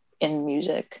can in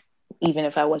music, even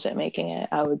if I wasn't making it.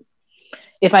 I would,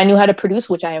 if I knew how to produce,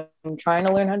 which I am trying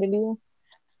to learn how to do,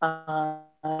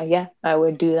 I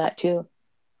would do that too.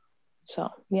 So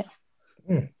yeah.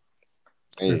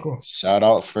 Hey, cool. Shout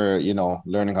out for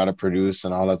learning how to produce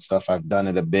and all that stuff. I've done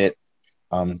it a bit.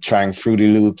 Trying Fruity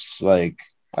Loops, like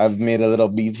I've made a little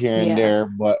beat here and there,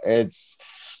 but it's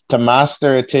to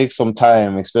master, it takes some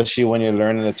time, especially when you're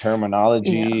learning the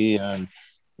terminology and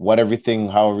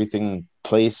how everything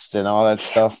placed and all that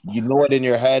stuff. You know it in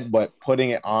your head, but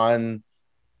putting it on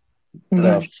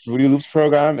the Fruity Loops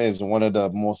program is one of the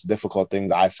most difficult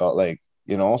things I felt like,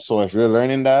 so if you're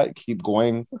learning that, keep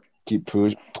going, keep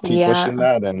pushing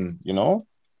that, and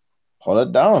hold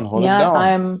it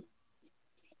down.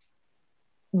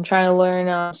 I'm trying to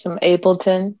learn some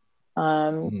Ableton.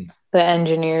 The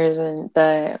engineers and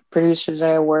the producers that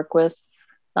I work with,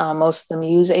 most of them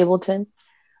use Ableton.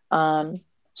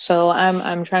 So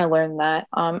I'm trying to learn that.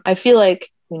 I feel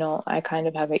like, I kind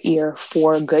of have an ear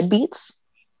for good beats,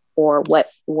 or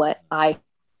what I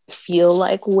feel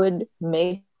like would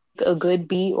make a good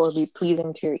beat or be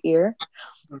pleasing to your ear.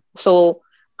 So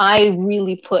I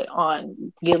really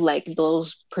give like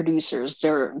those producers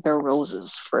their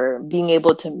roses for being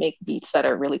able to make beats that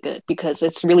are really good, because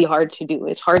it's really hard to do.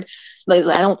 It's hard. Like,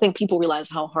 I don't think people realize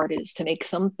how hard it is to make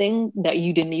something that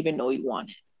you didn't even know you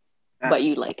wanted, but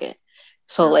you like it.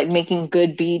 So like making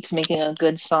good beats, making a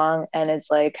good song, and it's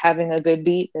like having a good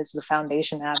beat is the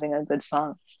foundation of having a good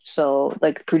song. So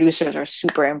like producers are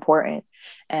super important.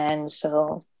 And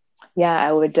so yeah,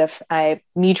 I would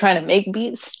me trying to make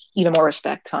beats, even more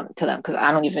respect to them, because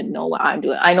I don't even know what I'm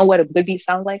doing. I know what a good beat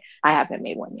sounds like. I haven't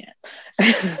made one yet.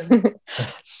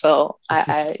 So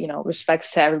I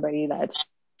respects to everybody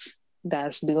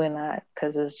that's doing that,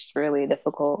 because it's really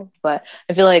difficult. But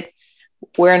I feel like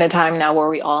we're in a time now where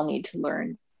we all need to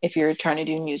learn. If you're trying to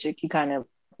do music,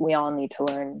 we all need to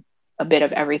learn a bit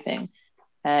of everything.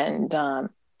 And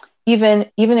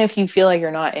even if you feel like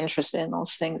you're not interested in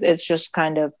those things, it's just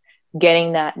kind of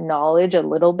getting that knowledge a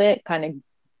little bit kind of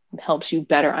helps you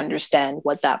better understand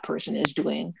what that person is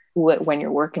doing when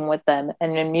you're working with them.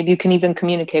 And then maybe you can even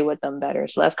communicate with them better.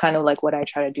 So that's kind of like what I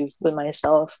try to do with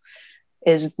myself,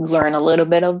 is learn a little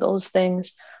bit of those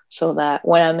things, so that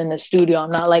when I'm in the studio,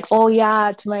 I'm not like, oh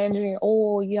yeah, to my engineer,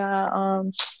 oh yeah,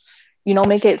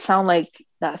 make it sound like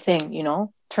that thing,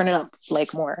 turn it up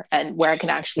like more, and where I can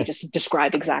actually just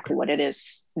describe exactly what it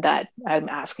is that I'm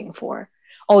asking for.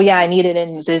 Oh yeah, I need it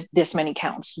in this many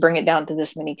counts, bring it down to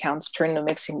this many counts, turn the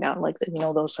mixing down, like,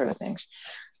 those sort of things.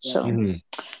 So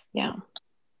yeah.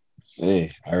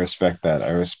 Hey, I respect that.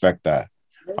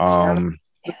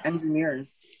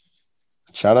 Engineers.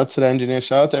 Shout out to the engineers.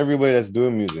 Shout out to everybody that's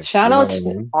doing music. Shout out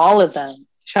to all of them.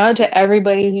 Shout out to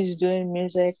everybody who's doing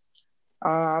music.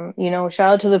 Shout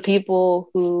out to the people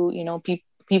who,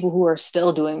 people who are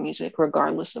still doing music,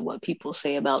 regardless of what people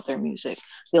say about their music.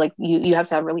 Like you have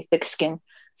to have really thick skin,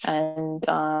 and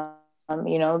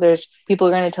there's people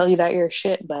are going to tell you that you're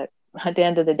shit, but at the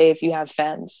end of the day, if you have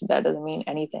fans, that doesn't mean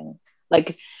anything.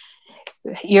 Like,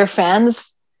 your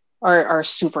fans are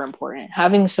super important.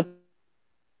 Having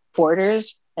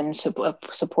supporters and a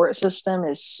support system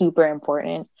is super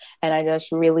important. And I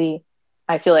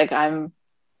feel like I'm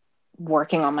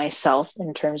working on myself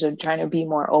in terms of trying to be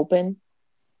more open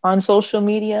on social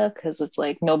media, because it's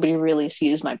like nobody really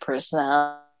sees my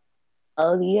personality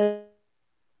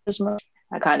as much.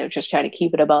 I kind of just try to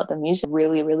keep it about the music.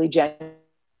 Really, really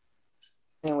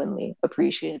genuinely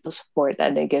appreciate the support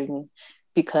that they give me,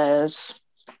 because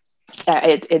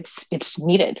it's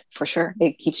needed for sure.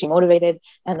 It keeps you motivated,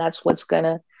 and that's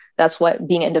what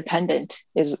being independent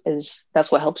is.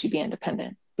 That's what helps you be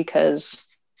independent, because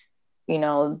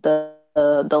the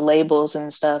labels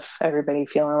and stuff, everybody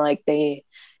feeling like they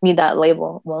need that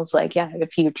label. Well, it's like, yeah,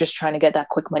 if you're just trying to get that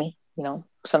quick money,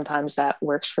 sometimes that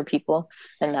works for people,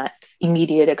 and that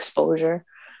immediate exposure.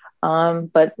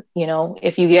 But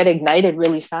if you get ignited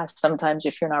really fast, sometimes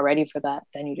if you're not ready for that,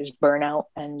 then you just burn out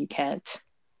and you can't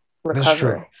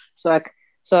recover. So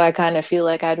I kind of feel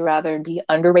like I'd rather be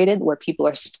underrated, where people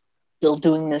are still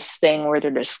doing this thing where they're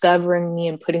discovering me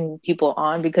and putting people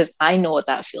on, because I know what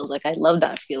that feels like. I love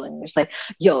that feeling. It's like,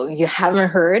 yo, you haven't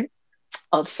heard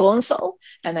of so and so,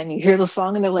 and then you hear the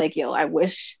song and they're like, yo, I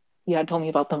wish you had told me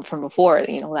about them from before,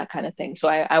 that kind of thing. So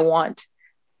I want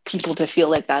people to feel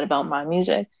like that about my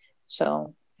music.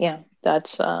 So yeah,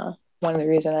 that's one of the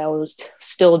reasons I always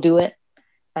still do it,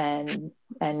 and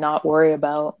not worry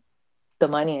about the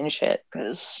money and shit,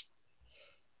 because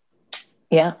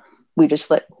yeah, we just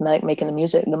like making the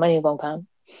music, the money gonna come.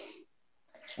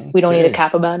 Okay. We don't need a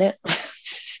cap about it.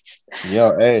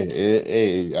 Yo,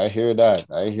 hey, I hear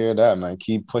that, man.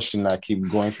 Keep pushing that, keep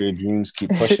going for your dreams, keep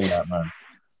pushing that, man.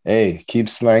 Hey, keep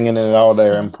slanging it out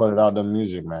there and put it out the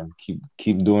music, man.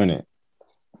 Keep doing it.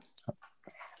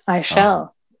 I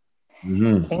shall.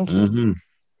 Thank you.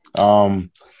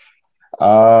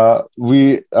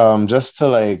 We just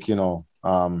to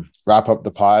wrap up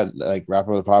the pod,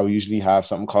 we usually have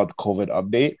something called COVID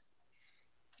update.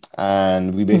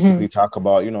 and we basically talk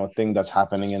about, you know, things that's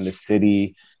happening in the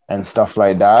city and stuff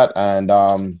like that.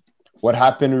 And what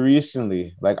happened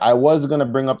recently, like I was gonna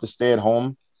bring up the stay at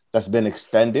home that's been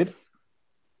extended.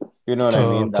 You know what I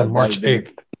mean? To That's March been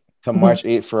 8th. to March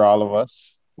 8th for all of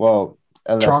us. Well,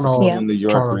 unless the people in the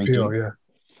York Toronto region. PO, yeah.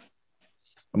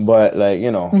 But like,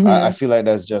 you know, I feel like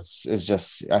that's just, it's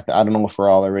just, I don't know if we're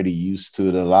all already used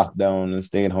to the lockdown and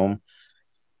stay at home.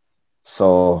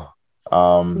 So,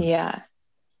 like,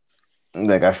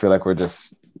 I feel like we're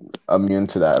just immune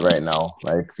to that right now.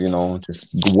 Like, you know,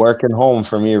 just working home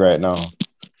for me right now.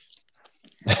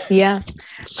 Yeah.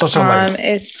 Such a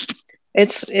life.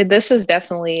 This is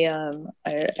definitely a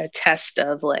test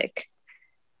of like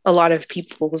a lot of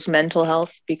people's mental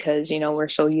health, because, you know, we're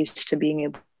so used to being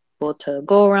able to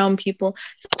go around people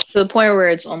to the point where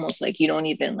it's almost like you don't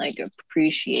even like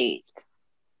appreciate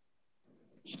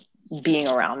being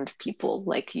around people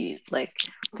like you like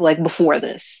before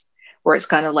this, where it's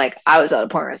kind of like I was at a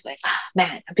point where it's like,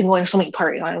 man, I've been going to so many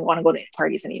parties, I don't want to go to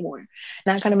parties anymore, and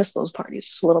I kind of miss those parties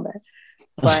just a little bit.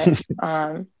 But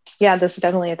yeah, this is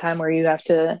definitely a time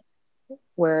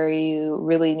where you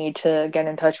really need to get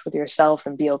in touch with yourself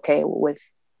and be okay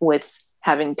with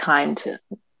having time to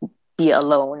be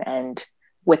alone and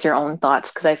with your own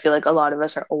thoughts, because I feel like a lot of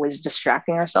us are always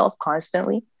distracting ourselves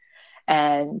constantly.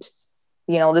 And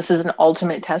you know, this is an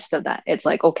ultimate test of that. It's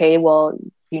like, okay, well,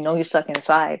 you know, you're stuck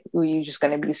inside. Are you just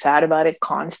going to be sad about it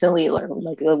constantly? Or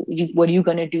like, what are you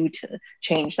going to do to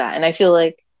change that? And I feel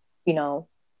like, you know,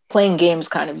 playing games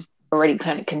already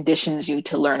conditions you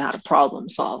to learn how to problem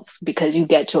solve, because you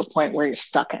get to a point where you're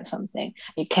stuck at something.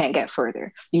 You can't get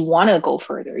further. You want to go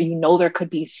further. You know, there could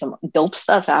be some dope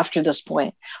stuff after this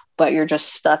point, but you're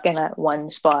just stuck in that one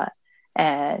spot.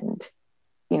 And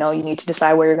you know, you need to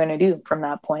decide what you're going to do from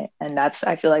that point. And I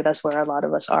feel like that's where a lot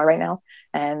of us are right now.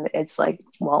 And it's like,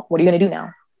 well, what are you going to do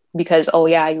now? Because, oh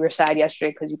yeah, you were sad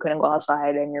yesterday because you couldn't go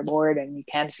outside and you're bored and you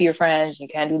can't see your friends, you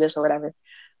can't do this or whatever.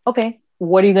 Okay,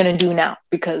 what are you going to do now?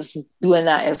 Because doing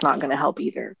that is not going to help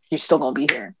either. You're still going to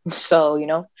be here. So, you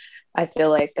know, I feel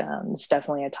like it's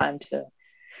definitely a time to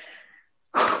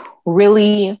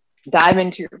really dive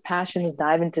into your passions,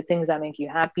 dive into things that make you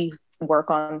happy,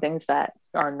 work on things that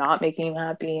are not making you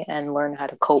happy, and learn how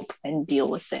to cope and deal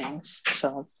with things.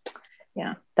 So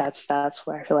yeah, that's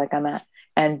where I feel like I'm at.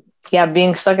 And yeah,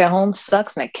 being stuck at home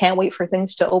sucks, and I can't wait for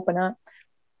things to open up,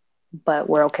 but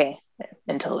we're okay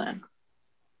until then.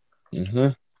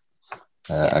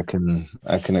 I can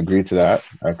agree to that.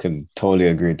 I can totally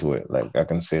agree to it. Like I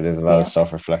can say there's a lot of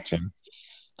self-reflection.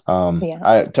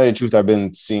 I tell you the truth, I've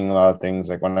been seeing a lot of things.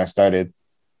 Like when I started,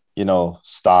 you know,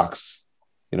 stocks,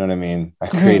 you know what I mean? I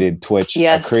created Twitch.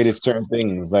 Yes. I created certain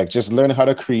things, like just learn how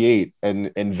to create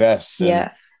and invest and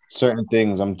certain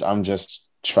things. I'm just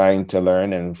trying to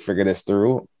learn and figure this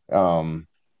through. Kind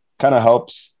of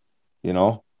helps, you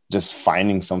know, just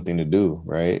finding something to do,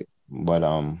 right? But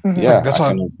yeah, I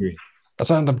can agree. That's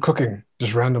how I end up cooking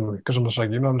just randomly, because I'm just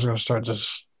like, you know, I'm just gonna start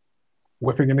just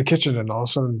whipping in the kitchen, and all of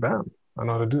a sudden, bam, I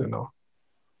know how to do it now.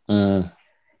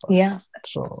 Yeah.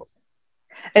 So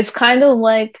it's kind of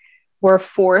like we're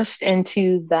forced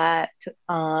into that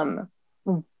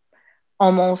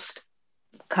almost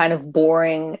kind of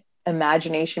boring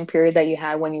imagination period that you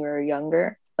had when you were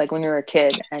younger, like when you were a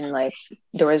kid, and like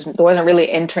there wasn't really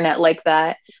internet like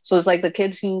that. So it's like the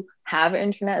kids who have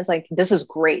internet, it's like, this is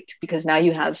great because now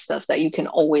you have stuff that you can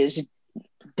always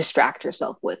distract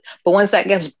yourself with. But once that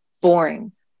gets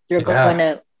boring, you're going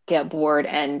to get bored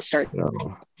and start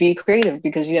be creative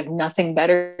because you have nothing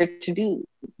better to do.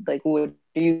 Like, what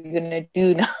are you gonna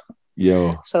do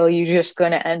now? So you're just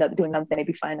gonna end up doing something,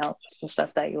 maybe find out some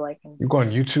stuff that you like. And you go on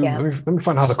YouTube. Let me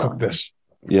find out how to cook this.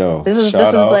 This is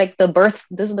like the birth.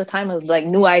 This is the time of like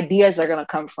new ideas are gonna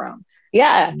come from.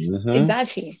 Yeah,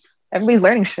 exactly. Everybody's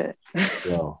learning shit.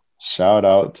 Shout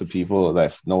out to people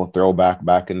that know throwback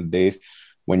back in the days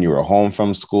when you were home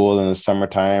from school in the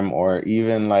summertime, or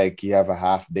even like you have a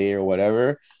half day or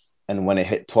whatever. And when it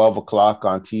hit 12 o'clock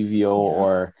on TVO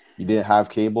or you didn't have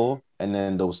cable, and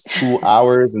then those 2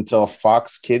 hours until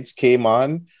Fox Kids came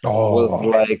on was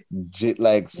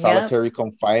like solitary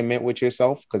confinement with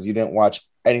yourself because you didn't watch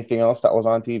anything else that was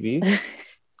on TV.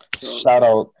 Shout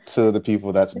out to the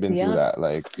people that's been through that.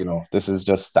 Like, you know, this is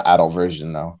just the adult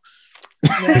version now.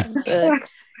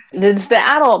 It's the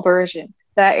adult version.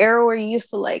 That era where you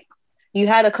used to like, you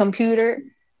had a computer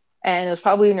and it was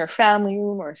probably in your family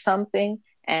room or something,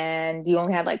 and you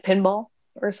only had like pinball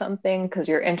or something because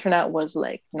your internet was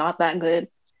like not that good.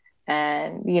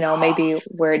 And you know, maybe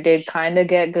where it did kind of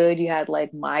get good, you had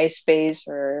like MySpace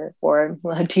or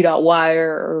T.Wire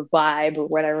or Vibe or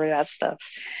whatever that stuff.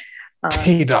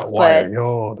 T.Wire,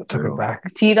 yo, that took it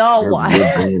back.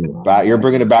 T.Wire. You're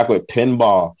bringing it back with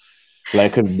pinball.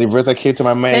 Like, because the verse that came to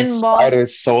my mind,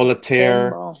 Spiders,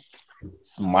 Solitaire,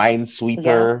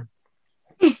 Minesweeper.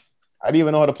 Yeah. I didn't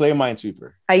even know how to play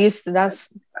Minesweeper.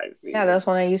 That's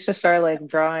when I used to start like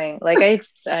drawing. Like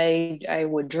I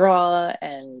would draw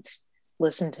and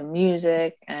listen to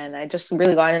music, and I just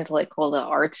really got into like all the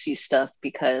artsy stuff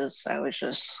because I was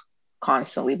just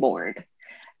constantly bored.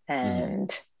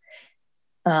 And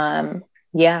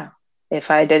if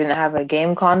I didn't have a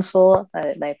game console,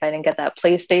 like if I didn't get that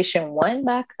PlayStation 1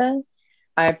 back then,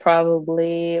 I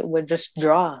probably would just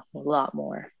draw a lot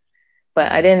more.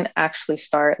 But I didn't actually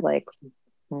start like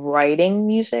writing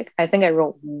music. I think I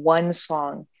wrote one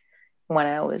song when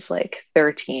I was like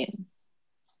 13.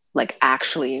 Like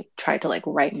actually tried to like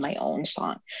write my own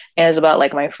song. And it was about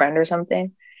like my friend or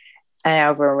something. I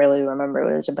never really remember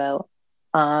what it was about.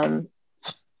 And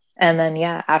then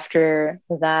after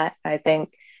that, I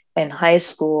think in high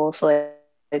school, so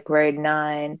like grade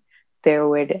 9, there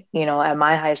would, at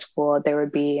my high school, there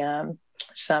would be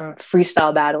some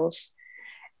freestyle battles.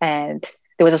 And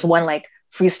there was this one like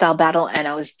freestyle battle, and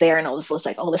I was there, and I was just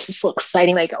like, oh, this is so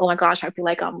exciting. Like, oh my gosh, I feel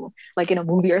like I'm like in a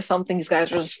movie or something. These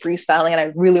guys were just freestyling, and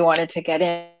I really wanted to get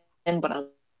in, but I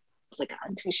was like,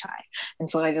 I'm too shy. And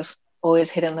so I just always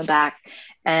hid in the back.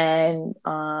 And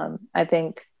I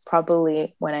think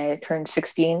probably when I turned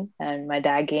 16 and my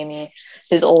dad gave me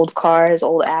his old car, his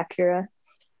old Acura,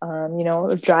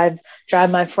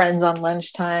 drive my friends on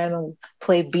lunchtime and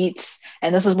play beats.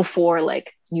 And this is before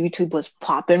like YouTube was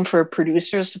popping for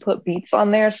producers to put beats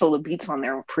on there. So the beats on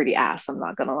there were pretty ass. I'm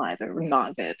not gonna lie, they were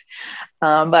not good.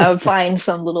 But I would find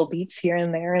some little beats here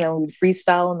and there, and then we'd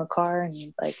freestyle in the car,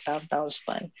 and like that was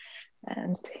fun.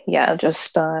 And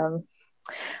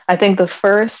I think the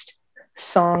first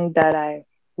song that I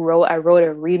wrote a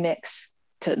remix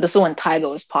to. This is when Tyga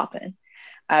was popping.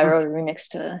 I wrote a remix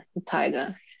to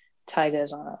Tyga.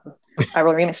 Tyga's on. I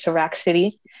wrote a remix to Rack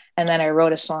City, and then I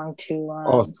wrote a song to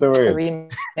wrote a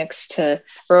remix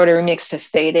to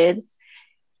Faded,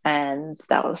 and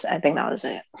I think that was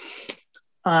it.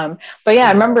 But yeah,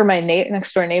 I remember my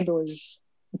next door neighbor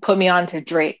put me on to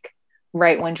Drake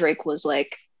right when Drake was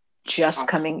like just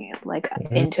coming like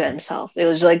into himself. It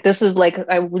was like, this is like,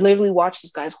 I literally watched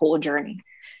this guy's whole journey.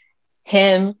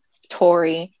 Him,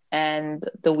 Tory, and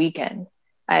The Weeknd.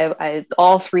 I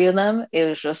all three of them, it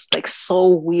was just like so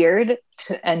weird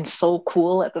and so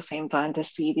cool at the same time to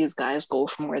see these guys go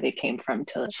from where they came from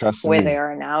to where they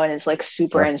are now. And it's like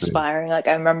super inspiring. Like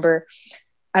I don't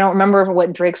remember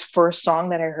what Drake's first song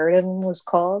that I heard of him was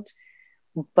called,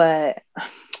 but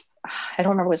I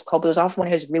don't remember what it's called, but it was off one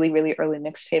of his really, really early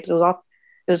mixtapes. It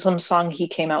was some song he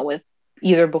came out with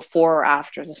either before or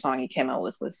after the song he came out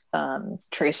with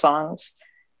Trey Songz.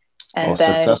 And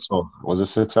successful. Was it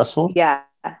successful? Yeah.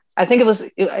 I think it was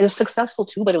successful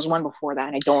too, but it was one before that,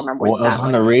 and I don't remember. It was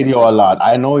on the radio a lot.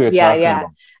 I know you're talking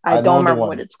about. I don't remember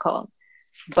what it's called,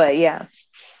 but yeah.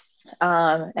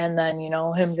 And then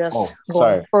him just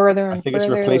going further and I think it's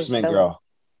Replacement Girl.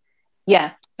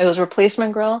 Yeah, it was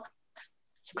Replacement Girl.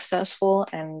 Successful,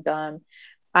 and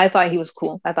I thought he was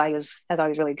cool. I thought he was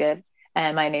really good.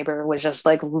 And my neighbor was just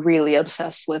like really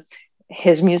obsessed with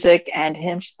his music and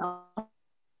him. She's like,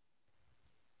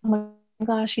 oh my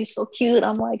gosh, he's so cute.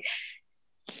 I'm like,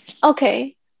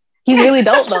 okay, he's really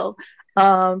dope though.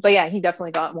 But yeah, he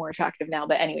definitely got more attractive now.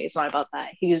 But anyway, it's not about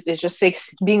that. It's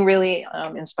just being really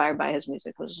inspired by his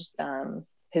music. Was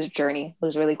his journey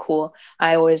was really cool.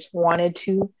 I always wanted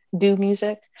to do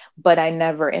music, but I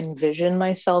never envisioned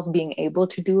myself being able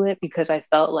to do it, because I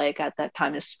felt like at that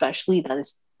time, especially, that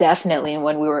is definitely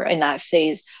when we were in that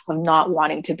phase of not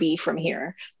wanting to be from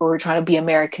here, but we're trying to be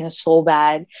American so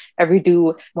bad. Every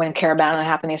dude, when Caravana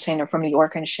happened, they're saying they're from New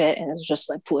York and shit, and it's just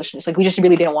like foolishness. Like we just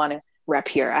really didn't want to rep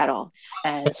here at all.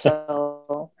 And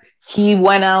so he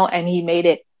went out and he made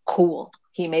it cool.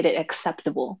 He made it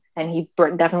acceptable, and he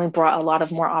definitely brought a lot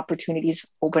of more opportunities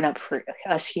open up for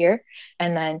us here.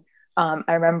 And then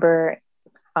I remember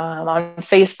on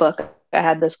Facebook, I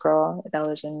had this girl that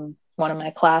was in one of my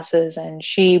classes, and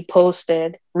she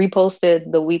reposted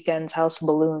The Weeknd's House of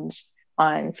Balloons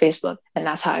on Facebook, and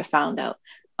that's how I found out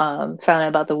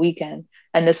about The Weeknd.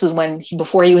 And this is when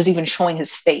before he was even showing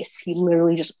his face, he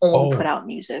literally just only put out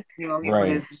music.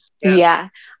 Right. Yeah.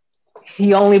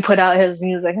 He only put out his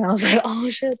music, and I was like, oh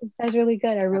shit, this guy's really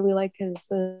good. I really like his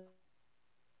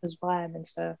vibe and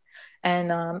stuff.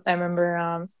 And I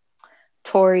remember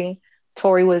Tory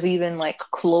was even like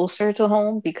closer to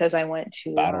home, because I went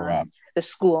to the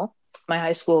school. My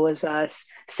high school was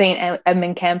St.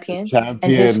 Edmund Campion, and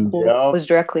his school was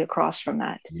directly across from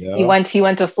that. Yep. He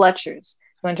went to Fletcher's,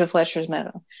 Went to Fletcher's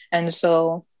Meadow. And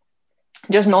so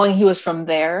just knowing he was from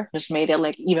there just made it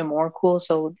like even more cool.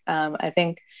 So I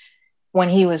think when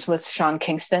he was with Sean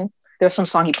Kingston, there's some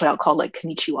song he put out called like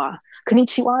Konnichiwa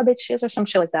bitches or some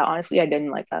shit like that. Honestly, I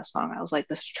didn't like that song. I was like,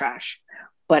 this is trash.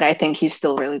 But I think he's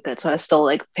still really good. So I was still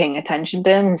like paying attention to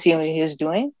him and seeing what he was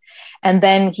doing. And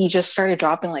then he just started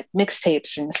dropping like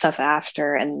mixtapes and stuff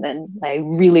after. And then I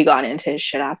really got into his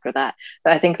shit after that.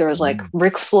 But I think there was like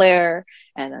Ric Flair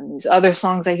and then these other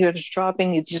songs that he was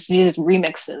dropping. It's just these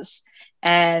remixes.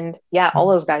 And yeah, all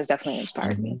those guys definitely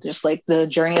inspired me. Just like the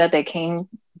journey that they came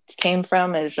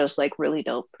from is just like really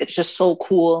dope. It's just so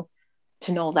cool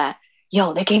to know that,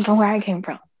 yo, they came from where I came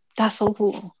from. That's so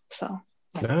cool. So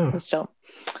yeah. It's dope.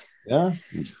 Yeah.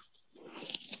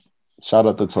 Shout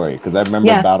out to Tori, because I remember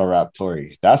battle rap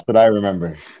Tori. That's what I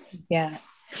remember. Yeah.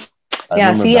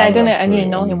 I didn't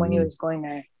know him when he was going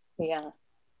there. Yeah.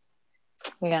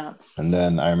 And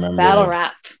then I remember battle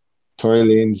rap. Tory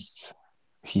Lanez,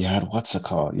 he had, what's it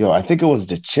called? Yo, I think it was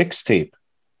the Chicks tape.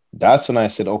 That's when I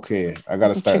said, okay, I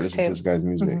gotta start listening to this guy's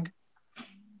music.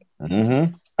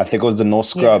 I think it was the No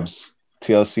Scrubs,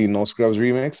 TLC No Scrubs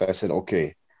remix. I said,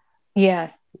 okay.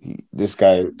 Yeah. This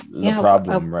guy is a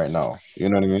problem right now. You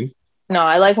know what I mean? No,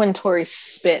 I like when Tori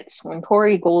spits. When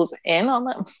Tori goes in on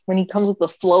that, when he comes with the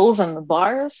flows and the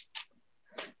bars,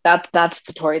 that's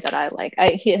the Tori that I like.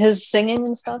 His singing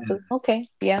and stuff is okay.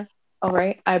 Yeah. All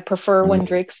right. I prefer when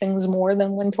Drake sings more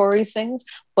than when Tori sings,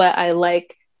 but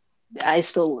I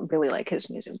still really like his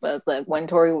music. But like when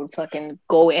Tori would fucking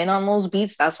go in on those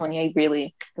beats, that's when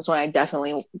I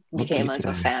definitely became like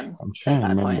a fan. I'm trying to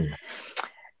remember. Point.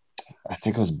 I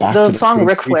think it was Back the to the song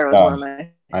Ric Flair was one of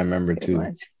my I remember too.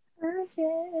 Back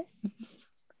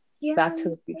to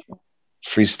the Future.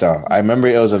 Freestyle. I remember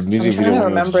it was a music video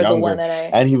when I was younger.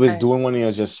 And he was doing when he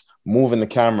was just moving the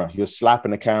camera. He was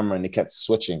slapping the camera and he kept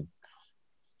switching.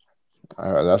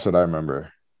 That's what I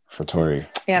remember for Tori.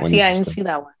 Yeah, see, I didn't see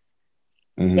that one.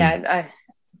 Yeah,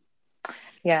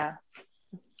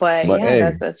 but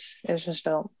yeah, hey, it's just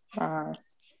dope.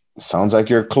 Sounds like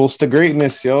you're close to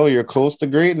greatness, yo. You're close to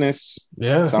greatness.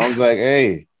 Yeah. Sounds like,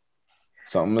 hey,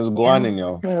 something is going on,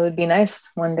 yo. It would be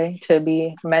nice one day to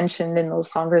be mentioned in those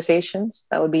conversations.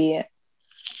 That would be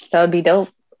dope.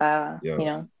 You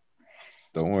know.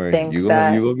 Don't worry, you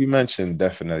will be mentioned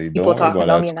definitely. Don't worry about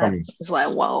that. It's coming. It's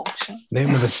like, whoa.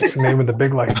 Name of the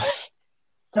big lights.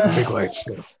 Big lights.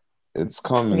 Yeah. It's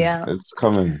coming. Yeah, it's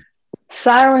coming.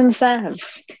 Siren Sav.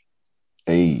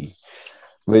 Hey,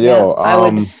 but yo, I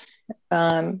would.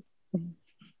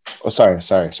 Oh, sorry.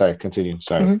 Continue.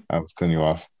 Sorry, I was cutting you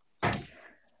off.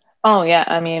 Oh yeah,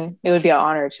 I mean, it would be an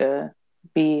honor to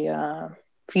be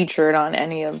featured on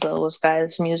any of those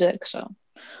guys' music. So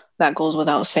that goes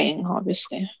without saying,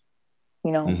 obviously.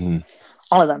 You know,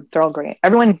 all of them, they're all great.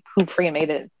 Everyone who freaking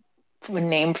made it a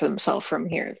name for themselves from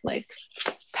here, like,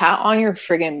 pat on your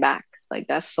friggin' back. Like,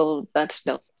 that's dope.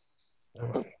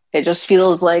 It just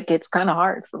feels like it's kind of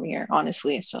hard from here,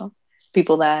 honestly. So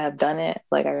people that have done it,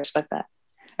 like, I respect that.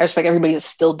 I respect everybody that's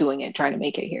still doing it, trying to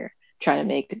make it here, trying to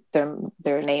make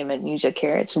their name and music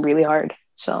here. It's really hard.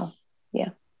 So yeah.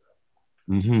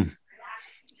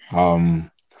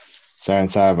 Siren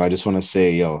Sav, I just want to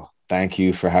say, yo, thank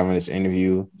you for having this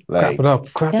interview. Like,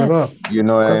 clap it up. You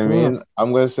know what I mean?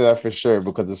 I'm gonna say that for sure,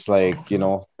 because it's like, you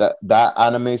know, that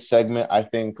anime segment, I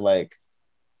think, like,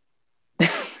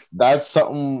 that's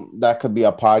something that could be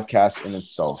a podcast in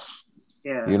itself.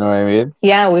 Yeah. You know what I mean?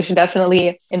 Yeah, we should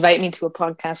definitely invite me to a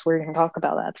podcast where you can talk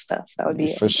about that stuff. That would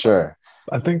be for sure.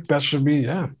 I think that should be,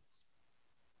 it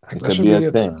could be a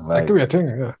thing. Like, it could be a thing,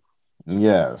 yeah.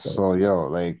 Yeah. So yo,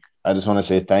 like, I just want to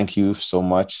say thank you so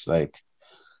much. Like,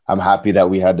 I'm happy that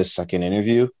we had this second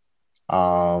interview.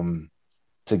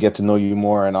 To get to know you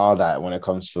more and all that when it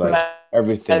comes to like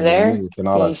everything, music and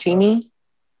all that. You see me?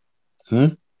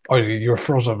 Oh, you're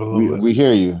frozen up a little bit. We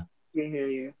hear you. We hear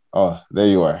you. Oh, there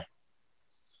you are.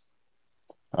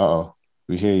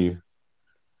 We hear you.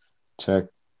 Check.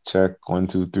 1,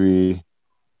 2, 3.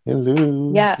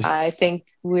 Hello. Yeah, I think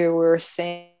we were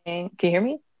saying. Can you hear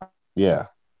me? Yeah.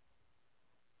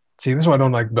 See, this is why I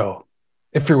don't like Bell.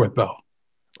 If you're with Bell,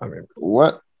 I mean.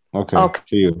 What? Okay.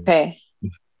 Okay.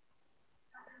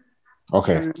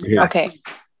 Okay. Okay.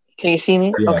 Can you see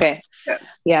me? Yeah. Okay.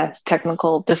 Yeah,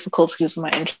 technical difficulties with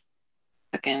my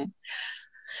internet.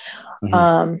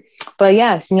 But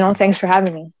yeah, you know, thanks for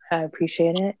having me. I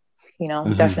appreciate it. You know,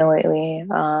 definitely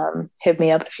hit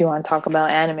me up if you want to talk about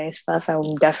anime stuff.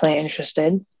 I'm definitely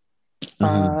interested.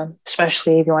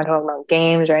 Especially if you want to talk about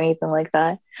games or anything like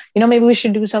that. You know, maybe we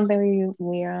should do something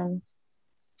where we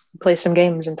play some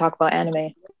games and talk about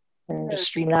anime and just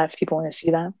stream that if people want to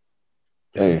see that.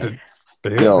 Hey,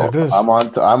 Yo,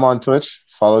 I'm on Twitch.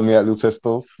 Follow me at Lou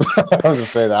Pistols. I'll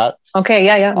just say that. Okay,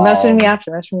 yeah. Message me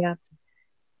after.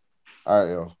 All right,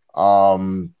 yo.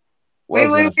 Wait.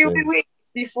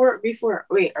 Before,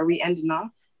 wait, are we ending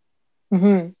off?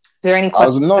 Mm-hmm. Is there any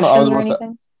questions or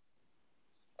anything?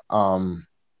 I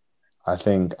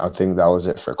think that was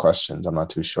it for questions. I'm not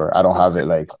too sure. I don't have it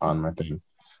like on my thing.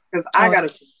 Because I got a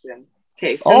question.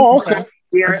 Okay, since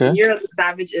Year of the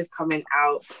Savage is coming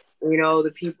out,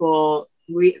 the people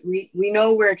we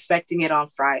know we're expecting it on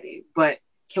Friday, but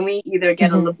can we either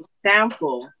get a little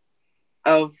sample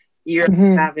of Year of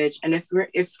the Savage, and if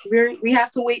we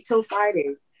have to wait till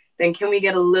Friday, then can we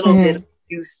get a little bit of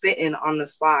you spitting on the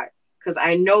spot? Because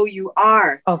I know you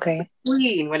are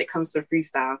queen when it comes to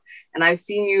freestyle, and I've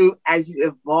seen you as you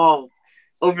evolved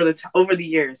over the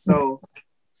years. So,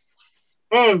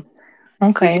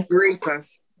 grace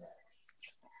us.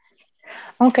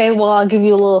 Okay, well, I'll give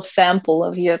you a little sample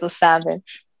of Year of the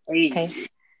Savage. Okay.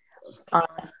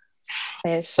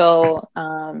 So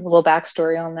a little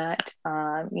backstory on that.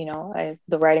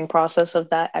 The writing process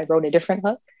of that, I wrote a different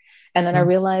hook, and then I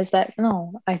realized that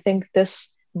I think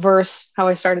this verse, how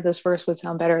I started this verse, would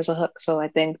sound better as a hook. So I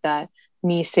think that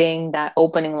me saying that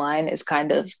opening line is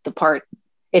kind of the part.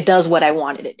 It does what I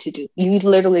wanted it to do. You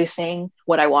literally saying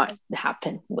what I want to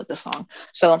happen with the song.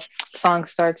 So the song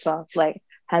starts off like,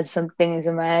 had some things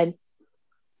in my head.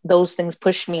 Those things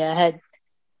pushed me ahead.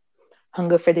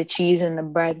 Hunger for the cheese and the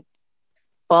bread.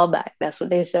 Fall back, that's what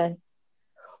they said.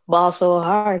 Ball so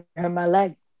hard, hurt my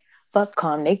leg. Fuck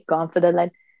calm, they gone for the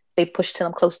lead. They pushed till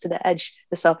I'm close to the edge.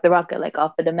 This off the rocket like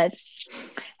off of the meds.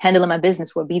 Handling my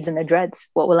business with beads in the dreads.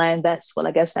 What will I invest? Well,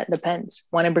 I guess that depends.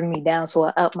 Want to bring me down, so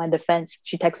I up my defense.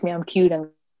 She texts me I'm cute and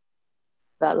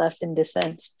got left in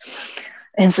dissent.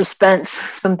 In suspense,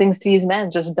 some things to these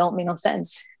men just don't make no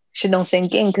sense. Shit don't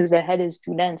sink in because their head is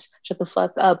too dense. Shut the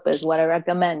fuck up is what I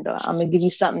recommend. Or I'm gonna give you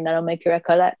something that'll make you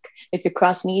recollect. If you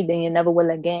cross me, then you never will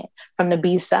again. From the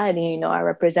B side, and I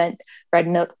represent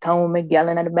riding up the tone,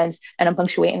 yelling at the Benz, and I'm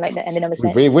punctuating like the ending of a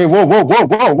sentence. Wait, wait.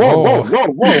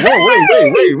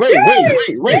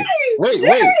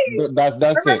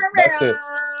 That's it.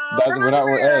 That's we're not.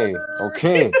 Hey,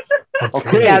 okay.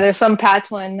 Yeah, there's some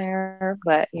patois in there,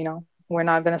 but we're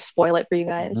not gonna spoil it for you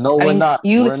guys. No, we're not.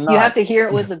 You have to hear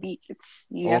it with the beat.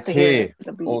 You have to hear it with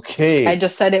the beat. Okay. I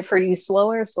just said it for you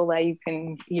slower so that you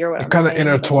can hear what I'm kind saying. Kind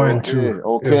of intertwined too.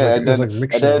 Okay, and then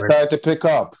it started to pick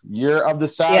up. Year of the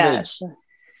Savage.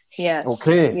 Yes.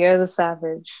 Okay. Year of the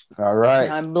Savage. All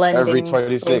right. I'm blending every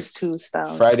 26 those two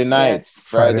styles. Friday night. Yes.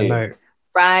 Friday night.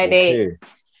 Okay.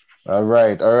 All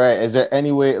right. Is there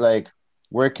any way, like,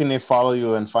 where can they follow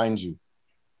you and find you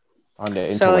on the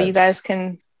interwebs? So you guys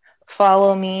can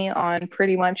follow me on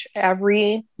pretty much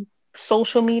every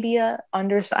social media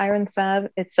under Siren Sav,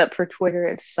 except for Twitter.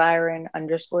 It's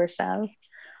Siren_Sav.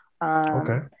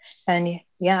 And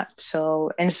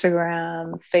so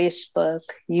Instagram, Facebook,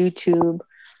 YouTube.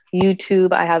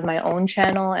 I have my own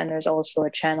channel, and there's also a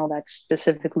channel that's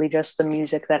specifically just the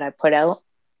music that I put out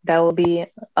that will be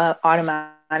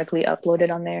automatically uploaded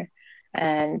on there.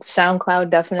 And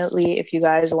SoundCloud, definitely, if you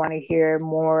guys want to hear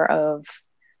more of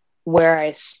where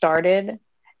I started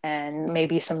and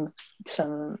maybe some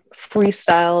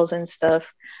freestyles and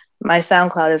stuff, my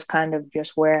SoundCloud is kind of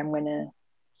just where I'm going to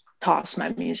toss my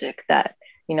music that,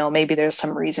 maybe there's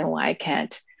some reason why I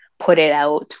can't put it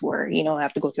out or, I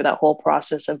have to go through that whole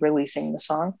process of releasing the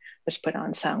song, just put it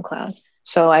on SoundCloud.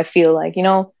 So I feel like,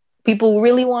 people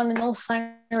really want to know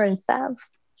Siren Sav,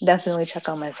 definitely check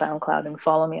out my SoundCloud and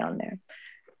follow me on there.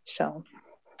 So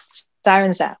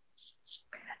Siren Sav.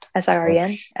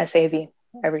 SIREN,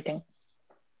 everything.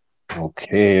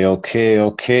 Okay. I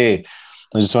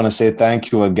just want to say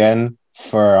thank you again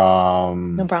for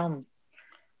no problem.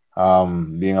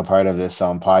 Being a part of this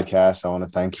podcast. I want to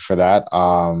thank you for that.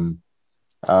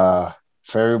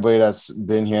 For everybody that's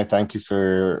been here, thank you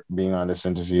for being on this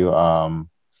interview. Have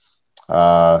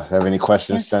any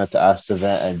questions, send it to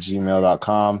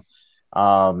askthevent@gmail.com.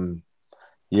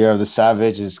 Year of the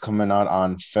Savage is coming out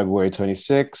on February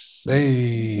 26th.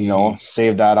 Hey.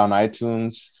 Save that on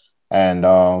iTunes and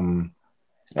all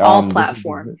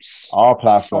platforms. All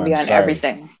platforms. It'll be on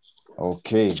everything.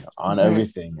 Okay, on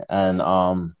everything. And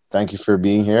thank you for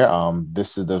being here.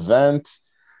 This is the Vent,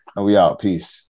 and we out. Peace.